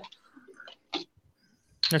 Exactly.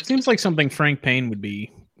 That seems like something Frank Payne would be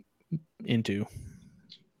into.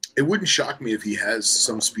 It wouldn't shock me if he has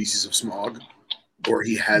some species of smog, or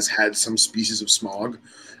he has had some species of smog.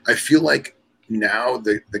 I feel like now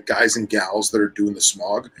the guys and gals that are doing the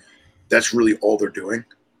smog, that's really all they're doing.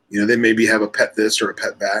 They maybe have a pet this or a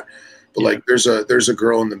pet that. But like, there's a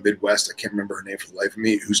girl in the Midwest, I can't remember her name for the life of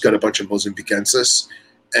me, who's got a bunch of Mozambiquensis,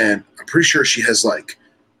 and I'm pretty sure she has like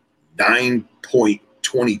 9.22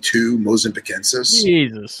 Mozambiquensis.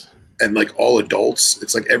 Jesus. And like all adults,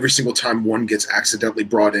 it's like every single time one gets accidentally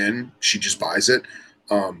brought in, she just buys it.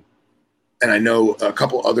 And I know a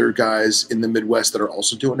couple other guys in the Midwest that are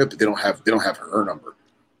also doing it, but they don't have her number.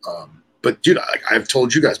 But dude, I've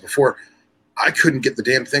told you guys before, I couldn't get the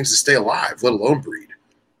damn things to stay alive, let alone breed.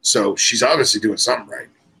 So she's obviously doing something right.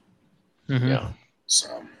 Mm-hmm. Yeah.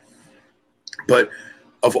 So, but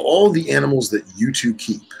of all the animals that you two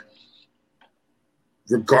keep,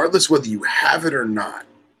 regardless whether you have it or not,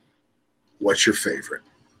 what's your favorite?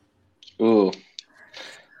 Ooh,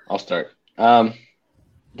 I'll start. The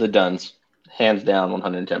Duns, hands down,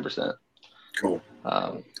 110%. Cool.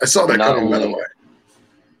 I saw that coming, by the way.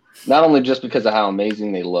 Not only just because of how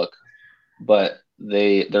amazing they look, but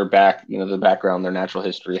their background, their natural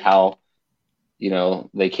history, how,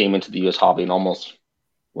 they came into the U.S. hobby and almost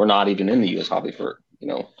were not even in the U.S. hobby for,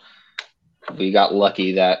 we got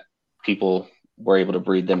lucky that people were able to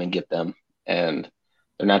breed them and get them, and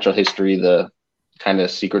their natural history, the kind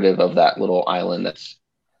of secretive of that little island. That's,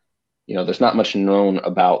 there's not much known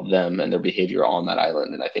about them and their behavior on that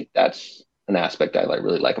island, and I think that's an aspect I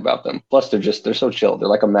really like about them. Plus, they're so chill. They're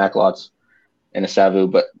like a Maclots and a Savu,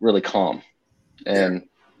 but really calm, and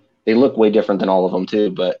they look way different than all of them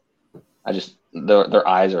too. But their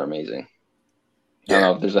eyes are amazing. I don't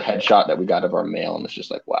know. There's a headshot that we got of our male, and it's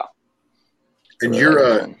just like, wow. And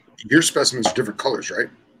your specimens are different colors, right?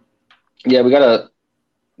 Yeah, we got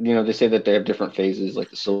they say that they have different phases, like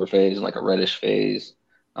the silver phase and like a reddish phase.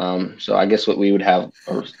 So I guess what we would have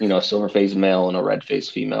are, a silver phase male and a red phase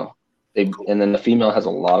female. And then the female has a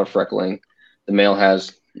lot of freckling. The male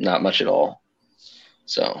has not much at all.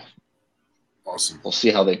 So awesome. We'll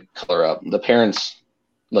see how they color up. The parents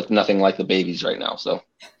look nothing like the babies right now, so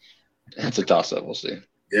it's a toss-up. We'll see.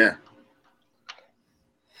 Yeah.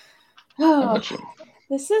 Oh,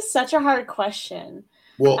 this is such a hard question.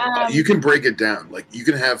 Well, you can break it down. Like, you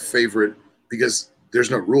can have favorite, because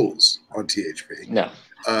there's no rules on THP. No.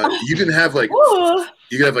 You can have like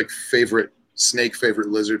favorite snake, favorite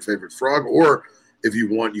lizard, favorite frog, or if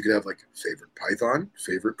you want, you could have like favorite python,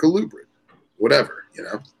 favorite colubrid, whatever,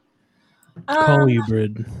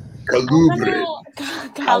 Colubrid. Colubrid.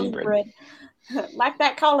 Like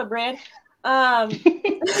that colubrid.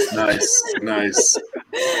 Nice.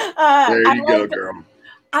 There you go, girl.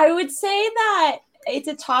 I would say that it's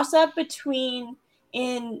a toss-up between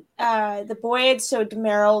the boyds, so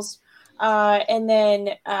demerals, and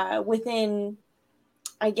then within,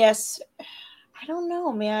 I guess, I don't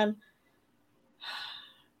know, man.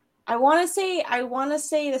 I want to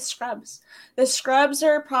say the scrubs. The scrubs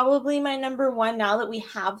are probably my number one now that we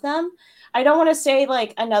have them. I don't want to say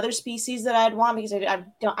like another species that I'd want because I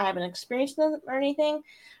haven't experienced them or anything.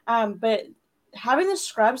 But having the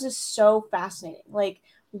scrubs is so fascinating. Like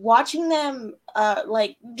watching them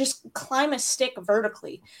like just climb a stick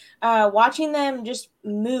vertically, watching them just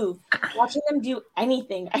move, watching them do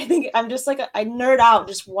anything. I think I'm just like I nerd out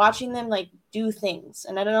just watching them like do things.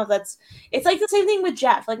 And I don't know if it's like the same thing with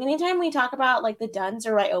Geoff. Like anytime we talk about like the duns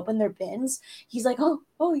or I open their bins, he's like, oh,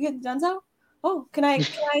 you get the duns out? Oh, can I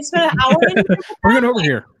spend an hour in here? Bring it over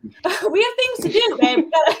here. We have things to do, babe.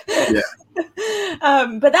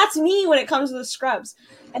 But that's me when it comes to the scrubs.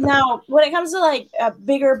 And now when it comes to like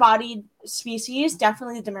bigger bodied species,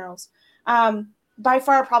 definitely the demerals. By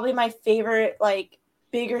far, probably my favorite like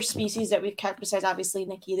bigger species that we've kept, besides obviously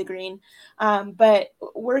Nikki the Green. But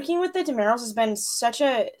working with the demerals has been such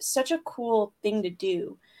a cool thing to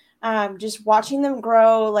do. Just watching them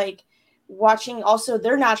grow, like watching also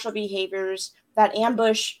their natural behaviors, that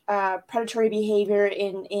ambush predatory behavior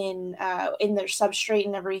in their substrate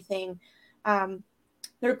and everything,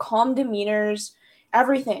 their calm demeanors,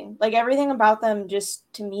 everything about them just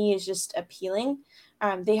to me is just appealing.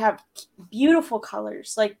 They have beautiful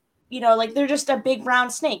colors, like they're just a big brown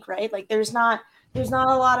snake, right? Like there's not a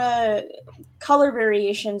lot of color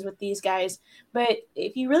variations with these guys, but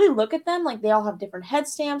if you really look at them, like they all have different head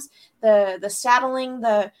stamps, the saddling,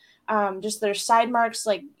 just their side marks,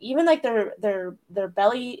 like even like their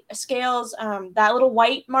belly scales, that little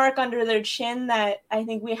white mark under their chin that I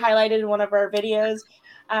think we highlighted in one of our videos.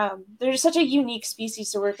 They're just such a unique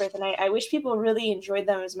species to work with, and I wish people really enjoyed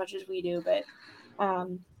them as much as we do. But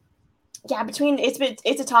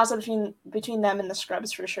it's a toss up between them and the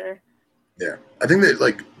scrubs for sure. Yeah, I think that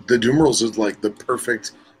like the Dumerals is like the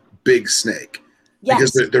perfect big snake,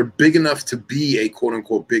 because they're big enough to be a quote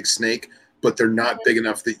unquote big snake, but they're not big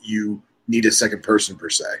enough that you need a second person per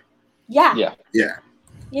se. Yeah.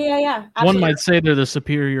 Absolutely. One might say they're the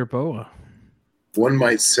superior boa. One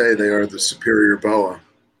might say they are the superior boa.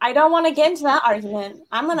 I don't want to get into that argument.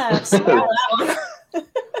 I'm gonna spoil that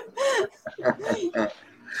one.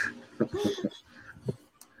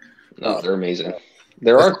 No, they're amazing.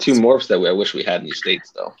 There are two morphs that I wish we had in these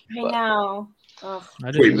states, though. I know.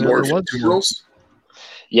 Wait, morphs?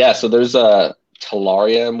 Yeah, so there's a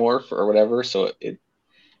Talaria morph or whatever, so it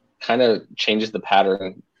kind of changes the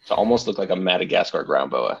pattern to almost look like a Madagascar ground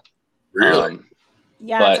boa. Really?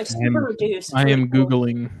 Yeah, it's like super reduced. I am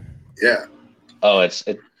Googling. Yeah. Oh,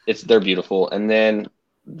 they're beautiful. And then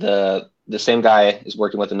the same guy is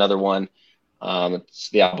working with another one. It's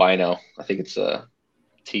the albino. I think it's a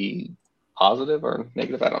T positive or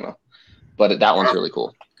negative. I don't know, but that one's really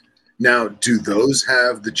cool. Now, do those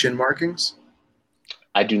have the chin markings?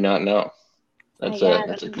 I do not know. That's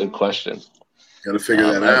a good question. Got to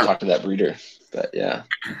figure that out. Talk to that breeder, but yeah.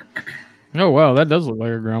 Oh wow, that does look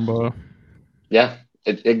like a ground boa. Yeah,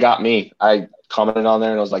 it got me. I commented on there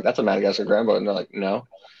and I was like, "That's a Madagascar ground boa," and they're like, "No."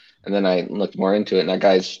 And then I looked more into it, and that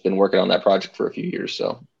guy's been working on that project for a few years.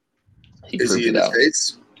 So is he in the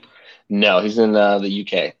States? No, he's in the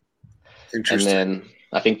UK. And then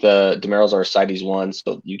I think the Demerals are a CITES 1,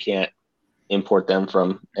 so you can't import them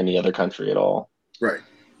from any other country at all. Right.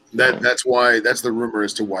 That's the rumor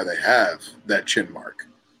as to why they have that chin mark.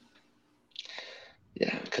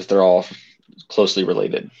 Yeah, because they're all closely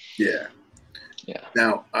related. Yeah. Yeah.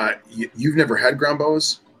 Now, you've never had ground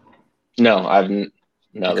boas? No,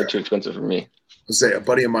 No, they're too expensive for me. I'll say a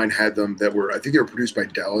buddy of mine had them I think they were produced by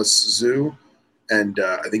Dallas Zoo, and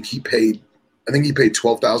I think he paid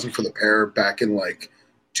 $12,000 for the pair back in like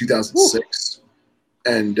 2006,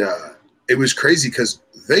 and it was crazy because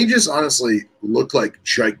they just honestly looked like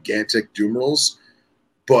gigantic Dumerals,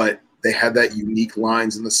 but they had that unique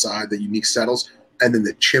lines in the side, the unique saddles, and then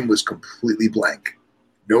the chin was completely blank.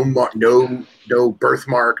 No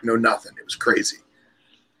birthmark, no nothing. It was crazy.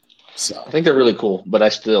 So I think they're really cool, but I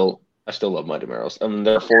still love my Demerals. I mean,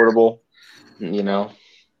 they're affordable, and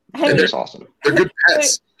they're just awesome. They're good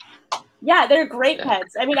pets. Yeah, they're great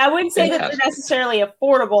pets. I mean, I wouldn't say that they're necessarily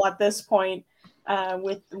affordable at this point,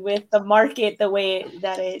 with the market the way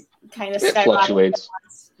that it kind of fluctuates.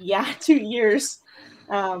 2 years.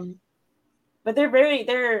 But I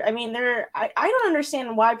don't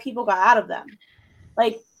understand why people got out of them.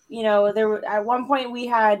 Like, at one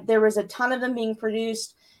point there was a ton of them being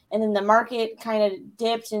produced, and then the market kind of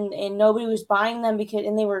dipped and nobody was buying them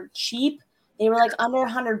and they were cheap. They were like under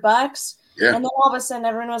 $100. Yeah. And then all of a sudden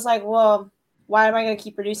everyone was like, well, why am I going to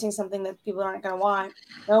keep producing something that people aren't going to want?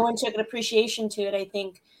 No one took an appreciation to it, I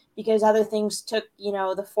think, because other things took,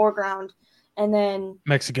 the foreground. And then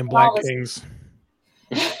Mexican Black Kings.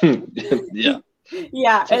 Yeah.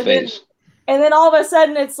 Yeah. And then all of a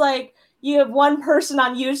sudden it's like you have one person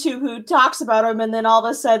on YouTube who talks about them, and then all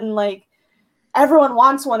of a sudden like everyone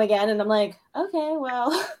wants one again. And I'm like, okay,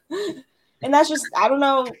 well, and that's just, I don't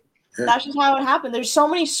know. That's just how it happened. There's so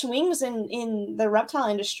many swings in the reptile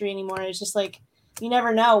industry anymore. It's just like, you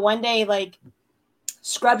never know. One day, like,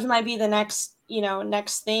 scrubs might be the next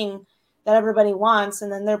thing that everybody wants, and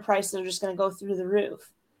then their prices are just going to go through the roof.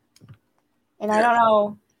 And I don't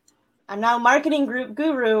know. I'm not a marketing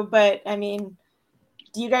guru, but I mean,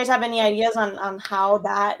 do you guys have any ideas on how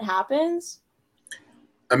that happens?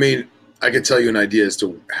 I mean, I could tell you an idea as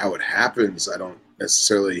to how it happens. I don't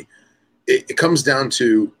necessarily. It comes down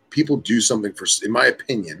to people do something in my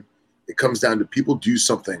opinion, it comes down to people do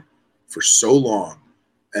something for so long,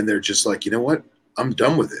 and they're just like, you know what, I'm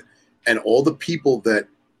done with it. And all the people that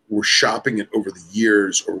were shopping it over the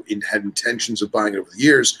years or had intentions of buying it over the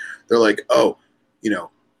years, they're like, oh,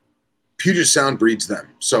 Puget Sound breeds them,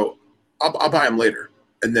 so I'll buy them later.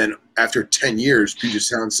 And then after 10 years, Puget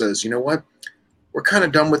Sound says, you know what, we're kind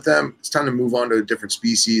of done with them. It's time to move on to a different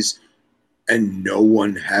species. And no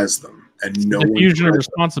one has them. And no one diffusion of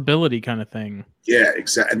responsibility kind of thing. Yeah,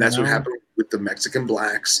 exactly. And that's what happened with the Mexican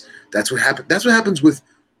blacks. That's what happened. That's what happens with,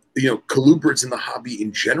 colubrids in the hobby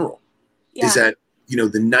in general. Yeah. Is that, the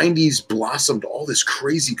 90s blossomed all this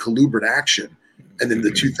crazy colubrid action. And then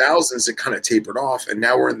the 2000s, it kind of tapered off. And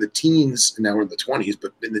now we're in the teens, and now we're in the 20s.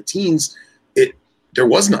 But in the teens, there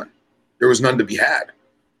was none. There was none to be had.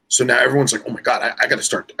 So now everyone's like, oh my God,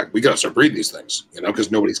 we got to start breeding these things,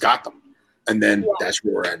 because nobody's got them. And then that's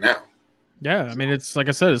where we're at now. Yeah, I mean, it's like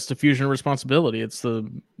I said, it's diffusion of responsibility. It's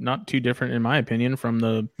not too different, in my opinion, from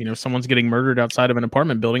the, someone's getting murdered outside of an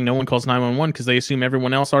apartment building. No one calls 911 because they assume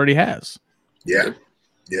everyone else already has. Yeah,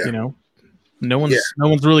 yeah. No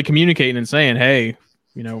one's really communicating and saying, hey,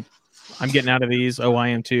 I'm getting out of these. Oh, I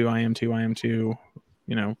am too. And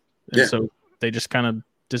so they just kind of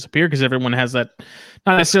disappear because everyone has that,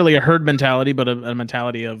 not necessarily a herd mentality, but a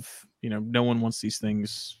mentality of, no one wants these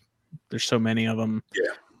things. There's so many of them.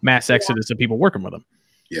 Yeah. Mass exodus of people working with them.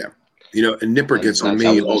 Yeah. And Nipper gets on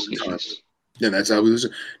me all the time. Yeah, that's how we lose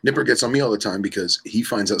it. Nipper gets on me all the time because he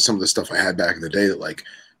finds out some of the stuff I had back in the day that like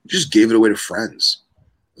just gave it away to friends.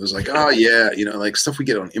 It was like, oh yeah, like stuff we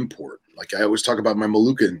get on import. Like I always talk about my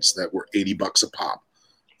Moluccans that were $80 a pop,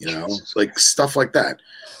 like stuff like that.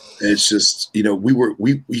 And it's just, you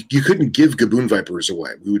couldn't give Gaboon Vipers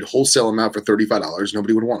away. We would wholesale them out for $35.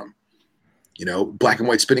 Nobody would want them. Black and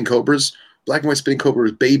white spinning cobras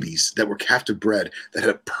babies that were captive bred that had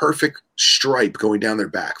a perfect stripe going down their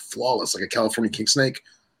back, flawless, like a California king snake,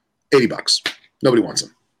 $80. Nobody wants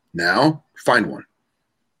them. Now, find one,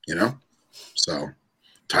 So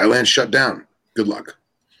Thailand shut down. Good luck.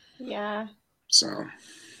 Yeah. So.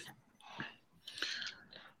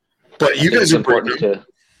 But you guys are important to.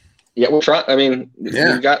 Yeah, we're trying. I mean, we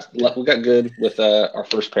got good with our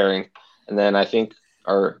first pairing, and then I think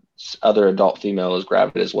our other adult female is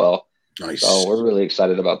gravid as well. Nice. So we're really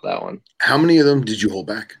excited about that one. How many of them did you hold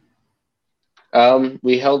back?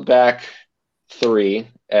 We held back 3,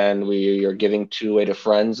 and we are giving 2 away to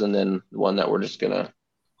friends, and then one that we're just gonna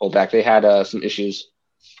hold back. They had some issues,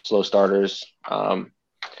 slow starters,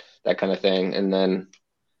 that kind of thing, and then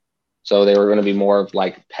so they were going to be more of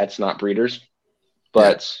like pets, not breeders.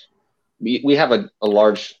 But we have a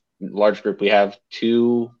large group. We have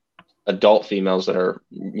 2 adult females that are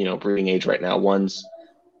breeding age right now. One's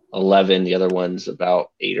 11, the other one's about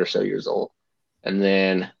 8 or so years old, and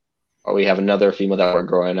then we have another female that we're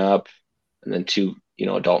growing up, and then 2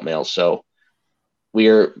 adult males. So we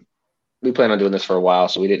plan on doing this for a while,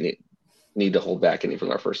 so we didn't need to hold back any from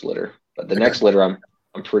our first litter. But the next litter, I'm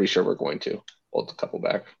pretty sure we're going to hold a couple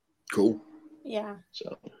back. Cool. Yeah.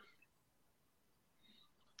 So,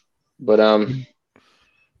 but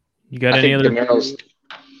you got any other?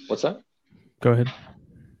 What's that? Go ahead.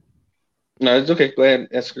 No, it's okay. Go ahead.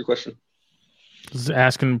 Ask your question. Just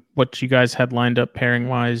asking what you guys had lined up pairing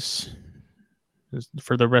wise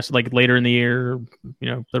for the rest, like later in the year,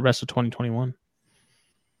 the rest of 2021.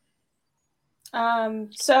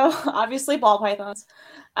 So obviously ball pythons.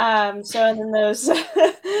 And then those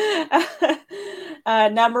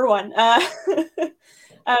number one.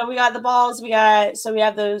 We got the balls. We have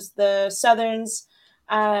the Southerns.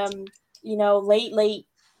 Late.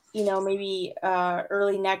 Maybe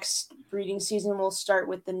early next breeding season we'll start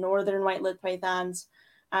with the northern white-lipped pythons.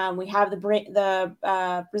 We have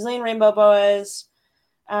the Brazilian rainbow boas,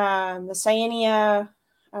 the Cyanea.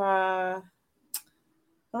 What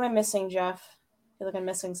am I missing, Geoff? I feel like I'm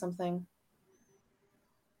missing something.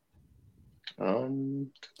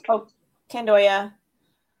 Candoya.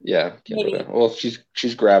 Yeah, Kendra. Well,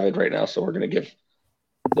 she's gravid right now, so we're gonna give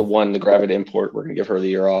the gravid import. We're gonna give her the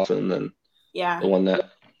year off, and then the one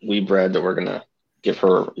that we bred that we're gonna give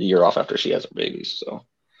her a year off after she has her babies. So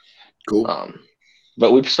cool.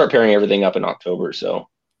 But we start pairing everything up in October, so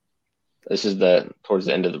this is towards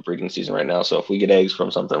the end of the breeding season right now. So if we get eggs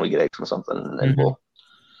from something, we get eggs from something, and then we'll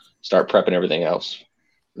start prepping everything else.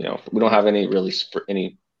 We don't have any really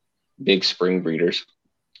any big spring breeders.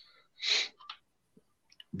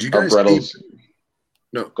 Do you guys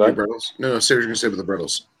No, go ahead. Brettles? No, say what you're gonna say with the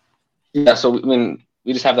Brettles. Yeah, so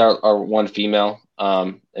we just have our one female,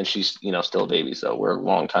 and she's still a baby, so we're a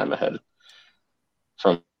long time ahead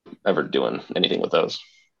from ever doing anything with those.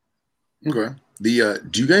 Okay. Do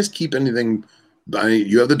you guys keep anything?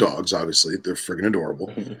 You have the dogs, obviously. They're friggin'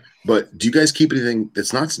 adorable. But do you guys keep anything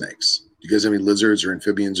that's not snakes? Do you guys have any lizards or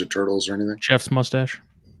amphibians or turtles or anything? Chef's mustache.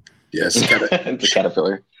 Yes. The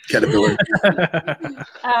caterpillar.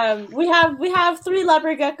 We have 3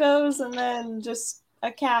 leopard geckos and then just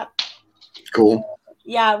a cat. Cool.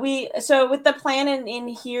 Yeah, so with the plan in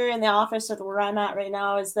here in the office of where I'm at right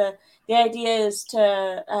now is the idea is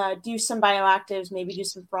to do some bioactives, maybe do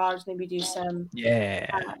some frogs, maybe do some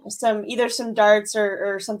either some darts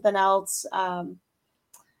or something else.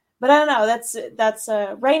 But I don't know. That's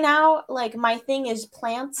right now. Like my thing is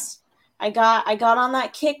plants. I got on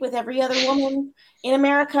that kick with every other woman in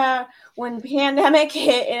America when pandemic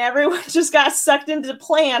hit and everyone just got sucked into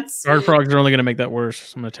plants. Dart frogs are only going to make that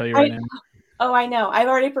worse. I'm going to tell you right now. Oh, I know. I've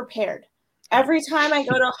already prepared. Every time I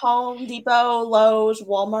go to Home Depot, Lowe's,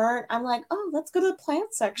 Walmart, I'm like, oh, let's go to the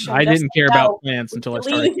plant section. I didn't care about plants until I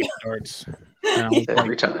started getting darts.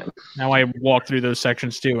 Every time. Now I walk through those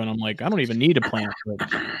sections too, and I'm like, I don't even need a plant.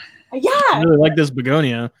 But yeah. I really like this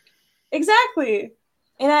begonia. Exactly.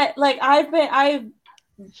 And I've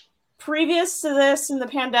previous to this in the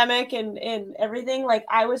pandemic and everything, like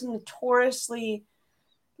I was notoriously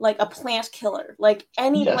like a plant killer. Like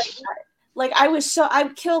any plant. Like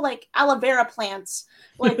I'd kill like aloe vera plants,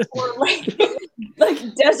 like or like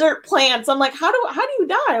desert plants. I'm like, how do you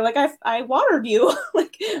die? Like I watered you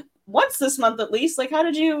like once this month at least. Like how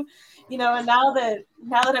did you, and now that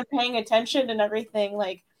I'm paying attention and everything,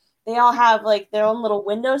 like they all have like their own little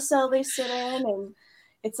windowsill they sit in, and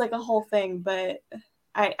it's like a whole thing. But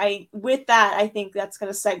I with that, I think that's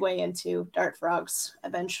going to segue into dart frogs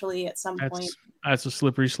eventually at some point. That's a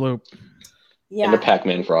slippery slope. Yeah, and a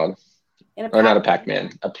Pac-Man frog. Or not a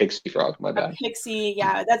Pac-Man, a pixie frog. My bad. A pixie,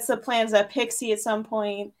 yeah, that's the plans. A pixie at some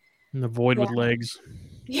point. And the void with legs.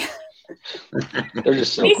 Yeah, they're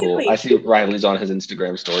just so cool. I see Riley's on his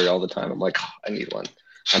Instagram story all the time. I'm like, oh, I need one.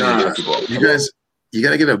 You guys, you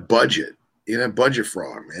gotta get a budget. You gotta have budget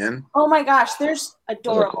frog, man. Oh my gosh, there's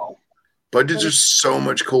adorable. Budgets are so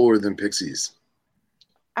much cooler than pixies.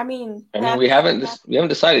 I mean, we haven't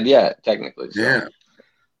decided yet, technically. So. Yeah,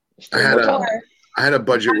 I had a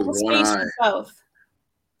budget with one eye. Both.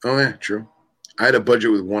 Oh yeah, true. I had a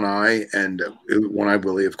budget with one eye and one eye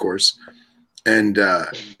Willie, of course, and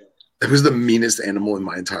it was the meanest animal in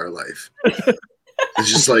my entire life. It's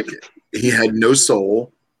just like he had no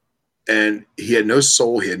soul. And he had no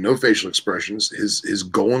soul. He had no facial expressions. His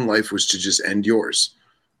goal in life was to just end yours.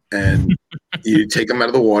 And you take him out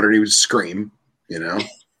of the water and he would scream, you know.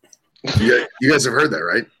 You guys have heard that,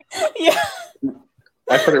 right? Yeah.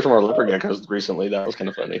 I heard it from our leopard geckos recently. That was kind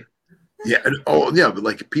of funny. Yeah. Oh, yeah. But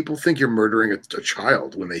like people think you're murdering a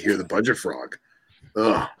child when they hear the budget frog.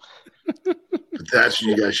 Ugh. But that's what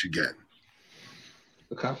you guys should get.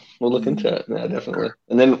 Okay. We'll look into it. Yeah, definitely.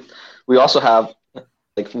 And then we also have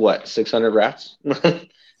like what, 600 rats? And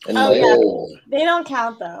yeah. They don't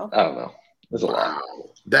count though. I don't know. There's a lot.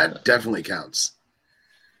 That definitely counts.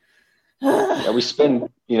 Yeah, we spend,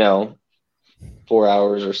 4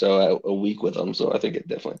 hours or so a week with them, so I think it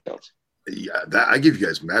definitely counts. Yeah, I give you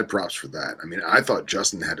guys mad props for that. I mean, I thought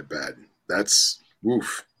Justin had it bad. That's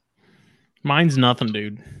woof. Mine's nothing,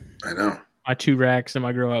 dude. I know. My 2 racks and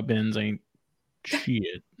my grow out bins ain't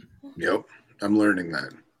shit. Yep, I'm learning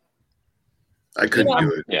that. I couldn't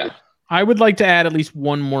do it. Yeah. I would like to add at least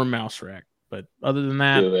one more mouse rack, but other than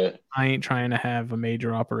that, Do it. I ain't trying to have a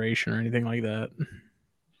major operation or anything like that.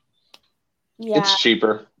 Yeah. It's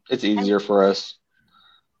cheaper. It's easier for us.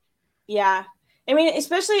 Yeah. I mean,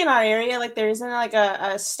 especially in our area, like there isn't like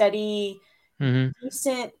a steady,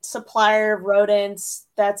 decent supplier of rodents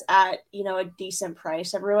that's at, a decent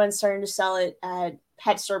price. Everyone's starting to sell it at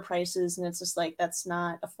pet store prices, and it's just like that's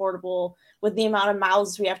not affordable with the amount of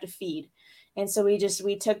mouths we have to feed. And so we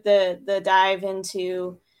took the dive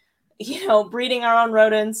into, breeding our own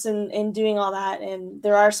rodents and doing all that. And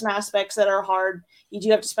there are some aspects that are hard. You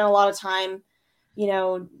do have to spend a lot of time,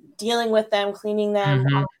 dealing with them, cleaning them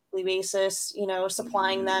on a weekly basis,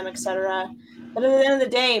 supplying them, etc. But at the end of the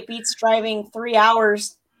day, it beats driving 3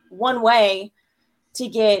 hours one way to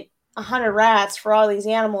get 100 rats for all these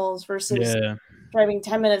animals versus driving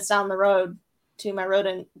 10 minutes down the road to my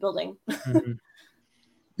rodent building.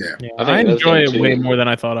 Yeah. I enjoy it way more than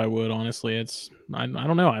I thought I would. Honestly, I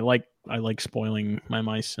don't know. I like spoiling my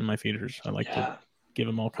mice and my feeders. I like to give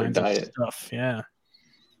them all kinds of stuff. Yeah.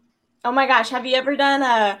 Oh my gosh, have you ever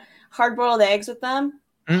done hard-boiled eggs with them?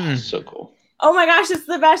 So cool. Oh my gosh, it's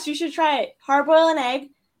the best. You should try it. Hard-boil an egg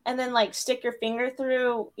and then like stick your finger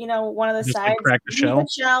through, one of the Just sides. like crack the shell.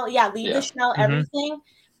 Leave the shell, everything,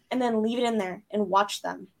 and then leave it in there and watch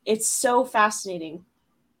them. It's so fascinating.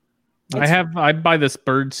 I buy this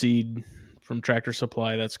bird seed from Tractor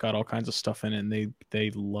Supply that's got all kinds of stuff in it, and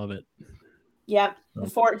they love it. Yep.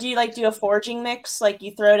 Do you do a foraging mix? Like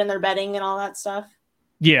you throw it in their bedding and all that stuff?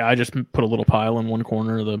 Yeah, I just put a little pile in one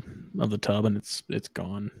corner of the tub, and it's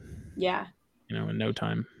gone. Yeah. In no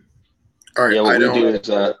time. All right. Yeah, what we do is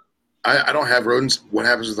I don't have rodents. What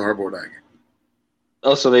happens with the hard-boiled egg?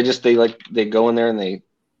 Oh, so they go in there and they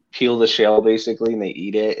peel the shell basically and they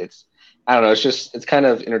eat it. I don't know. It's kind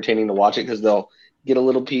of entertaining to watch it because they'll get a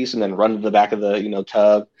little piece and then run to the back of the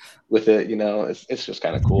tub with it. It's just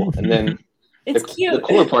kind of cool. And then it's cute. The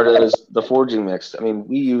cooler part is the foraging mix. I mean,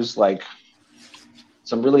 we use like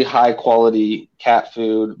some really high quality cat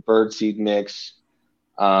food, bird seed mix,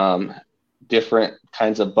 different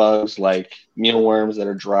kinds of bugs like mealworms that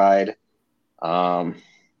are dried,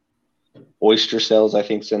 oyster shells I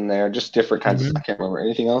think's in there, just different kinds of. I can't remember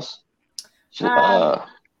anything else.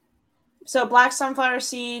 So black sunflower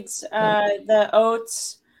seeds, the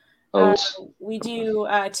oats. We do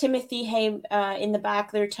Timothy hay in the back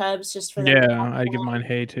of their tubs just for them. Yeah, I give mine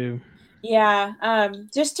hay too. Yeah,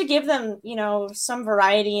 just to give them, some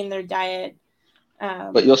variety in their diet.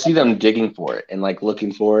 But you'll see them digging for it and like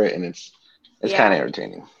looking for it, and it's kind of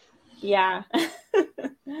entertaining. Yeah.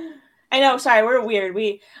 I know. Sorry, we're weird.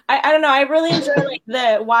 I don't know. I really enjoy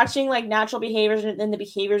the watching natural behaviors and the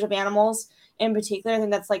behaviors of animals in particular. I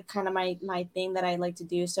think that's kind of my thing that I like to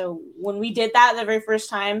do. So when we did that the very first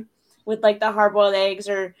time with the hard-boiled eggs,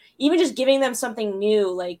 or even just giving them something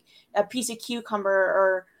new, like a piece of cucumber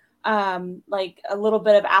or a little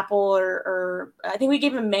bit of apple, or I think we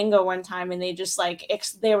gave them mango one time, and they just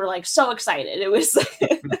they were so excited. It was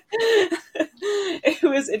it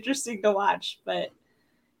was interesting to watch, but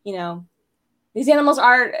these animals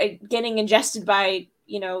are getting ingested by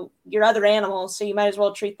your other animals, so you might as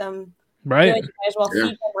well treat them right. Good. You might as well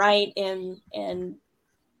feed them right, and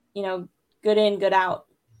good in, good out.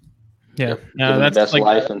 Yeah, that's the best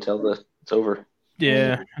life until it's over.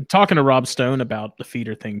 Yeah, I'm talking to Rob Stone about the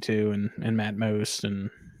feeder thing too, and Matt Most,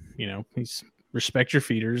 and he's respect your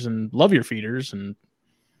feeders and love your feeders, and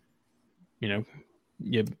you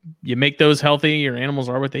make those healthy. Your animals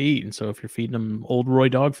are what they eat, and so if you're feeding them old Roy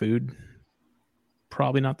dog food,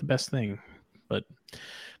 probably not the best thing. But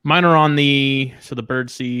mine are on the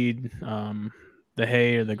bird seed, the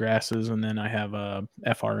hay or the grasses, and then I have a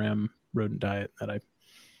FRM rodent diet that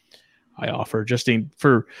offer just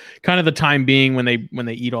for kind of the time being when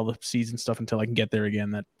they eat all the seeds and stuff until I can get there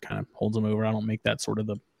again. That kind of holds them over. I don't make that sort of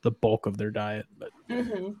the bulk of their diet, but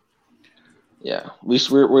yeah, we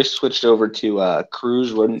switched over to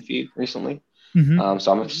Cruise rodent feed recently.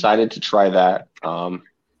 So I'm excited to try that.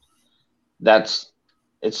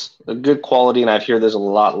 It's a good quality, and I hear there's a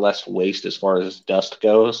lot less waste as far as dust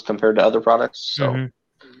goes compared to other products. So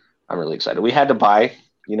I'm really excited. We had to buy,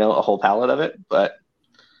 a whole pallet of it, but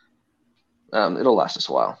it'll last us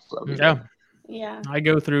a while. So yeah. I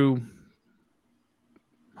go through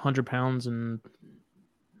 100 pounds in,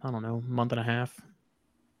 I don't know, month and a half.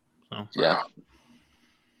 So yeah,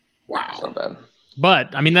 wow, it's not bad.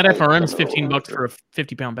 But I mean that FRM is $15 for a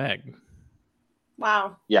 50-pound bag.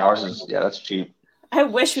 Wow. Yeah, ours is that's cheap. I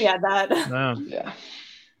wish we had that. Yeah.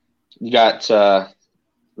 You got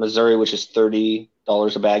Missouri, which is $30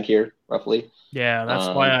 a bag here, roughly. Yeah, that's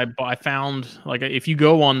why I found, like, if you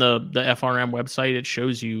go on the FRM website, it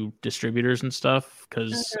shows you distributors and stuff.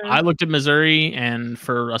 Because I looked at Missouri, and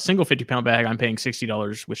for a single 50-pound bag, I'm paying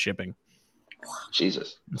 $60 with shipping.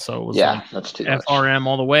 Jesus. So it was that's too much. FRM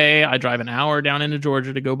all the way. I drive an hour down into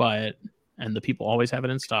Georgia to go buy it, and the people always have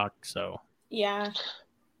it in stock. So yeah.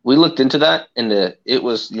 We looked into that, and it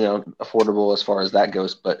was, affordable as far as that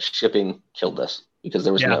goes, but shipping killed us because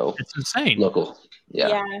there was it's insane. Local.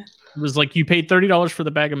 Yeah. It was like you paid $30 for the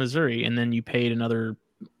bag of Missouri, and then you paid another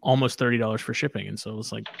almost $30 for shipping. And so it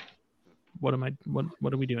was like, what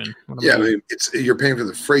are we doing? I mean, you're paying for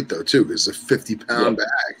the freight though too, because it's a 50-pound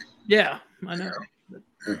bag. Yeah, I know.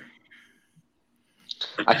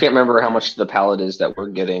 I can't remember how much the pallet is that we're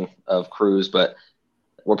getting of Cruise, but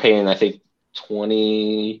we're paying, I think,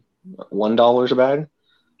 $21 a bag,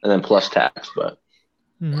 and then plus tax. But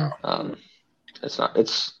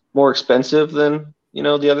it's more expensive than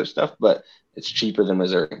the other stuff, but it's cheaper than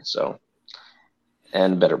Missouri, so,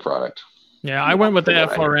 and better product. Yeah, I went with the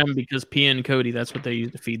FRM because Pia and Cody, that's what they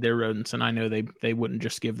use to feed their rodents, and I know they wouldn't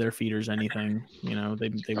just give their feeders anything.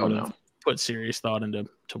 They would have put serious thought into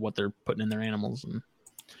what they're putting in their animals, and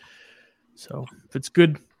so if it's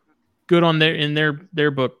good on in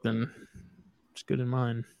their book, then it's good in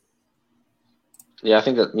mine. Yeah, I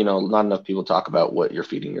think that not enough people talk about what you're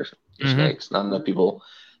feeding your snakes. Not enough people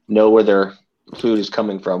know where their food is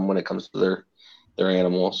coming from when it comes to their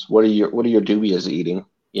animals. What are your dubias eating?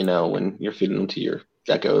 When you're feeding them to your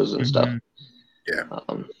geckos and stuff. Yeah.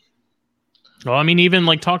 Well, I mean, even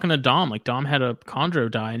like talking to Dom, like Dom had a chondro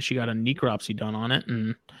die and she got a necropsy done on it,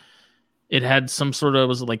 and it had some sort of,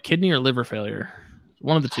 was it like kidney or liver failure?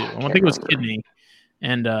 One of the two. I think it was kidney.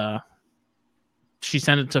 And she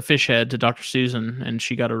sent it to Fishhead, to Dr. Susan, and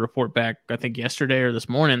she got a report back, I think yesterday or this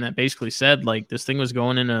morning, that basically said like this thing was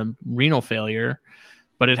going into renal failure,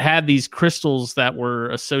 but it had these crystals that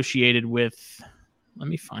were associated with, let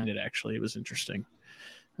me find it actually. It was interesting.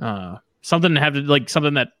 Something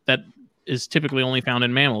that is typically only found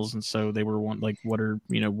in mammals. And so they were like, what are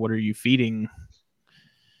you feeding?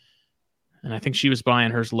 And I think she was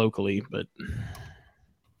buying hers locally, but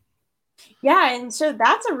yeah. And so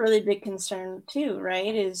that's a really big concern too,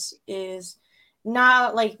 right? Is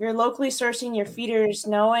not like you're locally sourcing your feeders,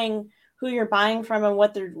 knowing who you're buying from and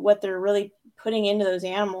what they're really putting into those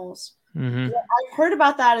animals. Yeah, I've heard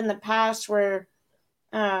about that in the past where,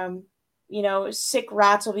 sick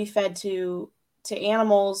rats will be fed to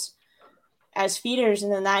animals as feeders,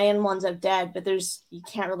 and then that animal ends up dead. But you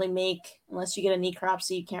can't really make, unless you get a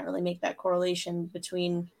necropsy, you can't really make that correlation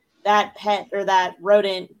between that pet or that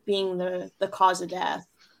rodent being the cause of death.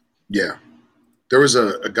 Yeah. There was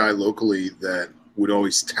a guy locally that would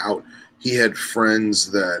always tout. He had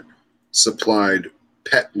friends that supplied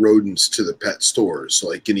pet rodents to the pet stores, so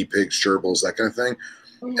like guinea pigs, gerbils, that kind of thing.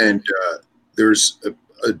 And there's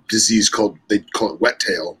a disease they call it wet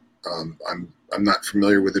tail. I'm not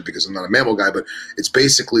familiar with it because I'm not a mammal guy, but it's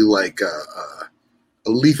basically like a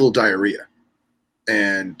lethal diarrhea.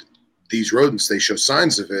 And these rodents, they show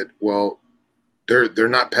signs of it. Well, they're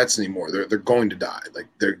not pets anymore. They're going to die. Like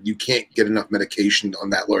you can't get enough medication on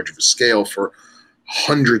that large of a scale for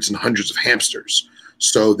hundreds and hundreds of hamsters.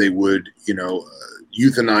 So they would,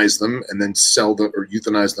 euthanize them and then sell them, or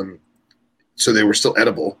euthanize them so they were still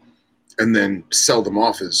edible, and then sell them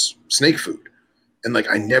off as snake food. And like,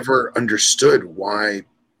 I never understood why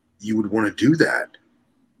you would want to do that.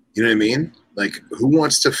 You know what I mean? Like, who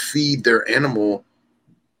wants to feed their animal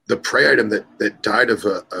the prey item that died of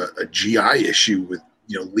a GI issue with,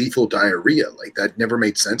 lethal diarrhea? Like, that never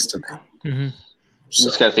made sense to me. So,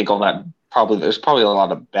 just got to think all that. There's probably a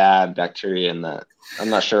lot of bad bacteria in that. I'm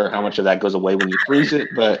not sure how much of that goes away when you freeze it,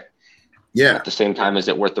 but yeah, at the same time, is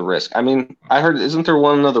it worth the risk? I mean, I heard, isn't there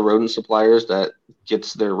one of the rodent suppliers that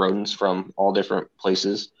gets their rodents from all different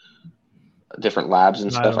places, different labs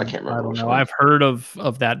and stuff. I can't remember. I don't know. I've heard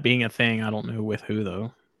of that being a thing. I don't know with who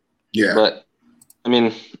though. Yeah. But I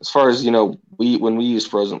mean, as far as when we use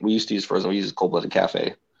frozen, we used to use frozen. We use Cold-Blooded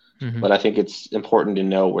Cafe. Mm-hmm. But I think it's important to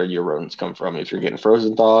know where your rodents come from. If you're getting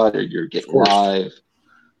frozen thawed or you're getting live,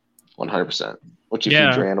 100%. What you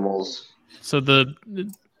feed your animals. So the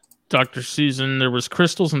Dr. Susan, there was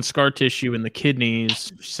crystals and scar tissue in the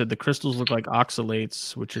kidneys. She said the crystals look like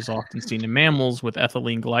oxalates, which is often seen in mammals with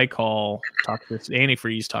ethylene glycol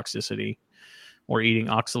antifreeze toxicity, or eating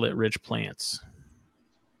oxalate-rich plants.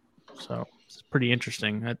 So it's pretty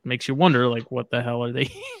interesting. That makes you wonder, like, what the hell are they?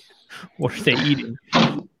 What are they eating?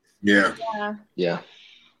 Yeah.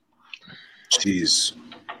 It's Jeez.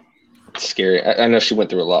 scary. I know she went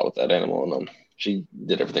through a lot with that animal, and she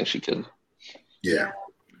did everything she could. Yeah.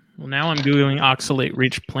 Well, now I'm Googling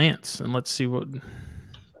oxalate-rich plants, and let's see what...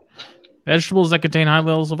 Vegetables that contain high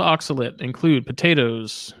levels of oxalate include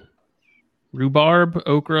potatoes, rhubarb,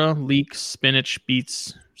 okra, leeks, spinach,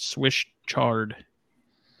 beets, Swiss chard.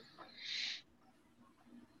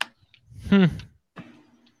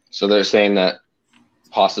 So they're saying that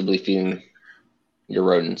possibly feeding your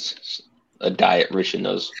rodents a diet rich in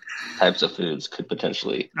those types of foods could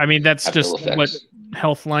potentially. I mean, that's just what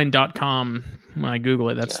healthline.com, when I Google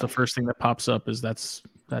it, that's the first thing that pops up is that's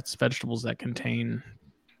vegetables that contain.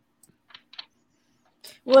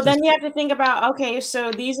 Well, then you have to think about, okay,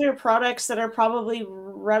 so these are products that are probably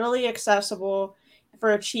readily accessible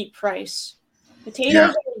for a cheap price.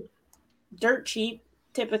 Potatoes are dirt cheap,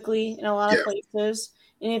 typically, in a lot of places.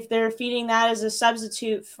 And if they're feeding that as a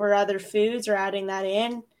substitute for other foods or adding that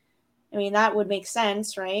in, I mean, that would make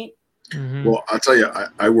sense, right? Mm-hmm. Well, I'll tell you,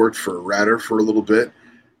 I worked for Ratter for a little bit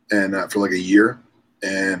and for like a year,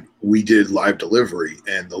 and we did live delivery.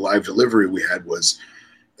 And the live delivery we had was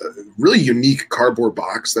a really unique cardboard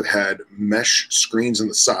box that had mesh screens on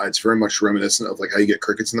the sides, very much reminiscent of like how you get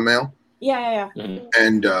crickets in the mail. Yeah. Mm-hmm.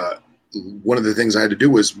 And one of the things I had to do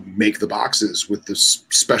was make the boxes with this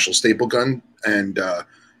special staple gun. And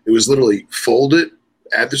it was literally fold it,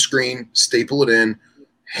 add the screen, staple it in,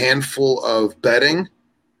 handful of bedding,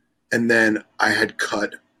 and then I had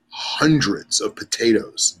cut hundreds of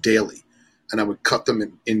potatoes daily, and I would cut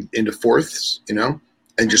them into fourths, and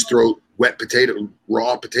just throw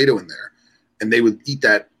raw potato in there, and they would eat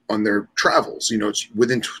that on their travels. It's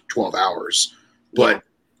within 12 hours, but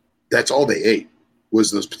that's all they ate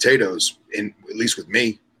was those potatoes, at least with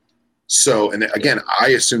me. So, and again,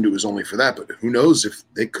 I assumed it was only for that, but who knows if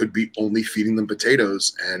they could be only feeding them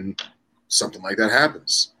potatoes and something like that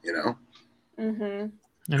happens, Mm-hmm.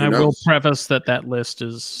 And I will preface that list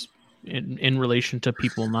is in relation to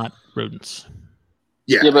people, not rodents.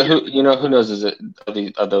 Yeah, but who knows?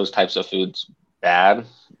 Are those types of foods bad?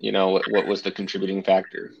 What was the contributing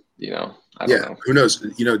factor? I don't know. Who knows?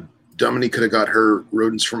 Dominique could have got her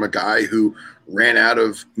rodents from a guy who ran out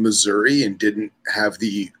of Missouri and didn't have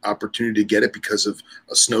the opportunity to get it because of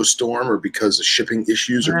a snowstorm or because of shipping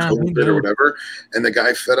issues or COVID or whatever. And the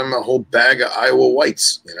guy fed him a whole bag of Iowa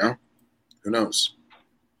whites, Who knows?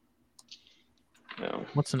 No.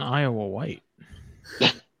 What's an Iowa white?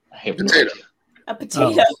 Potato. A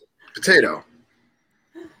potato. Potato.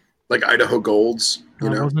 Like Idaho Golds, I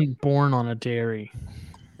wasn't born on a dairy.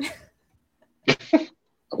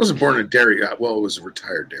 I wasn't born in a dairy. Well, it was a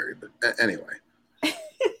retired dairy, but anyway.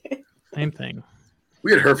 Same thing.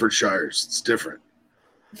 We had Herefordshires. It's different.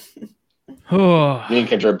 Me and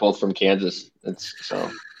Kendra are both from Kansas. So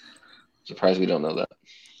surprised we don't know that.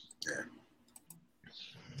 Yeah.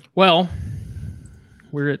 Well,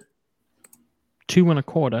 we're at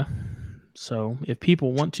 2.25. So if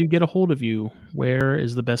people want to get a hold of you, where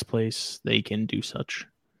is the best place they can do such?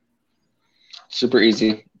 Super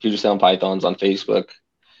easy. Puget Sound Pythons on Facebook.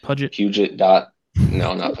 Puget.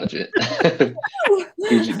 No, not Puget.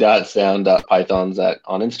 Puget.sound.pythons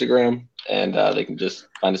on Instagram, and they can just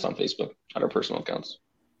find us on Facebook at our personal accounts.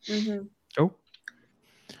 Mm-hmm. Oh,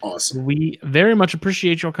 awesome! We very much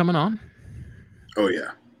appreciate y'all coming on. Oh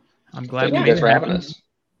yeah, I'm glad you guys for having us.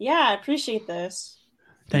 Yeah, I appreciate this.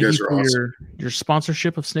 Thank you for awesome. your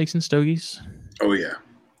sponsorship of Snakes and Stogies. Oh yeah,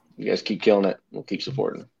 you guys keep killing it. We'll keep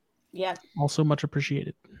supporting. Yeah, also much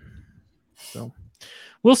appreciated. So.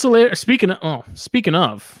 We'll see later. Speaking of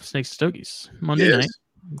Snakes and Stogies, Monday night,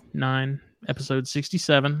 9, episode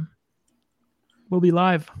 67. We'll be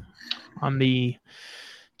live on the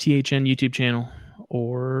THN YouTube channel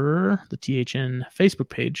or the THN Facebook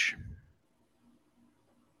page.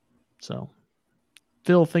 So,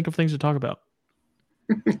 Phil, think of things to talk about.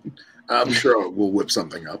 I'm sure we'll whip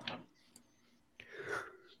something up.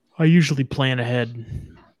 I usually plan ahead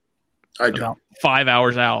I do. About 5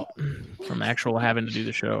 hours out from actual having to do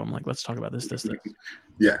the show. I'm like, let's talk about this.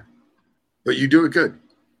 Yeah. But you do it good.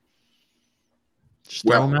 Just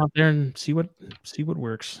throw them out there and see what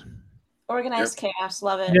works. Organized chaos.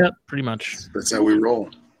 Love it. Yeah, pretty much. That's how we roll.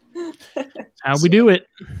 That's how we do it.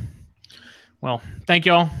 Well, thank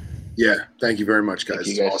y'all. Yeah. Thank you very much, guys. Thank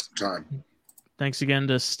you, It's guys. an awesome time. Thanks again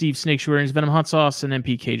to Steve Snakeswearing's Venom Hot Sauce and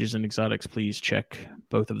MP Cages and Exotics. Please check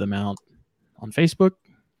both of them out on Facebook.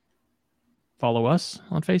 Follow us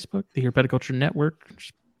on Facebook. The Herpetoculture Network,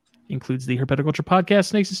 which includes the Herpetoculture Podcast,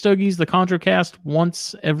 Snakes and Stogies, the ControCast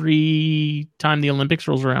once every time the Olympics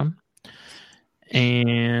rolls around.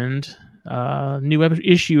 And new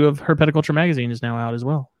issue of Herpetoculture Magazine is now out as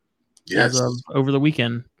well. Yes. As of over the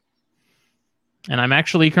weekend. And I'm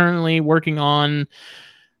actually currently working on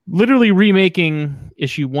literally remaking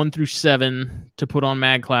issue 1 through 7 to put on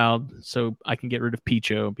MagCloud so I can get rid of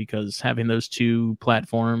Picho, because having those two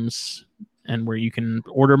platforms and where you can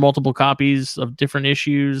order multiple copies of different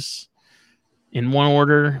issues in one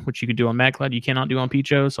order, which you could do on MagCloud, you cannot do on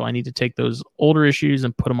Picho. So I need to take those older issues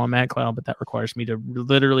and put them on MagCloud, but that requires me to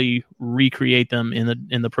literally recreate them in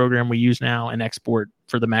the program we use now and export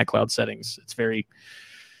for the MagCloud settings. It's very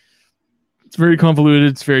convoluted.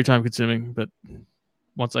 It's very time consuming, but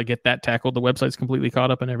once I get that tackled, the website's completely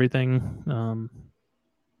caught up and everything.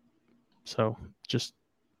 So just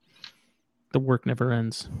the work never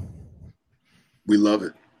ends. We love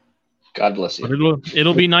it. God bless you.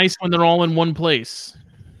 It'll be nice when they're all in one place.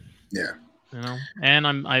 Yeah. You know, and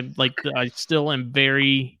I still am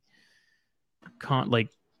very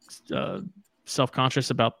self-conscious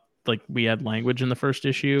about, like, we had language in the first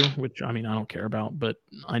issue, which I mean I don't care about, but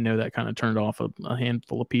I know that kind of turned off a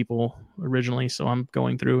handful of people originally, so I'm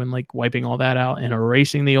going through and like wiping all that out and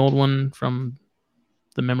erasing the old one from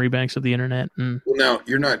the memory banks of the internet. And Well, now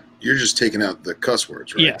you're just taking out the cuss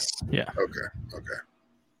words, right? yes, yeah. Okay.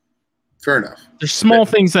 Fair enough. There's small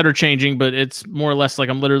things that are changing, but it's more or less like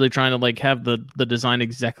I'm literally trying to like have the design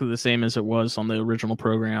exactly the same as it was on the original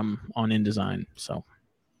program on InDesign. So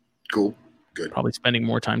Cool. Good. probably spending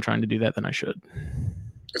more time trying to do that than I should.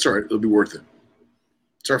 That's all right. It'll be worth it.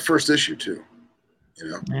 It's our first issue too. You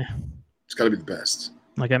know? Yeah. It's got to be the best.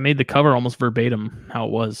 Like I made the cover almost verbatim how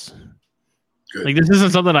it was. Good. Like this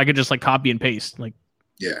isn't something I could just like copy and paste. Like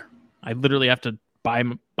Yeah. I literally have to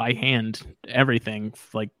by hand everything,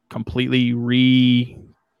 like completely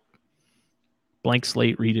blank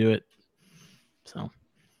slate redo it. So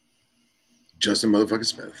Justin motherfucking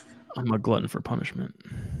Smith. I'm a glutton for punishment.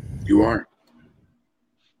 You are.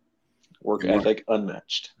 Work ethic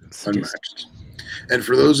unmatched. Unmatched. And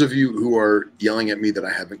for those of you who are yelling at me that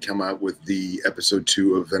I haven't come out with the episode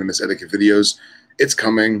 2 of Venomous Etiquette videos, it's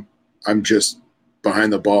coming. I'm just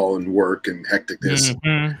behind the ball in work and hecticness.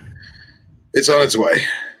 Mm-hmm. It's on its way.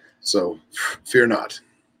 So fear not.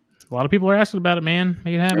 A lot of people are asking about it, man.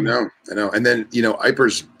 Make it happen. I know. And then,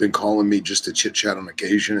 Iper's been calling me just to chit chat on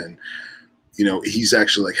occasion. And, he's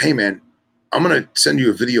actually like, hey, man, I'm going to send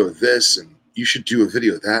you a video of this and you should do a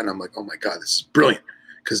video of that. And I'm like, oh my God, this is brilliant.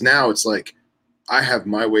 Because now it's like, I have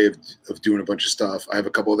my way of doing a bunch of stuff. I have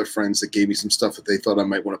a couple other friends that gave me some stuff that they thought I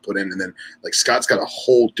might want to put in. And then like Scott's got a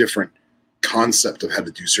whole different concept of how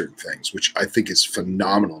to do certain things, which I think is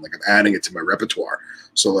phenomenal. Like I'm adding it to my repertoire.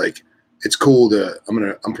 So like, it's cool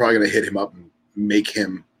I'm probably going to hit him up and make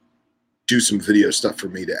him do some video stuff for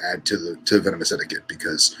me to add to Venomous Etiquette,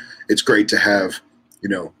 because it's great to have,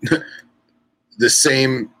 the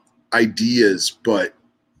same ideas, but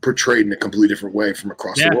portrayed in a completely different way from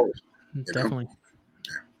across the world. Definitely.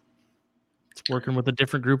 Yeah. It's working with a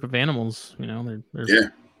different group of animals, they're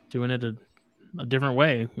doing it a different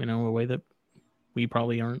way, a way that we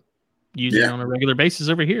probably aren't using on a regular basis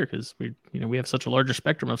over here, because we have such a larger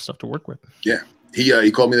spectrum of stuff to work with. Yeah.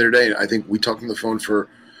 He called me the other day, and I think we talked on the phone for,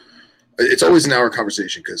 it's always an hour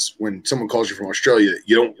conversation, because when someone calls you from Australia,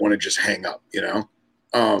 you don't want to just hang up, you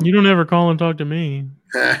don't ever call and talk to me.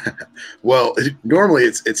 Well, normally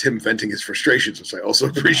it's him venting his frustrations, which I also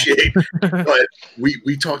appreciate. But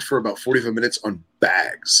we talked for about 45 minutes on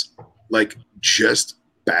bags, like just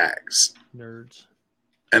bags. Nerds.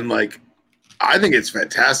 And like, I think it's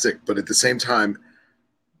fantastic, but at the same time,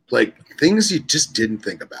 like things you just didn't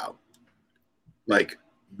think about. Like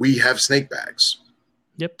we have snake bags.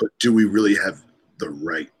 Yep. But do we really have the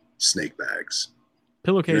right snake bags?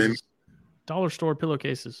 Pillowcases. You know what I mean? Dollar store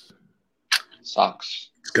pillowcases. Socks.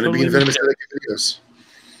 It's going to be in Venomous Etiquette videos.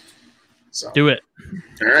 So do it.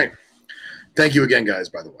 All right. Thank you again, guys,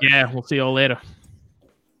 by the way. Yeah, we'll see you all later.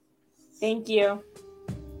 Thank you.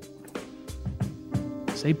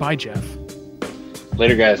 Say bye, Geoff.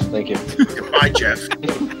 Later, guys. Thank you. Bye, Geoff.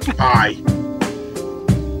 Bye.